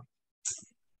for sure.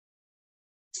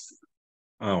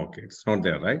 Oh, okay. It's not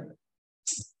there, right?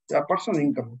 Yeah, personal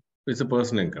income. It's a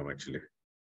personal income, actually.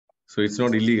 So it's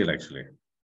not illegal, actually.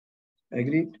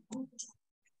 Agreed.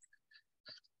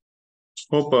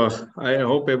 I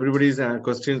hope everybody's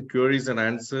questions, queries are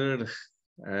answered,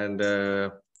 and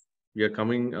we are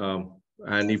coming.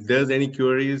 And if there's any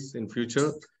queries in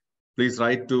future, please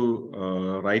write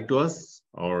to us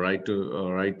or write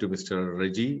to Mr.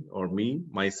 Reggie or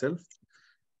myself,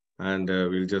 and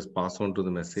we'll just pass on to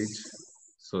the message.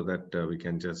 so that we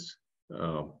can just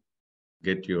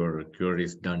get your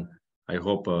queries done. I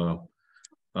hope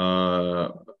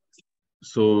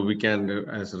so we can,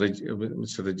 as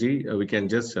Mr. Raji, we can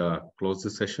just close the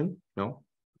session now.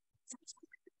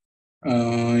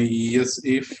 Yes,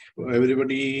 if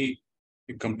everybody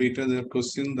completed their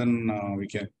question, then we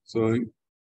can. So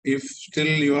if still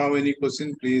you have any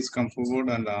question, please come forward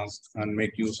and ask and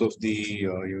make use of the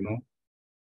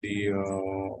the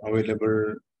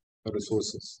available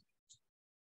resources.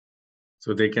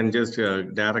 So they can just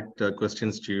direct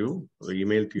questions to you or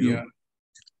email to you. Yeah.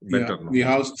 Better. Yeah, we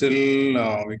have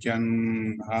still we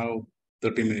can have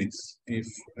 30 minutes. If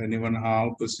anyone have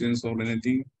questions or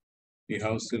anything, we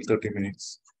have still 30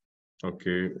 minutes.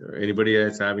 Okay. Anybody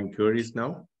else having queries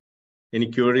now?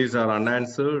 Any queries are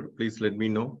unanswered, please let me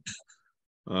know.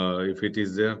 If it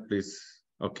is there, please.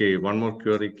 Okay, one more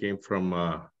query came from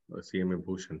CMA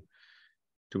Bhushan.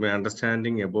 To my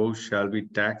understanding, above shall be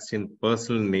taxed in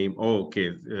personal name. Oh, okay.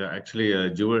 Actually,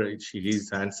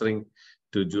 he's answering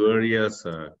to Juaria's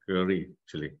query,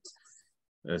 actually.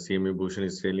 CMA Bhushan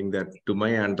is telling that, to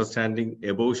my understanding,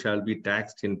 above shall be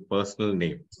taxed in personal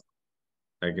name,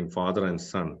 like in father and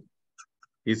son.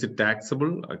 Is it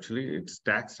taxable? Actually, it's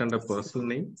taxed under personal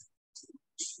name.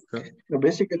 So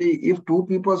basically, if two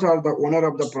people are the owner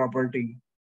of the property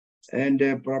and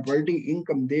property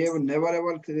income, they have never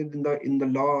ever said in the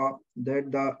law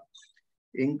that the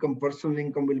income, personal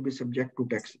income, will be subject to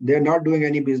tax. They are not doing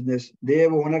any business. They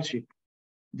have ownership.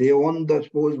 They own the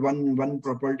suppose one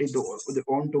property they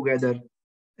own together,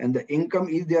 and the income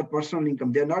is their personal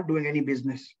income. They are not doing any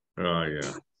business.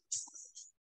 Yeah.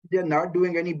 They are not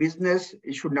doing any business.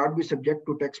 It should not be subject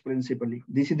to tax principally.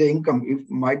 This is the income. If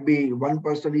might be one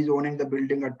person is owning the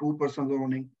building or two persons are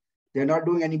owning, they are not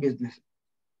doing any business.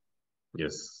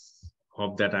 Yes.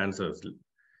 Hope that answers.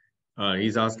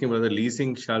 He's asking whether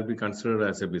leasing shall be considered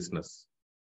as a business.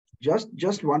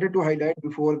 Just wanted to highlight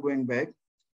before going back.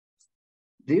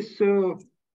 This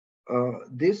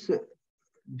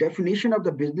definition of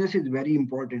the business is very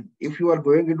important. If you are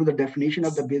going into the definition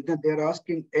of the business, they are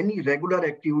asking any regular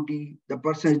activity the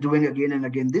person is doing again and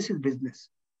again. This is business.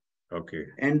 Okay.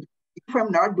 And if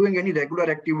I'm not doing any regular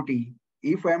activity,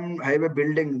 if I have a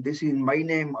building, this is in my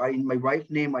name, in my wife's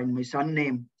name, in my son's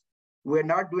name, we're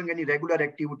not doing any regular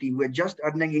activity. We're just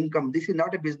earning income. This is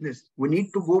not a business. We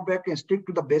need to go back and stick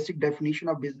to the basic definition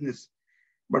of business.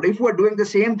 But if we're doing the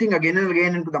same thing again and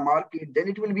again into the market, then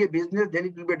it will be a business, then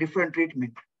it will be a different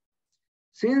treatment.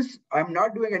 Since I'm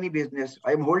not doing any business,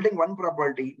 I'm holding one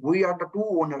property. We are the two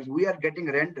owners. We are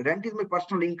getting rent. Rent is my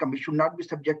personal income. It should not be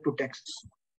subject to tax.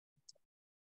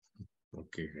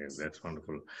 Okay, that's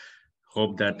wonderful.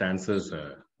 Hope that answers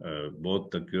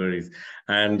both the queries.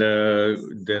 And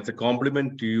there's a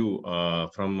compliment to you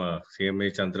from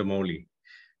CMA Chandramouli,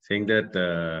 saying that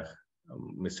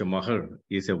Mr. Mahar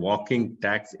is a walking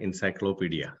tax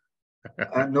encyclopedia.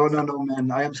 No,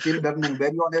 man. I am still learning.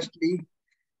 Very honestly,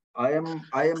 I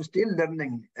am still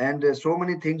learning, and so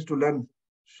many things to learn.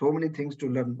 So many things to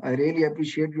learn. I really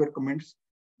appreciate your comments,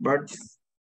 but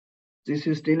this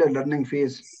is still a learning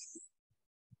phase.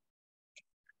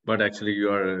 But actually,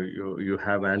 you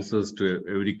have answers to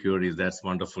every query. That's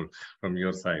wonderful from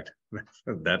your side.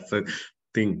 That's a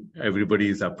thing. Everybody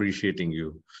is appreciating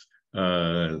you.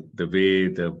 The way,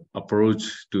 the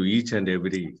approach to each and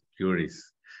every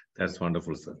queries. That's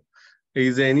wonderful, sir.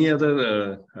 Is there any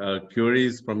other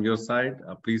queries from your side?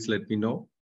 Please let me know.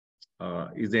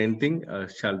 Is there anything?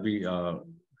 Shall we,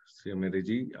 CMA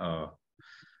Raji,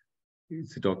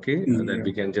 is it okay that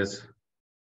we can just...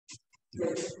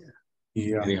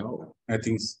 Yeah, anyhow, I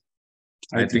think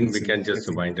we can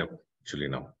just wind up actually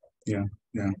now. Yeah.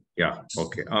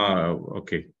 Okay.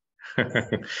 Okay.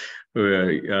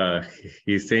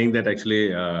 He's saying that actually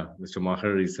Mr.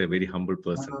 Mahar is a very humble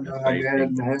person.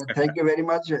 Thank you very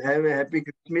much. Have a happy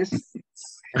Christmas,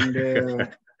 and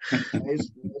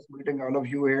nice meeting all of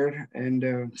you here, and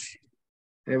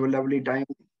have a lovely time.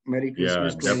 Merry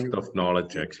Christmas. Yeah, depth of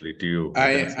knowledge actually to you.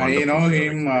 I know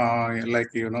him like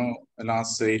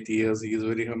last 8 years. He is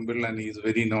very humble and he is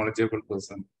very knowledgeable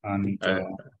person, and he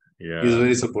is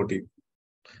very supportive.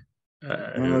 Take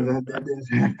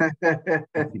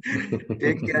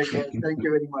care, guys. Thank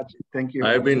you very much. Thank you.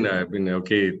 I've been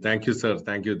okay. Thank you, sir.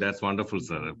 Thank you. That's wonderful,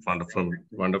 sir.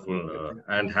 Wonderful.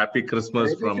 And happy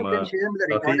Christmas from. If you can share the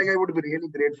recording, I would be really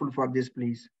grateful for this,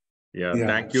 please. Yeah,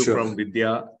 thank you from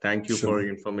Vidya. Thank you for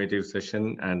informative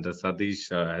session. And Satish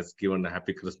has given a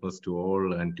happy Christmas to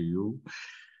all and to you.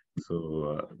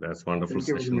 So that's wonderful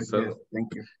session, sir. Yes.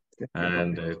 Thank you.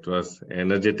 And it was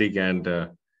energetic, and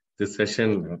this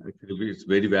session is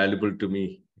very valuable to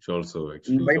me It's also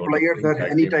actually My a lot of pleasure, things sir. I came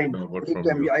to Anytime. know about from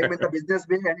Anytime. you. I'm in the business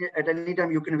way. At any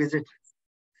time you can visit.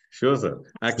 Sure, sir.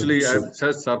 Actually, Sure. I'm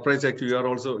just surprised. Actually,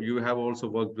 you have also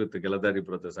worked with the Galadari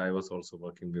brothers. I was also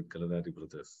working with Galadari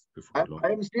brothers before long.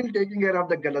 I'm still taking care of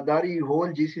the Galadari whole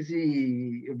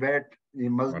GCC VAT,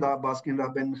 Mazda, Wonderful. Baskin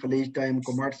Robin, Khalij Time,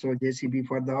 Komatsu, JCB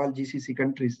for the all GCC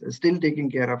countries. Still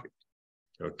taking care of it.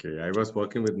 Okay, I was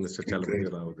working with Mr. Great.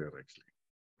 Chalapati Rao there actually.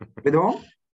 With whom?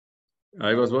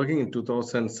 I was working in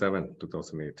 2007,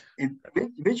 2008. In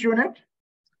which unit?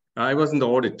 I was in the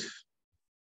audit.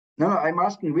 No, I'm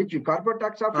asking which corporate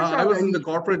tax office I or was in the any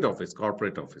corporate office.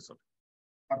 Corporate office.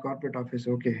 corporate office.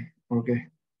 Okay. Okay.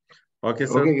 Okay,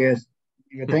 sir. Okay, yes.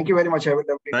 Yeah, thank you very much. Have a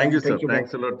lovely Thank time. you, sir. Thank you.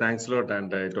 Thanks a lot. Thanks a lot.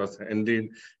 And it was indeed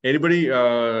anybody.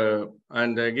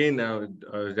 And again,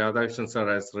 Radhakrishnan sir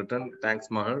has written. Thanks,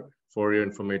 Mahar, for your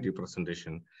informative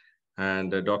presentation.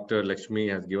 And Dr. Lakshmi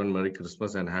has given Merry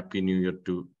Christmas and Happy New Year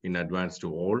in advance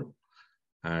to all.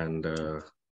 And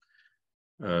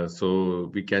so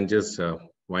we can just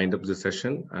wind up the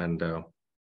session. And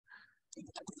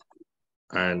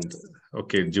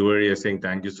okay, Jewelry is saying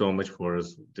thank you so much for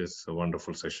this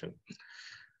wonderful session.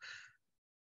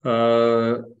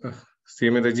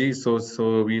 CMA Raji, so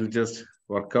we'll just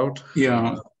work out.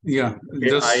 Yeah. Okay,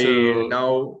 Just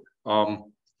now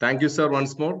thank you, sir,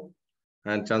 once more.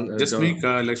 And just make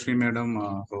Lakshmi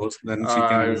Madam host, then she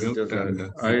can unmute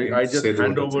and I just say the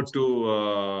hand word of over thanks. to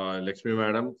Lakshmi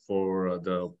Madam for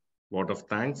the vote of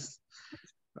thanks.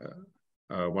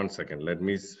 1 second. Let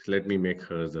me make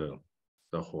her the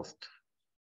host.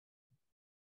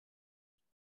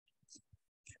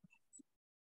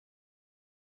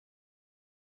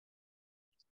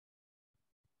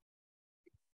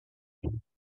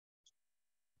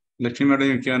 Lakshmi Madam,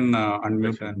 you can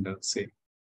unmute and say.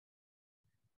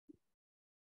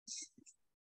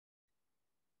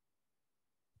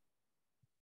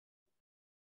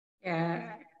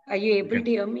 Are you able to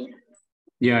hear me?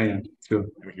 Yeah, sure.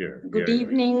 Good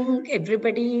evening,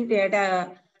 everybody. We had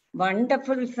a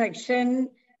wonderful section,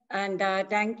 and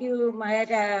thank you, Mahar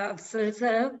Afzal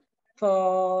sir,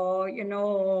 for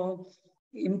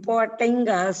imparting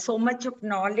so much of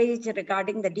knowledge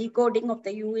regarding the decoding of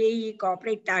the UAE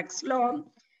Corporate Tax Law.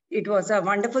 It was a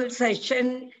wonderful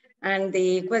session, and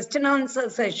the question answer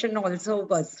session also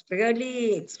was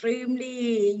really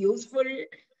extremely useful.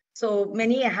 So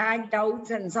many had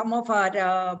doubts, and some of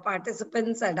our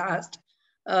participants had asked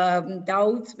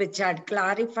doubts which had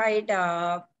clarified,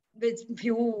 which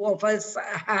few of us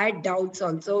had doubts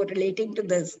also relating to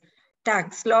this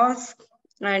tax laws.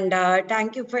 And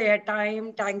thank you for your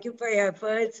time. Thank you for your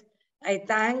efforts. I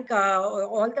thank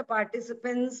all the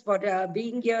participants for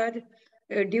being here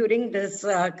during this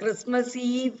Christmas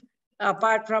Eve,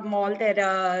 apart from all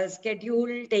their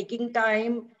schedule, taking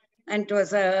time. And it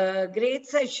was a great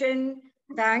session.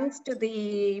 Thanks to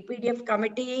the PDF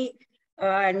committee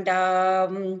and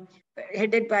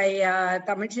headed by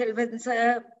Tamil Selvan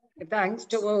sir. Thanks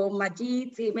to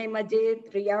Majid, CMA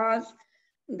Majid, Riyaz,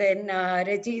 then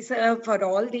Reggie sir for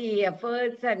all the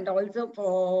efforts and also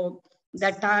for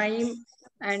the time.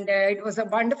 And it was a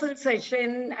wonderful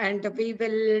session, and we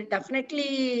will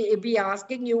definitely be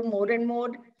asking you more and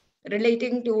more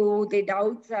relating to the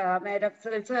doubts, Madam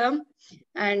sir.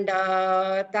 And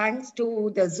thanks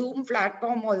to the Zoom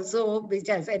platform also, which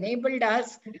has enabled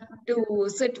us to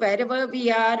sit wherever we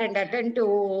are and attend to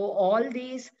all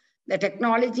these. The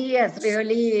technology has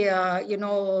really,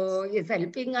 is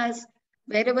helping us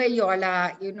wherever you all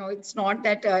are. It's not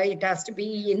that it has to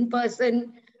be in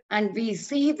person. And we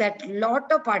see that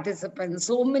lot of participants,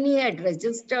 so many had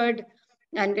registered,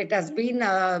 and it has been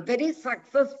a very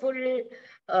successful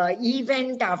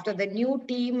event after the new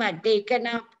team had taken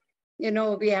up.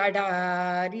 We had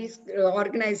a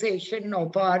reorganization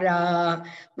of our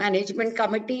management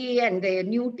committee, and the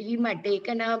new team had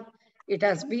taken up. It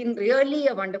has been really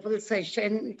a wonderful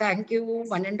session. Thank you,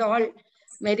 one and all.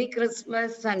 Merry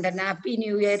Christmas and a Happy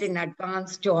New Year in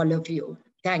advance to all of you.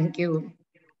 Thank you.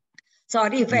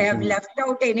 Sorry if I have left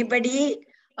out anybody.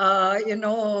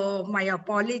 My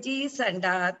apologies, and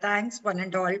thanks one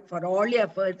and all for all your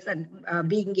efforts and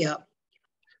being here.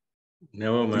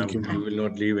 Never, ma'am. You will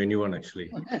not leave anyone actually.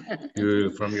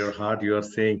 From your heart, you are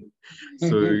saying.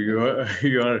 So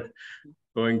you are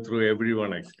going through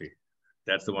everyone actually.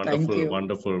 That's a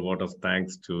wonderful vote of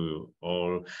thanks to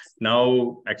all.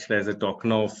 Now, actually, as a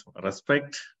token of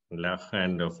respect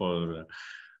and for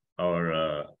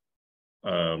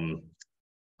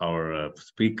our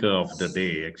speaker of the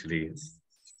day, actually,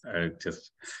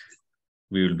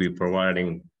 we will be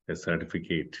providing a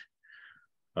certificate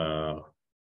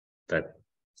that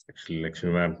actually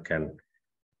Lakshmi ma'am can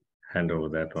hand over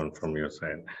that one from your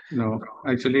side. No,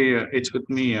 actually, it's with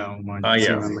me. Yeah.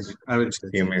 I will say.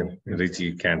 CMA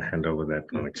Reggie can hand over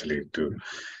that one actually to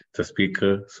the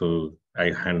speaker. So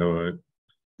I hand over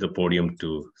the podium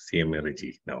to CMA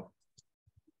Reggie now.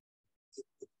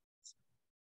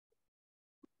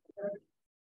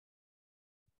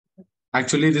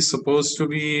 Actually, this is supposed to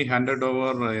be handed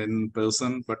over in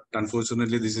person, but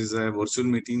unfortunately, this is a virtual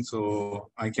meeting, so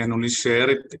I can only share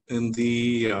it in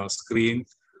the screen.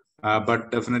 But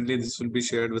definitely, this will be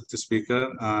shared with the speaker.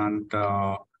 And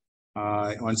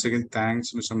once again,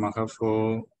 thanks, Mr. Maha,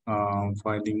 for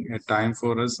finding a time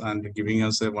for us and giving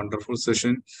us a wonderful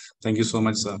session. Thank you so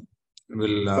much, sir.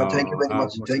 Well, thank you very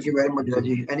much. Thank you very much,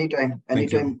 Raji. Anytime,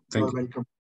 Thank you. you are welcome.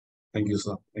 Thank you,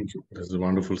 sir. Thank you. This is a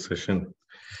wonderful session.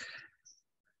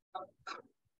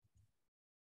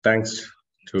 Thanks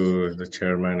to the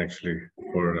chairman actually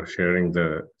for sharing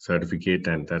the certificate,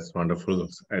 and that's wonderful.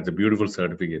 It's a beautiful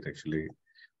certificate actually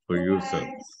for you, sir.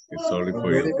 It's only for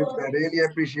Very you. good. I really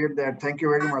appreciate that. Thank you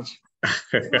very much.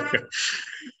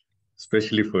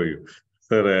 Especially for you,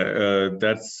 sir.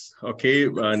 That's okay.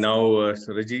 Now,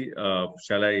 Reggie,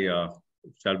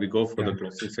 shall we go for the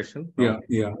closing session? Yeah.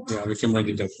 We can write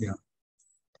it up. Yeah.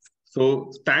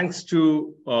 So thanks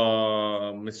to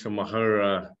Mr.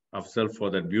 Maher Afzal for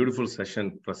that beautiful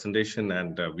session presentation,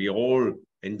 and we all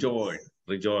enjoyed,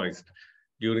 rejoiced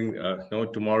during.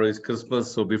 Tomorrow is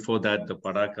Christmas, so before that the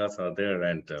padakas are there,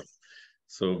 and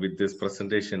so with this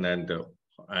presentation, and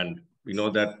we know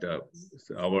that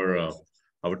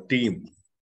our team,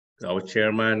 our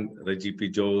chairman Reggie P.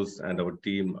 Jose, and our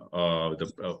team,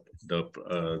 the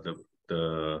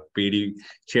PD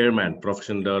chairman,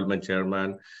 professional development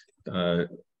chairman,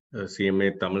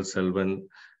 CMA Tamil Selvan,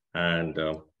 and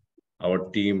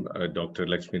our team, Dr.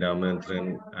 Lakshmi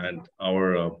Ramanathan, and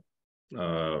our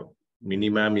mini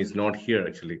ma'am is not here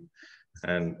actually,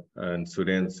 and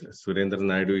Surendra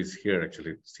Naidu is here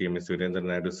actually. CMA Surendra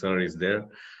Naidu sir is there,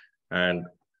 and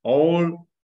all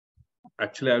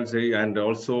actually I would say, and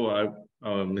also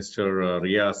Mr.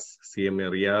 Riaz, CMA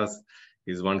Riaz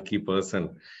is one key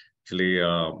person actually.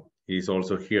 He's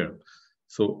also here.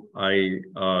 So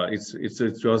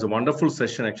it was a wonderful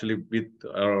session actually. With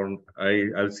around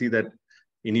I'll see that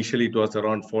initially it was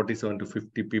around 47 to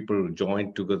 50 people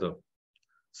joined together.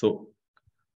 So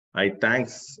I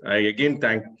again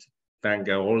thank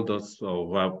all those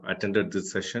who have attended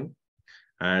this session,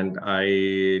 and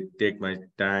I take my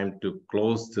time to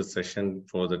close the session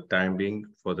for the time being.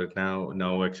 For the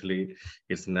now actually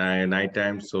it's night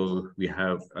time, so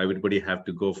everybody have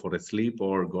to go for a sleep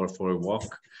or go for a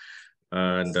walk.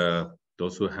 And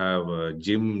those who have a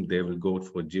gym, they will go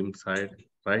for gym side,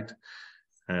 right?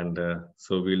 And Maher,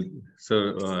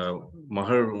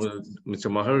 Mr.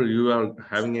 Maher, you are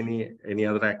having any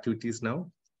other activities now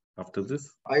after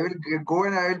this? I will go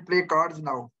and I will play cards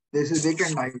now. This is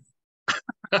weekend night.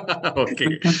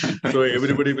 Okay, so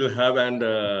everybody will have, and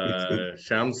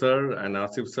Sham sir and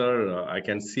Asif sir, I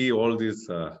can see all these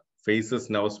faces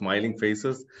now, smiling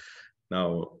faces.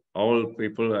 Now, all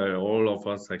people, all of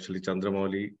us actually,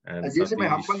 Chandramouli and this is my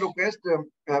humble request,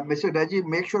 Mr. Raji,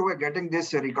 make sure we're getting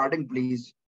this recording,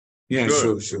 please. Yeah,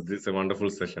 sure. This is a wonderful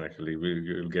session actually.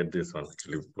 You'll get this one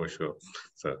actually for sure,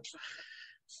 sir.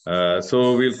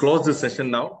 So we'll close the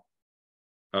session now.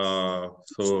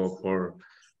 So for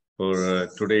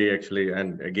today actually,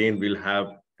 and again we'll have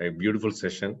a beautiful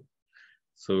session.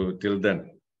 So till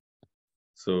then.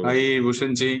 So hi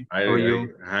Bhushanji, how are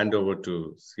you? I hand over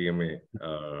to CMA,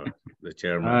 the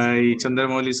chairman. Hi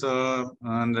Chandramouli sir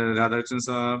and Radhakrishnan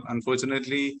sir.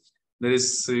 Unfortunately, there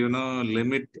is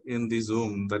limit in the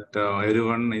Zoom that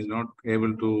everyone is not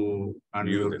able to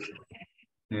unmute.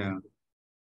 Yeah.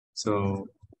 So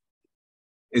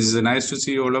it's nice to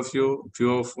see all of you.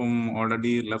 Few of them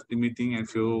already left the meeting, and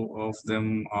few of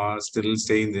them are still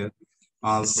staying there.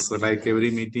 As like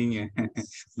every meeting,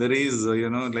 there is,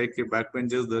 like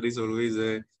backbenchers, there is always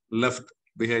a left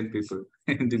behind people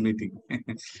in the meeting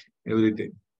every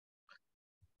day.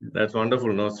 That's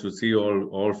wonderful, no, to see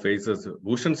all faces.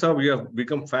 Bhushan sir, we have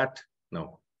become fat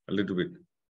now a little bit.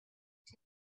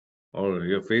 Or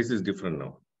your face is different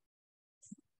now.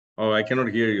 Oh, I cannot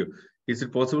hear you. Is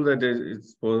it possible that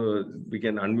we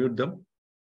can unmute them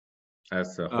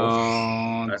as a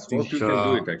host? As host, you can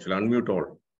do it actually. Unmute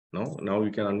all. No, now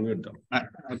we can unmute them. I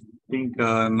think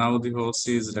now the host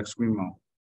is Lakshmi ma'am.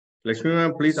 Lakshmi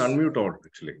ma'am, please unmute all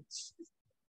actually.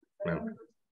 Ma'am.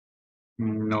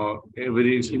 No,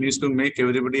 she needs to make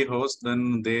everybody host.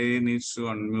 Then they need to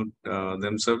unmute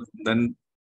themselves. Then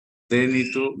they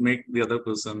need to make the other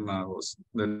person host.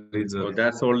 So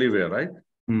that's the only way, right?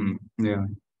 Yeah.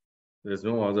 There's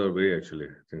no other way actually.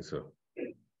 I think so.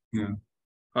 Yeah.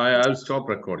 I'll stop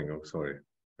recording. I'm sorry.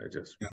 I just.